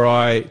before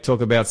I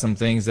talk about some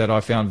things that I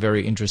found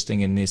very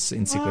interesting in this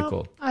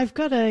encyclical. Well, I've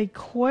got a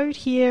quote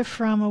here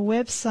from a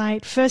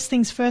website,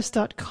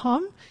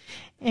 firstthingsfirst.com.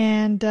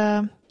 And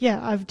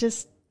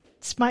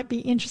this might be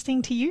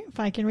interesting to you if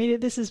I can read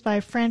it. This is by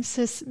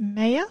Francis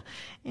Mayer,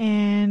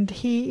 and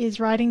he is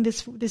writing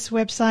this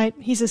website.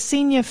 He's a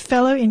senior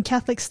fellow in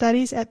Catholic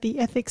Studies at the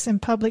Ethics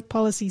and Public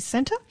Policy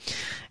Center.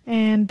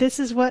 And this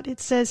is what it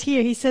says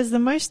here. He says the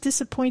most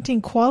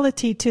disappointing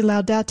quality to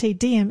Laudate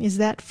Deum is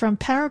that from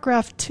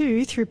paragraph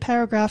 2 through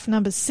paragraph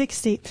number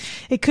 60,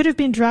 it could have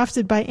been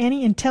drafted by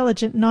any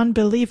intelligent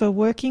non-believer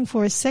working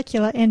for a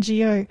secular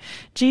NGO.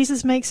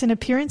 Jesus makes an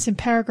appearance in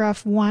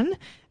paragraph 1,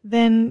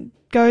 then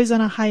goes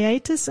on a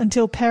hiatus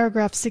until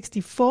paragraph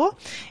 64.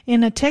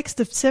 In a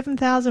text of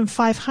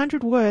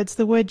 7,500 words,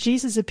 the word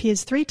Jesus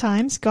appears 3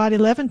 times, God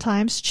 11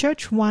 times,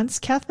 Church once,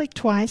 Catholic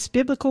twice,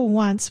 Biblical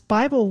once,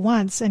 Bible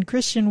once, and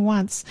Christian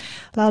once.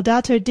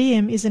 Laudate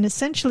Deum is an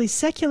essentially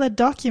secular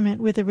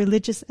document with a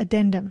religious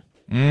addendum.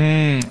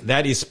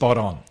 That is spot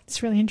on.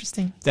 It's really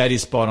interesting. That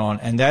is spot on.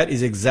 And that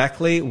is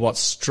exactly what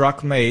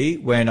struck me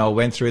when I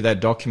went through that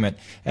document.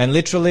 And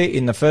literally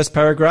in the first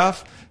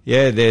paragraph,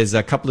 there's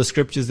a couple of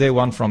scriptures there,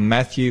 one from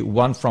Matthew,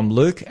 one from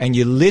Luke, and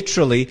you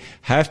literally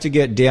have to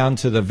get down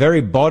to the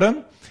very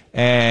bottom,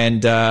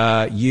 and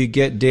you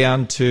get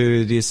down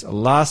to this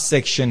last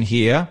section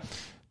here,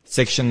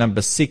 section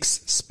number 6,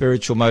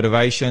 spiritual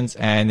motivations,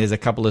 and there's a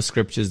couple of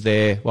scriptures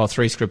there,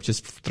 3 scriptures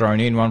thrown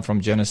in, one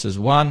from Genesis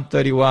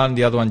 1:31,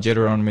 the other one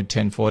Deuteronomy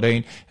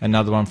 10:14,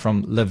 another one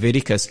from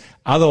Leviticus.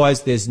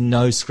 Otherwise, there's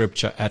no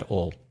scripture at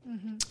all.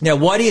 Now,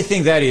 why do you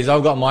think that is?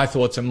 I've got my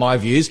thoughts and my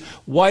views.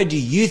 Why do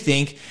you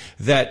think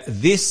that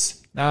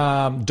this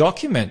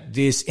document,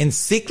 this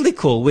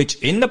encyclical, which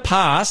in the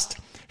past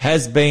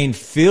has been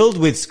filled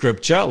with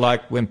scripture,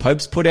 like when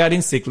popes put out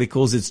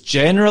encyclicals, it's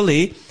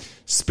generally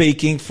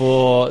speaking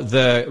for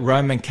the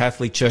Roman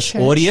Catholic Church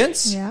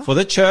audience, for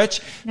the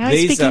church. Now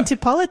he's speaking to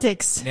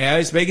politics. Now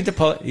he's speaking to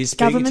politics.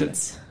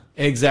 Governments.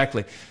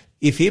 Exactly.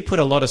 If he put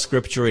a lot of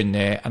scripture in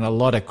there and a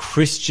lot of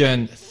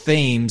Christian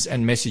themes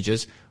and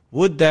messages,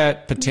 would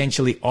that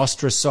potentially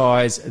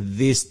ostracize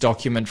this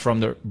document from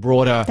the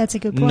broader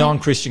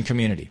non-Christian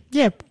community?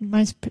 Yeah,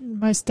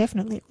 most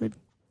definitely it would.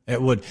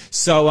 It would.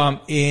 So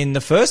in the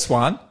first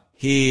one,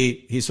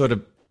 he sort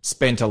of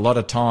spent a lot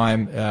of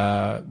time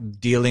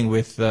dealing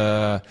with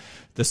the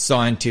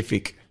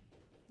scientific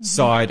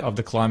side of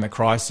the climate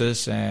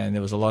crisis, and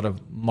there was a lot of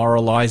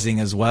moralizing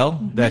as well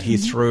that he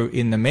threw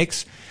in the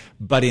mix.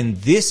 But in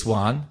this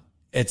one,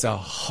 it's a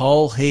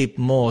whole heap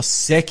more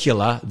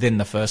secular than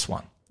the first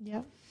one.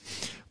 Yeah.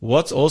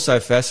 What's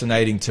also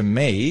fascinating to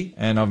me,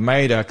 and I've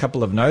made a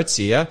couple of notes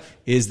here,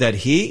 is that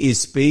he is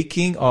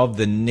speaking of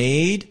the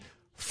need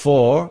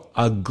for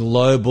a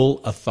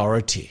global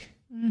authority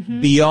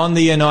beyond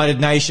the United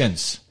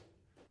Nations.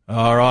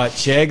 All right,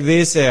 check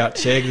this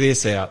out.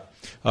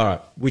 All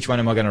right, which one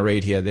am I going to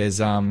read here? There's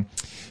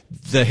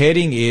the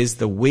heading is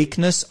the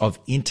weakness of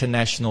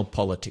international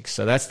politics.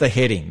 So that's the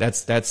heading.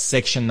 That's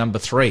section number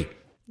 3.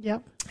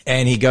 Yep.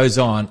 And he goes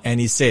on and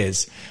he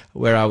says,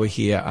 where are we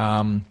here?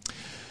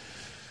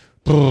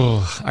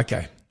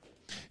 Okay.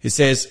 It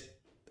says,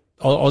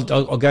 I'll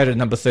go to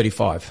number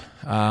 35,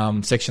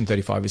 section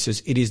 35. It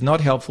says, it is not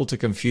helpful to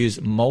confuse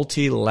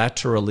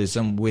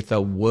multilateralism with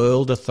a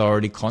world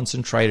authority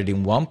concentrated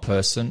in one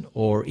person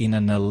or in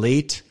an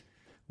elite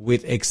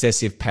with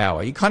excessive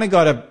power. You kind of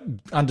got to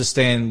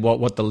understand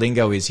what the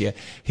lingo is here.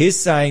 He's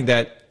saying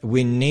that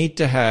we need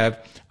to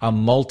have a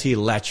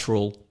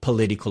multilateral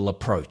political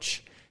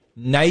approach.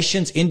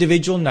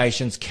 Individual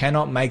nations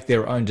cannot make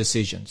their own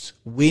decisions.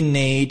 We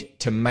need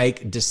to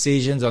make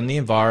decisions on the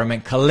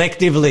environment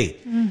collectively.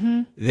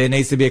 There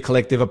needs to be a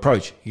collective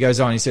approach. He goes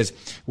on, he says,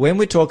 when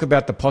we talk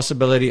about the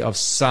possibility of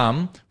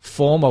some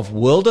form of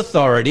world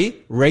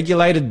authority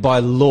regulated by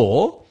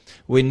law,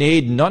 we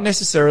need not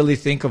necessarily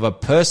think of a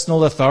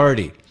personal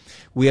authority.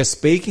 We are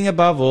speaking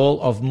above all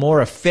of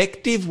more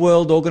effective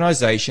world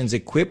organizations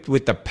equipped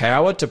with the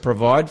power to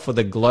provide for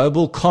the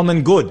global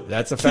common good.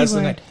 That's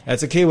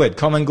a keyword,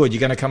 common good. You're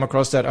going to come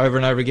across that over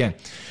and over again.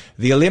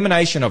 The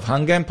elimination of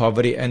hunger and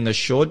poverty and the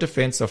sure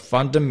defense of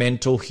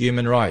fundamental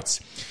human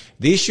rights.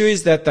 The issue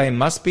is that they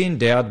must be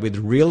endowed with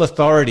real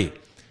authority.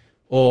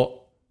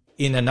 Or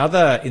in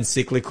another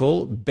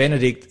encyclical,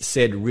 Benedict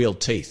said real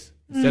teeth.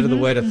 Instead of the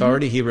word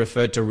authority, he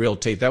referred to real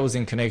teeth. That was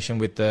in connection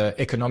with the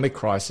economic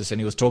crisis,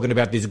 and he was talking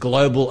about this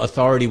global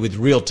authority with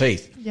real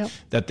teeth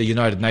that the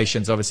United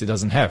Nations obviously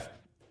doesn't have.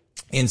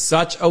 In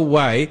such a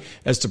way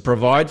as to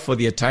provide for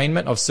the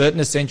attainment of certain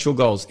essential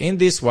goals. In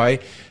this way,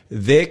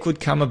 there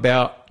could come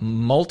about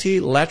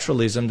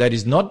multilateralism that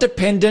is not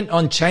dependent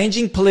on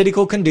changing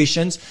political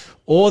conditions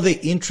or the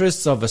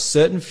interests of a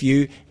certain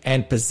few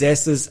and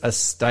possesses a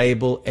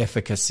stable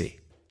efficacy.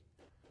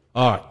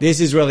 All right,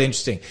 this is really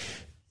interesting.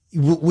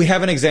 We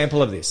have an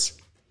example of this.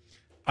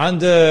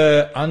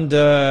 Under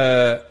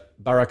Barack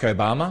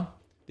Obama,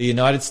 the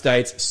United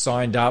States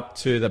signed up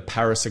to the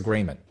Paris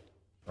Agreement,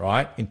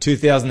 right? In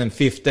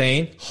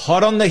 2015,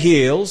 hot on the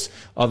heels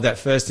of that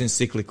first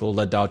encyclical,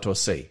 Laudato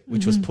Si,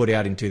 which was put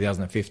out in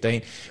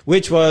 2015,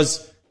 which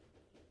was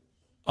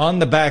on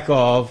the back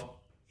of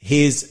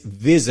his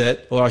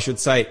visit, or I should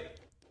say,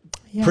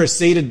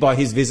 preceded by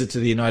his visit to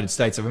the United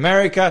States of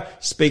America,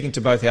 speaking to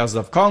both houses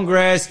of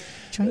Congress,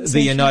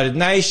 the United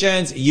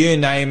Nations, you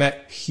name it,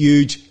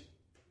 huge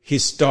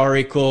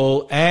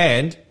historical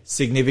and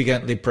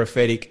significantly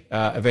prophetic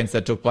events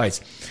that took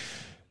place.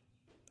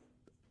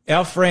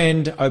 Our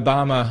friend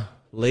Obama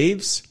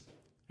leaves,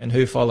 and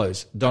who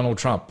follows? Donald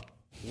Trump.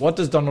 What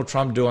does Donald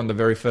Trump do on the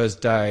very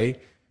first day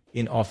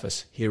in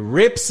office? He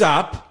rips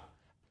up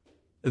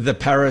the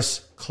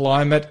Paris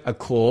Climate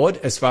Accord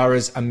as far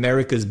as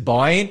America's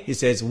buy-in. He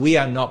says, we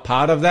are not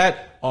part of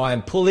that. I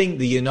am pulling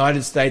the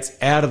United States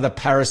out of the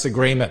Paris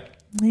Agreement.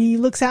 He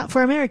looks out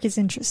for America's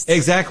interests.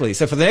 Exactly.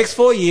 So for the next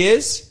 4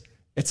 years,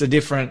 it's a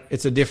different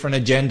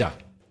agenda.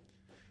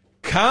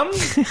 come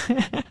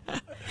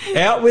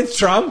out with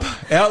Trump.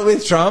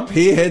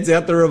 He heads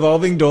out the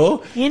revolving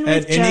door in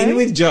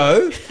with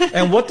Joe.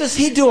 And what does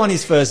he do on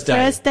his first day?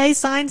 First day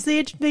signs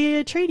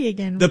the treaty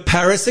again. The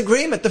Paris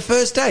Agreement, the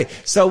first day.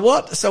 So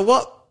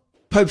what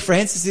Pope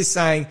Francis is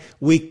saying,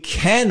 we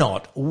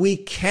cannot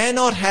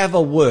have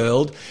a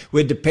world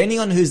where, depending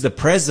on who's the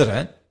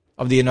president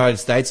of the United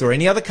States or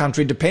any other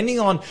country, depending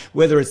on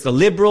whether it's the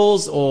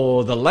Liberals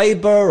or the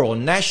Labor or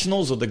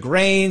Nationals or the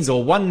Greens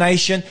or One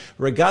Nation,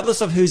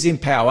 regardless of who's in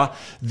power,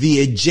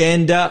 the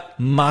agenda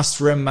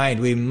must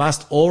remain. We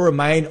must all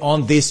remain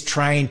on this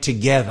train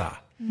together.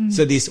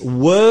 So this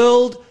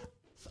world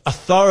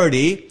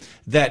authority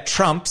that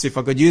trumps, if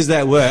I could use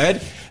that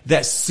word,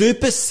 that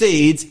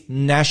supersedes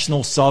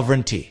national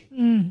sovereignty.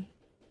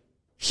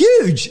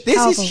 Huge.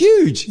 This is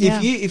huge. Yeah.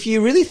 If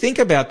you really think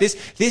about this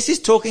is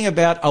talking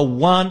about a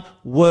one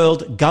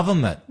world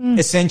government,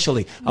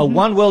 essentially, a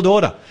one world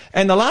order.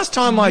 And the last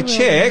time I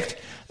checked,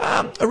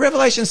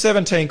 Revelation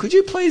 17, could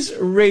you please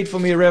read for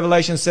me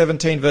Revelation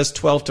 17 verse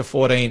 12 to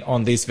 14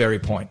 on this very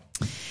point?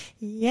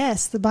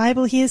 Yes, the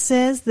Bible here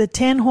says, the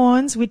 10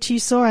 horns which you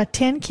saw are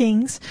 10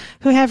 kings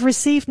who have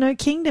received no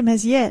kingdom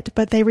as yet,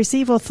 but they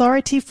receive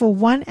authority for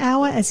 1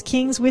 hour as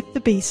kings with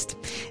the beast.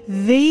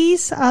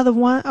 These are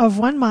of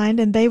one mind,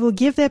 and they will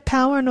give their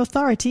power and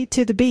authority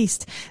to the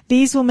beast.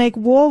 These will make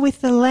war with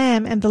the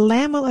Lamb, and the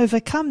Lamb will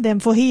overcome them,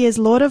 for he is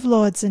Lord of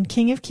lords and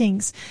King of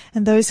kings,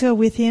 and those who are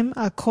with him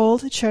are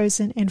called,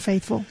 chosen, and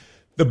faithful.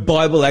 The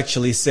Bible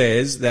actually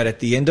says that at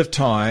the end of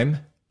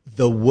time,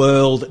 the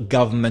world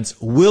governments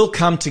will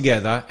come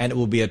together and it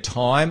will be a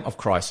time of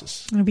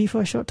crisis. It'll be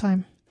for a short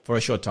time. For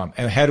a short time.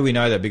 And how do we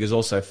know that? Because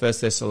also 1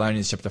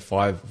 Thessalonians chapter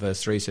 5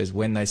 verse 3 says,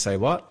 when they say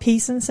what?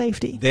 Peace and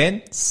safety.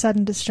 Then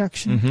sudden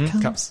destruction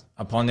comes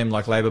upon them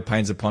like labor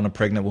pains upon a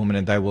pregnant woman,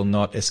 and they will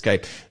not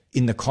escape.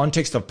 In the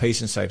context of peace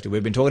and safety,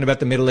 we've been talking about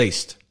the Middle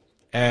East,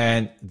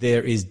 and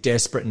there is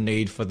desperate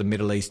need for the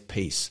Middle East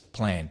peace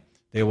plan.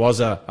 There was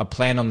a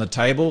plan on the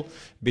table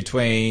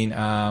between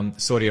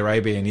Saudi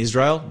Arabia and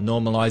Israel,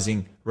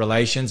 normalizing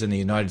relations, and the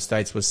United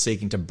States was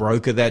seeking to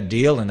broker that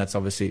deal, and that's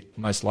obviously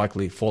most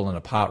likely fallen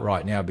apart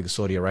right now because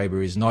Saudi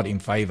Arabia is not in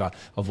favor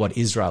of what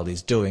Israel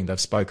is doing. They've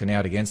spoken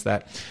out against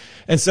that.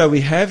 And so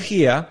we have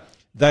here,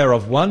 they are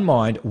of one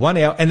mind, 1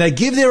 hour, and they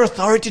give their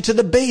authority to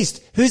the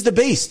beast. Who's the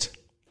beast?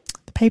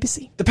 The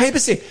papacy. The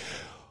papacy.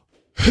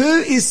 Who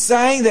is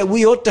saying that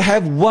we ought to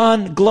have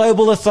one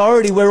global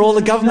authority where all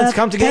the governments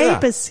come together?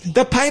 Papacy.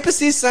 The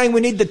papacy is saying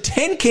we need the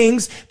 10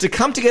 kings to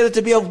come together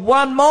to be of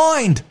one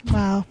mind.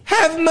 Wow.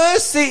 Have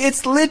mercy.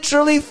 It's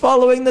literally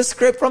following the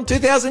script from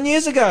 2,000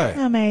 years ago.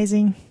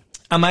 Amazing.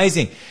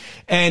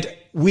 And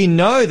we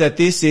know that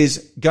this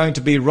is going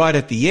to be right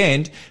at the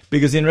end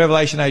because in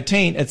Revelation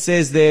 18, it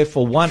says there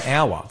for 1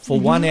 hour, for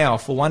 1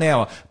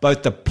 hour,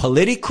 both the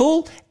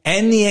political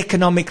and the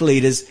economic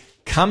leaders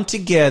come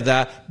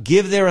together,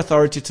 give their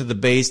authority to the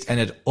beast, and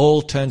it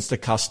all turns to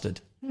custard.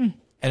 And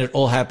it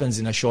all happens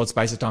in a short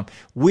space of time.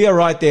 We are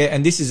right there,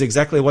 and this is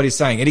exactly what he's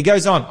saying. And he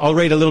goes on. I'll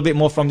read a little bit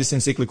more from this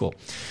encyclical.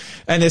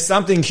 And there's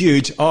something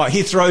huge. Oh,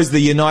 he throws the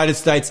United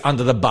States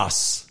under the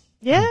bus.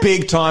 Yeah.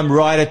 Big time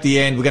right at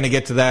the end. We're going to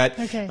get to that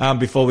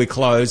before we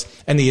close.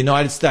 And the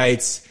United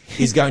States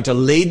is going to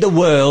lead the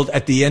world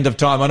at the end of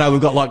time. I know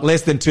we've got like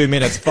less than 2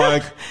 minutes.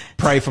 Folk,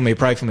 pray for me,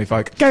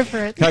 folk. Go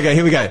for it. Okay,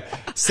 here we go.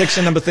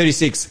 Section number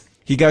 36.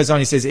 He goes on,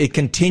 he says, it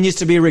continues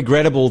to be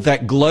regrettable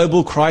that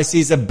global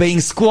crises are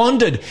being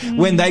squandered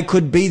when they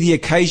could be the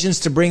occasions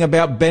to bring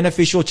about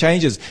beneficial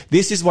changes.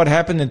 This is what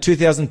happened in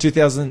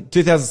 2007,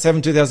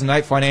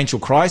 2008 financial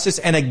crisis,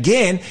 and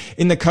again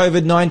in the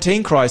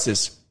COVID-19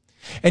 crisis.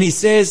 And he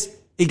says,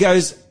 he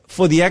goes,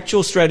 for the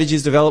actual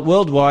strategies developed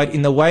worldwide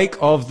in the wake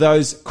of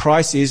those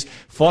crises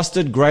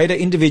fostered greater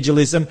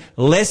individualism,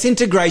 less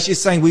integration.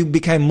 He's saying we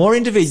became more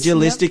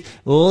individualistic,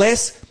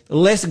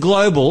 less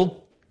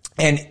global,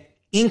 and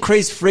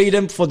increased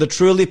freedom for the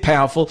truly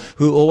powerful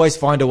who always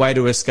find a way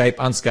to escape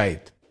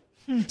unscathed.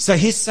 So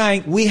he's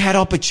saying we had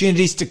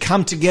opportunities to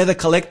come together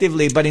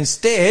collectively, but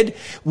instead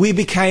we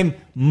became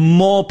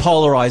more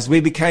polarized.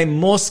 We became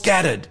more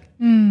scattered.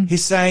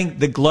 He's saying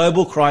the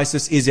global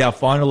crisis is our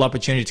final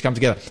opportunity to come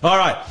together. All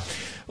right.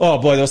 Oh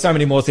boy, there were so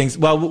many more things.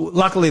 Well,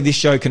 luckily this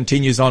show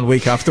continues on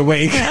week after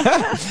week.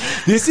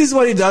 This is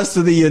what he does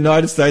to the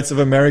United States of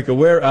America.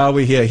 Where are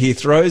we here? He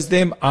throws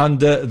them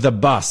under the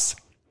bus.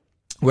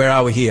 Where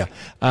are we here?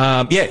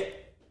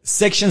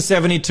 Section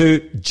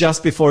 72,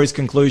 just before his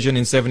conclusion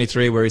in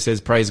 73, where he says,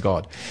 praise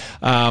God.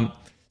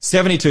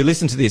 72,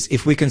 listen to this.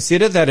 If we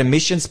consider that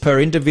emissions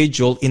per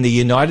individual in the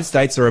United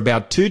States are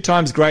about 2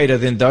 times greater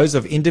than those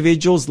of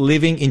individuals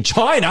living in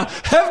China,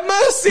 have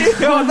mercy.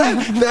 Oh,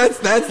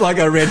 that's like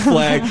a red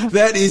flag.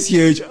 That is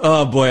huge.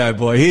 Oh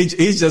boy.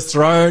 He's just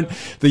thrown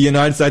the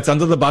United States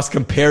under the bus,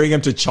 comparing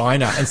him to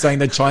China and saying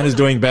that China's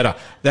doing better.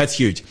 That's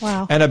huge.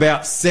 Wow. And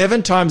about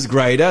 7 times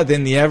greater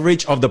than the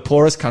average of the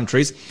poorest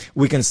countries.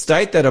 We can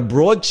state that a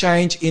broad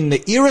change in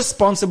the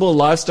irresponsible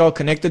lifestyle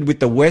connected with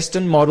the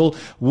Western model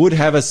would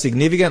have a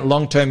significant significant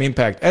long-term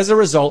impact. As a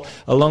result,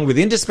 along with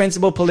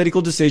indispensable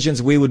political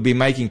decisions, we would be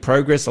making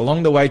progress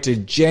along the way to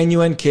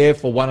genuine care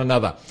for one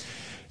another.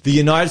 The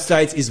United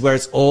States is where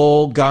it's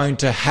all going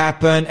to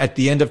happen at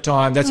the end of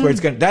time. That's where it's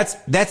going. That's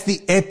the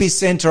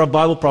epicenter of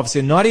Bible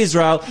prophecy, not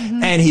Israel.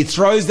 And he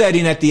throws that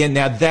in at the end.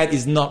 Now that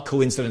is not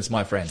coincidence,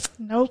 my friend.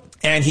 Nope.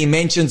 And he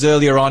mentions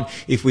earlier on,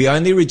 if we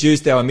only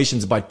reduced our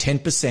emissions by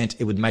 10%,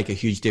 it would make a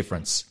huge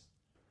difference.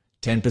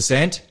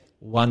 10%,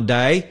 one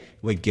day,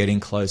 we're getting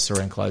closer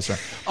and closer.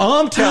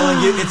 I'm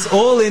telling you, it's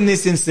all in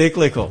this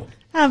encyclical.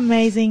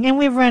 Amazing. And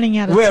we're running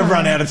out of time. We've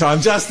run out of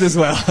time just as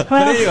well.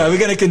 But anyway, we're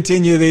going to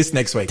continue this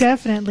next week.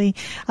 Definitely.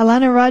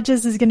 Alana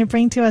Rogers is going to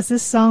bring to us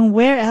this song,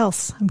 Where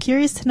Else? I'm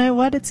curious to know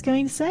what it's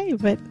going to say,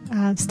 but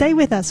stay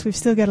with us. We've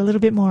still got a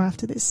little bit more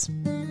after this.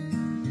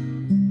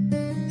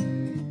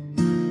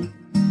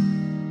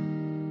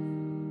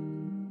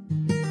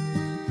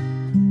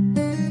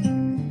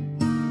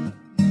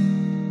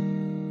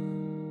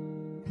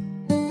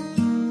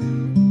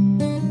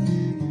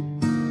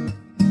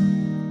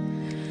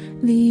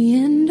 The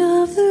end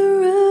of the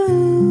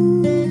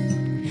road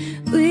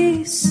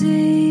we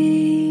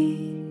see.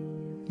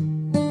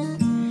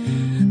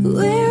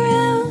 Where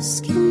else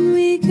can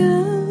we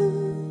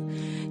go?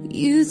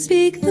 You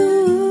speak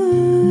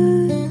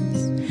the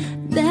words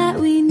that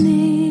we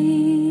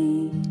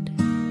need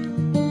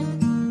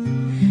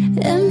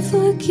and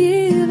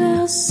forgive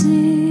our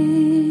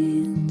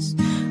sins,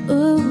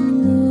 oh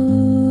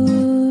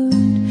Lord.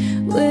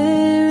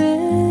 Where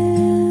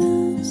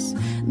else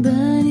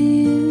but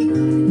you?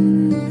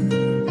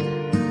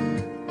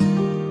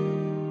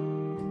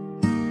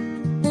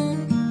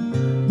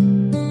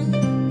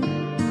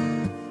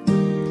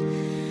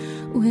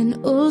 When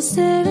all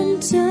said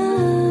and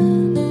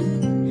done,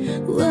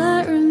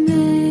 what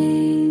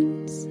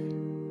remains?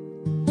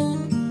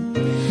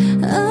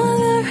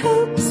 Our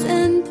hopes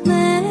and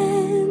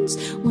plans.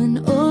 When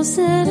all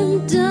said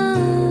and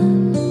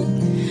done,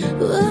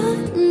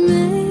 what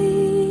remains?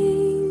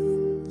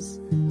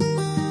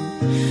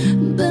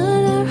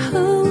 But our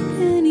hope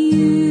in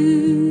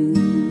you,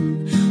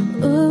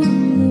 oh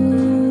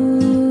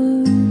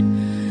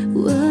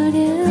Lord. What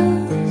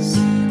else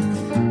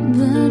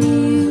but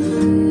you?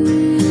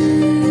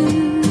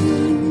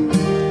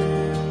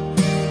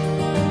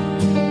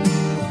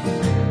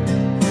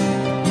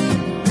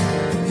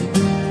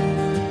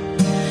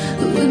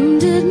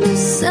 Wounded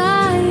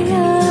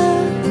Messiah,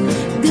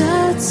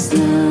 God's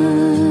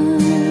Son.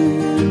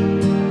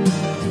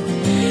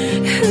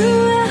 Who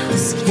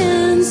else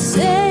can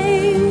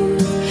save?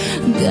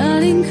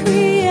 God in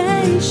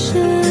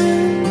creation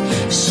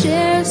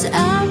shares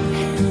our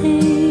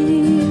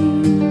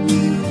pain.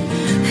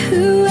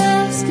 Who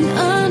else can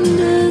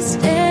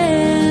understand?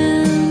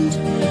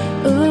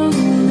 Oh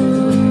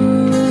Lord,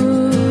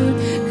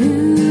 who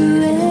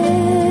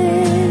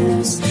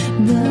else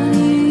but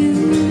you?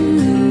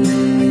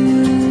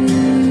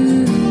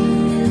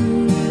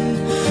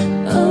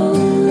 Oh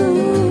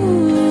Lord,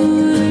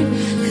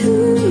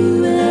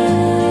 who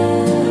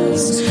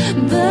else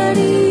but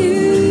you?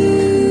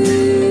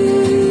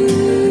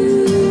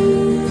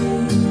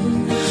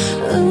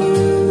 Oh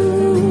Lord,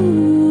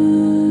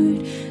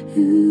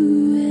 who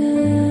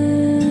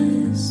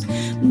else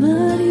but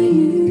you?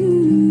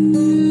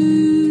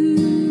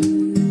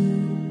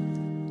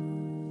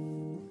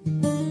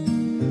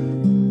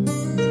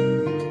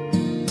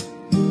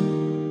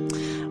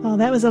 Oh,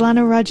 that was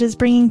Alana Rogers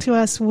bringing to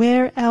us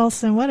Where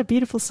Else, and what a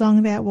beautiful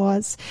song that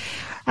was.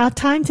 Our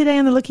time today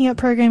on the Looking Up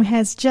program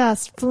has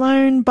just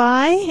flown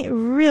by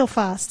real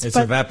fast. It's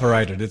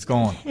evaporated. It's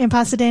gone. And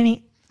Pastor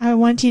Danny, I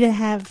want you to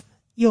have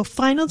your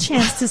final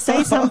chance to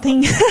say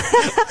something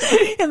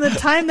in the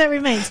time that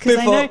remains, because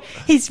I know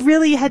he's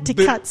really had to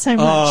cut so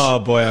much. Oh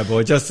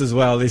boy, just as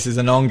well. This is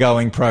an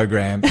ongoing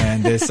program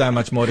and there's so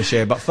much more to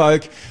share. But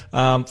folk,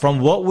 from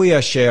what we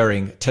are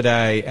sharing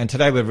today, and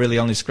today we've really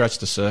only scratched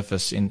the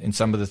surface in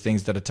some of the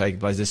things that are taking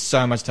place. There's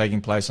so much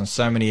taking place on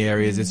so many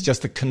areas. It's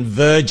just a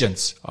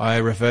convergence. I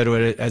refer to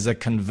it as a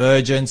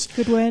convergence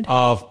Good word.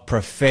 of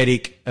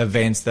prophetic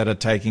events that are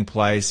taking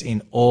place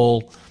in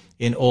all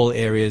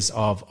areas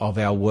of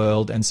our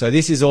world. And so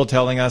this is all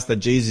telling us that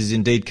Jesus is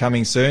indeed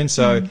coming soon.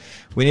 So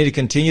we need to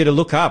continue to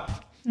look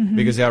up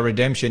because our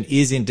redemption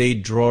is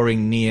indeed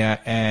drawing near.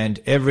 And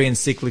every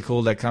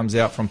encyclical that comes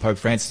out from Pope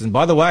Francis, and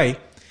by the way,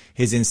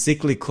 his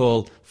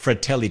encyclical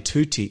Fratelli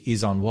Tutti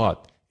is on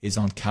what? Is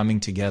on coming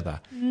together,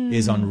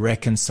 is on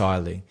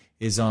reconciling,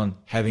 is on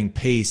having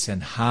peace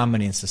and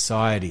harmony in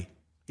society.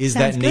 Is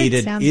Sounds that good.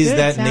 needed? Sounds Is good.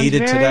 that Sounds needed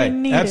very today?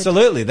 needed.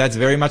 Absolutely. That's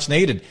very much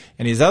needed.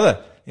 And his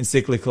other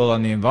encyclical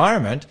on the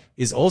environment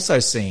is also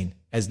seen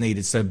as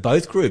needed. So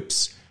both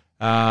groups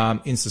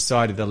in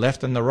society, the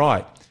left and the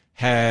right,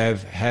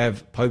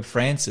 have Pope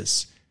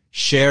Francis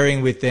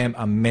sharing with them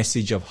a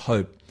message of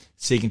hope,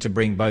 seeking to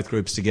bring both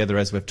groups together,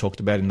 as we've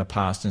talked about in the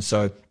past. And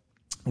so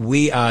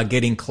we are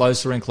getting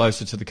closer and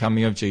closer to the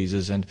coming of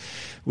Jesus. And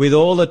with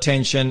all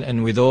attention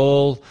and with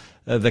all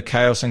the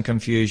chaos and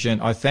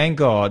confusion. I thank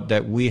God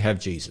that we have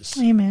Jesus.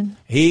 Amen.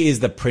 He is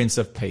the Prince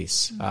of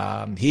Peace.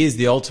 He is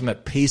the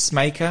ultimate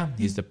peacemaker.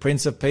 He's the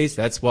Prince of Peace.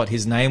 That's what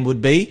his name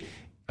would be,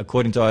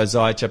 according to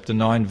Isaiah chapter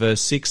 9,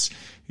 verse 6.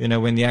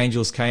 When the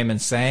angels came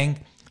and sang,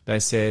 they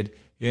said,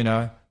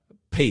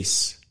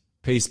 peace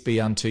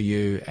be unto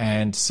you.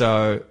 And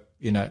so,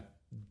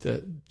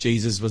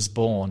 Jesus was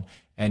born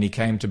and he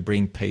came to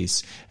bring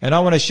peace. And I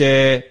want to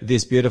share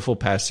this beautiful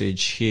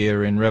passage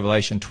here in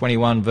Revelation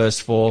 21, verse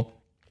 4,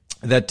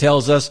 that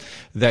tells us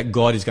that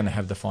God is going to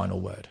have the final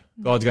word.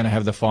 God's going to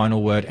have the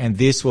final word, and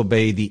this will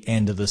be the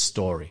end of the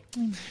story.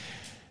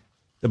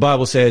 The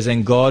Bible says,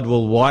 and God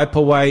will wipe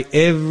away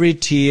every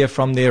tear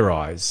from their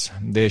eyes.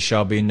 There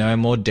shall be no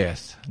more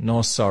death,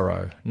 nor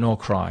sorrow, nor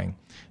crying.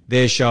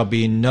 There shall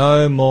be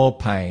no more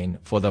pain,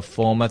 for the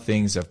former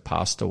things have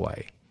passed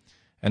away.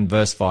 And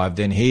verse 5,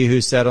 then he who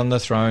sat on the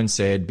throne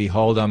said,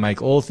 behold, I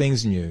make all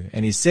things new.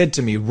 And he said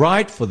to me,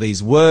 write, for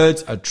these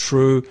words are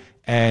true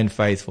and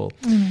faithful.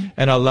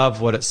 And I love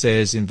what it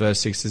says in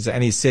verse 6.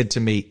 And he said to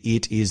me,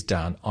 it is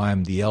done. I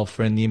am the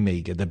Alpha and the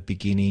Omega, the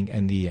beginning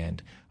and the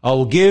end. I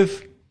will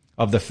give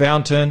of the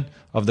fountain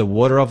of the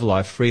water of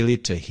life freely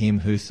to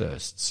him who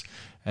thirsts.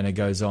 And it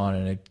goes on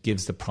and it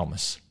gives the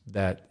promise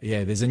that,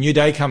 there's a new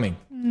day coming,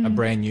 a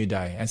brand new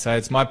day. And so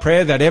it's my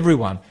prayer that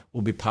everyone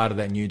will be part of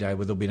that new day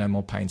where there'll be no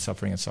more pain,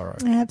 suffering and sorrow.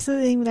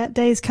 Absolutely. That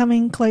day is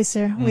coming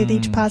closer with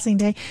each passing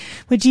day.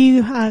 Would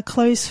you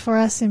close for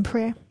us in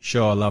prayer?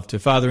 Sure, I'd love to.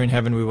 Father in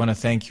heaven, we want to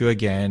thank you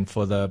again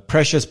for the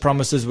precious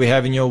promises we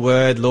have in your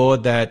word,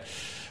 Lord, that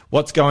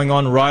what's going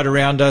on right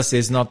around us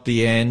is not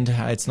the end.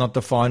 It's not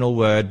the final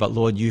word, but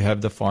Lord, you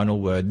have the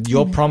final word.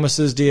 Your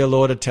promises, dear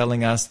Lord, are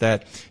telling us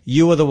that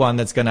you are the one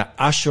that's going to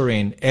usher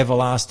in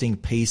everlasting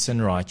peace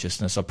and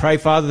righteousness. I pray,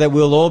 Father, that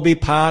we'll all be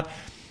part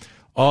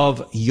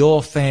of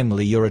your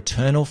family, your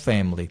eternal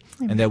family,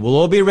 and that we'll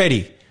all be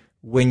ready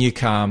when you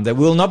come, that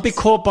we'll not be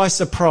caught by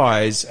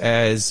surprise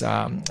as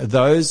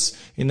those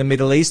in the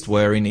Middle East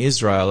were in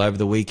Israel over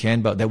the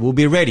weekend, but that we'll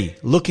be ready,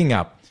 looking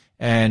up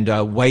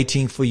and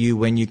waiting for you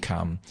when you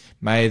come.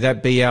 May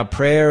that be our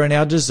prayer, and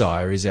our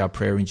desire is our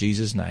prayer in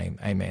Jesus' name.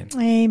 Amen.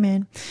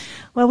 Amen.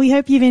 Well, we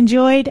hope you've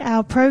enjoyed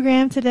our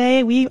program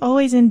today. We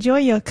always enjoy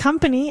your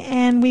company,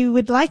 and we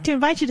would like to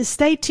invite you to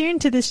stay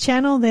tuned to this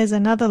channel. There's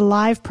another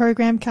live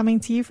program coming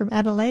to you from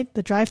Adelaide,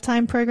 the Drive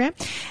Time program.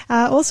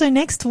 Also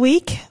next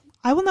week,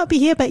 I will not be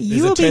here, but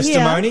you will be here. There's a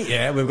testimony.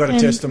 Yeah, we've got a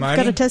testimony.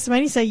 We've got a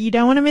testimony, so you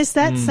don't want to miss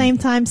that. Same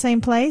time,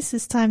 same place,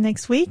 this time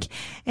next week.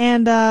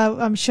 And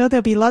I'm sure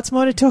there'll be lots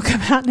more to talk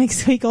about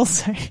next week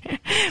also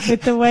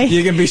with the way...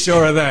 You can be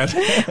sure of that.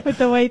 with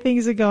the way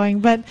things are going.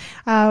 But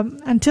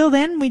until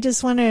then, we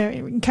just want to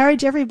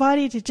encourage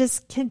everybody to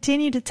just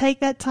continue to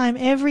take that time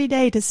every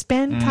day to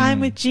spend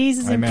time with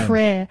Jesus in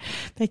prayer,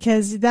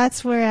 because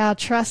that's where our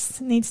trust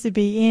needs to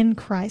be in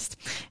Christ.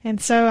 And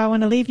so I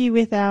want to leave you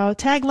with our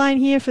tagline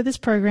here for this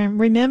program.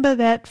 Remember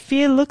that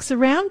fear looks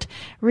around,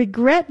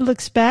 regret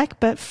looks back,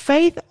 but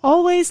faith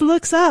always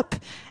looks up.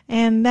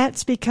 And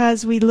that's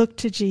because we look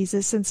to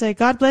Jesus. And so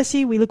God bless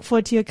you. We look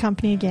forward to your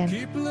company again.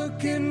 Keep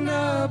looking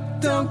up,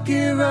 don't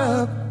give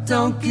up,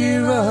 don't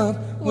give up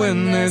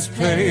when there's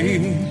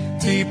pain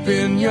deep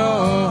in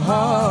your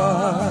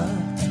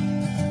heart.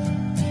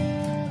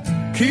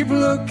 Keep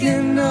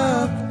looking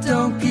up,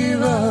 don't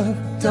give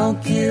up,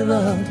 don't give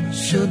up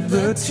should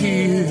the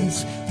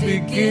tears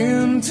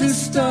begin to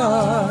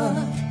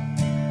start.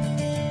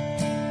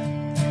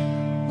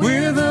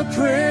 With a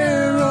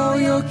prayer, all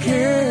your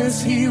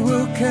cares he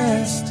will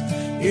cast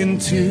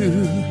into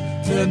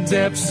the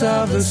depths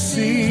of the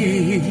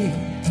sea.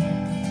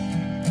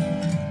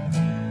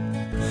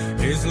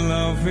 His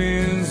love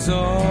is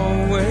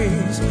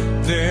always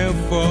there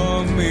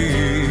for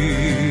me.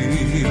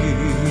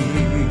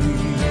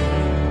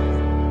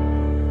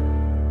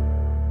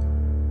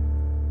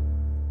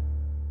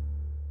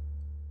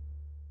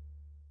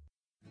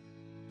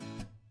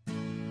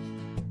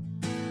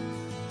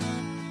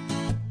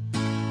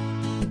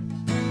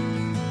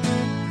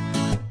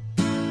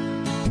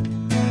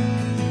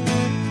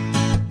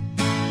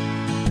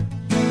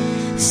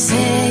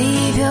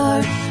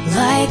 Savior,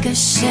 like a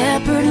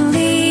shepherd,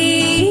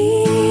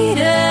 lead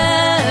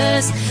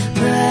us,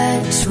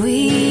 but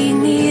we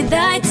need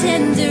thy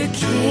tender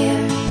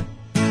care.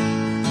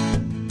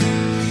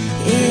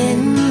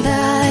 In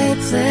thy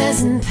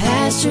pleasant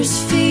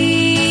pastures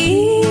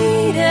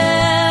feed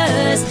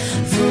us,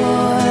 for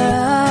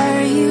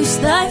our use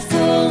thy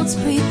folds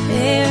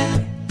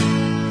prepare.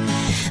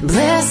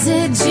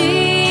 Blessed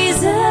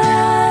Jesus,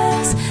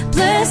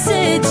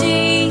 blessed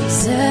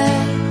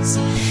Jesus,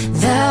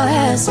 thou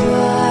hast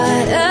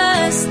brought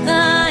us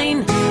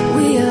thine,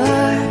 we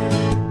are.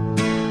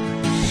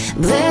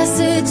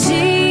 Blessed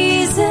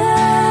Jesus,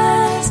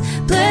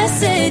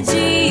 blessed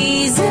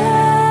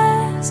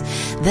Jesus,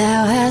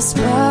 thou hast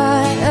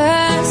brought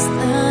us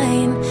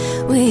thine,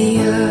 we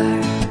are.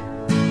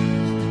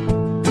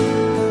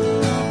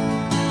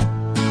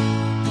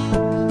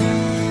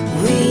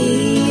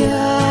 We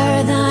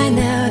are thine,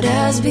 thou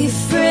dost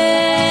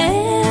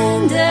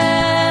befriend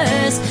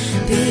us,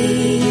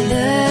 be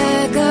the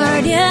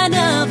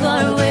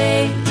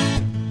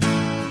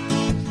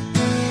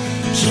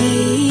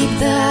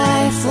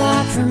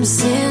from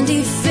sin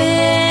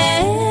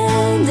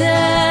defend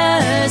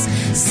us,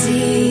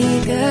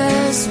 seek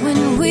us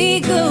when we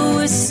go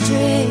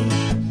astray.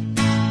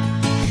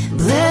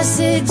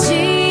 Blessed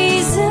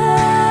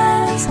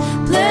Jesus,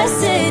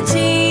 blessed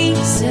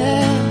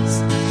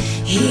Jesus,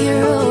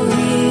 hear, oh,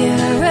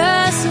 hear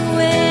us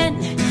when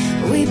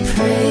we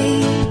pray.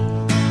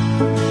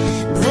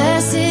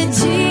 Blessed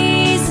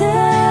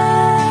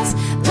Jesus,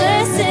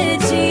 blessed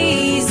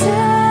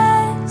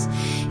Jesus,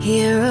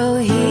 hear, oh,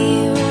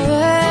 hear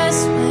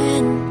us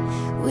when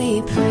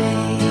we pray.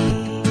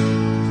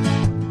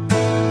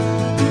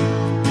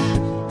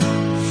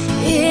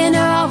 In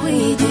all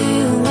we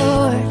do,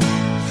 Lord,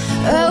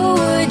 oh,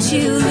 would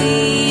you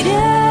lead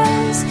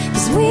us?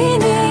 'Cause we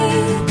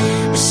need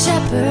a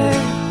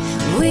shepherd,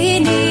 we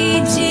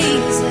need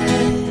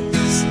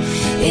Jesus.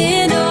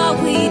 In all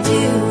we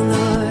do,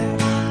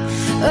 Lord,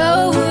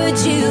 oh, would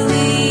you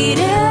lead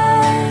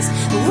us?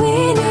 We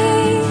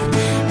need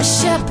a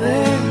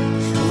shepherd,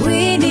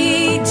 we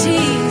need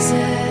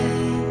Jesus.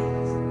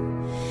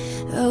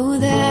 Oh,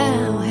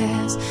 thou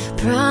hast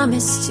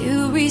promised to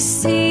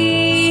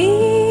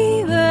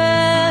receive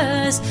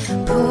us,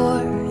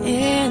 poor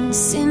and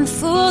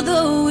sinful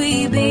though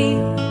we be.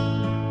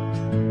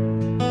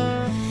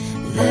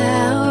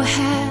 Thou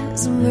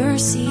hast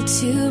mercy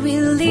to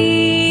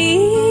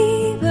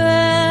relieve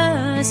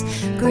us,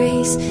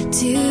 grace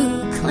to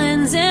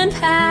cleanse and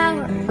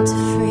power to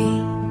free.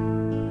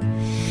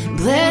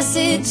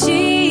 Blessed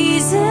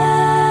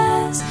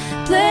Jesus,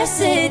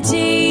 blessed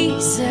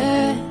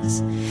Jesus,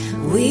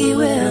 we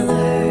will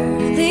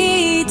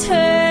early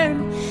turn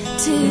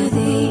to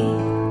thee.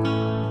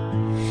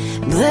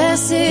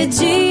 Blessed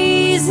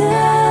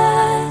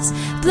Jesus,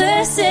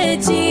 blessed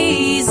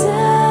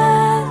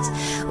Jesus,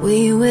 we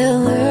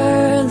will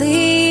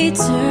early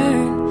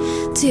turn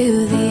to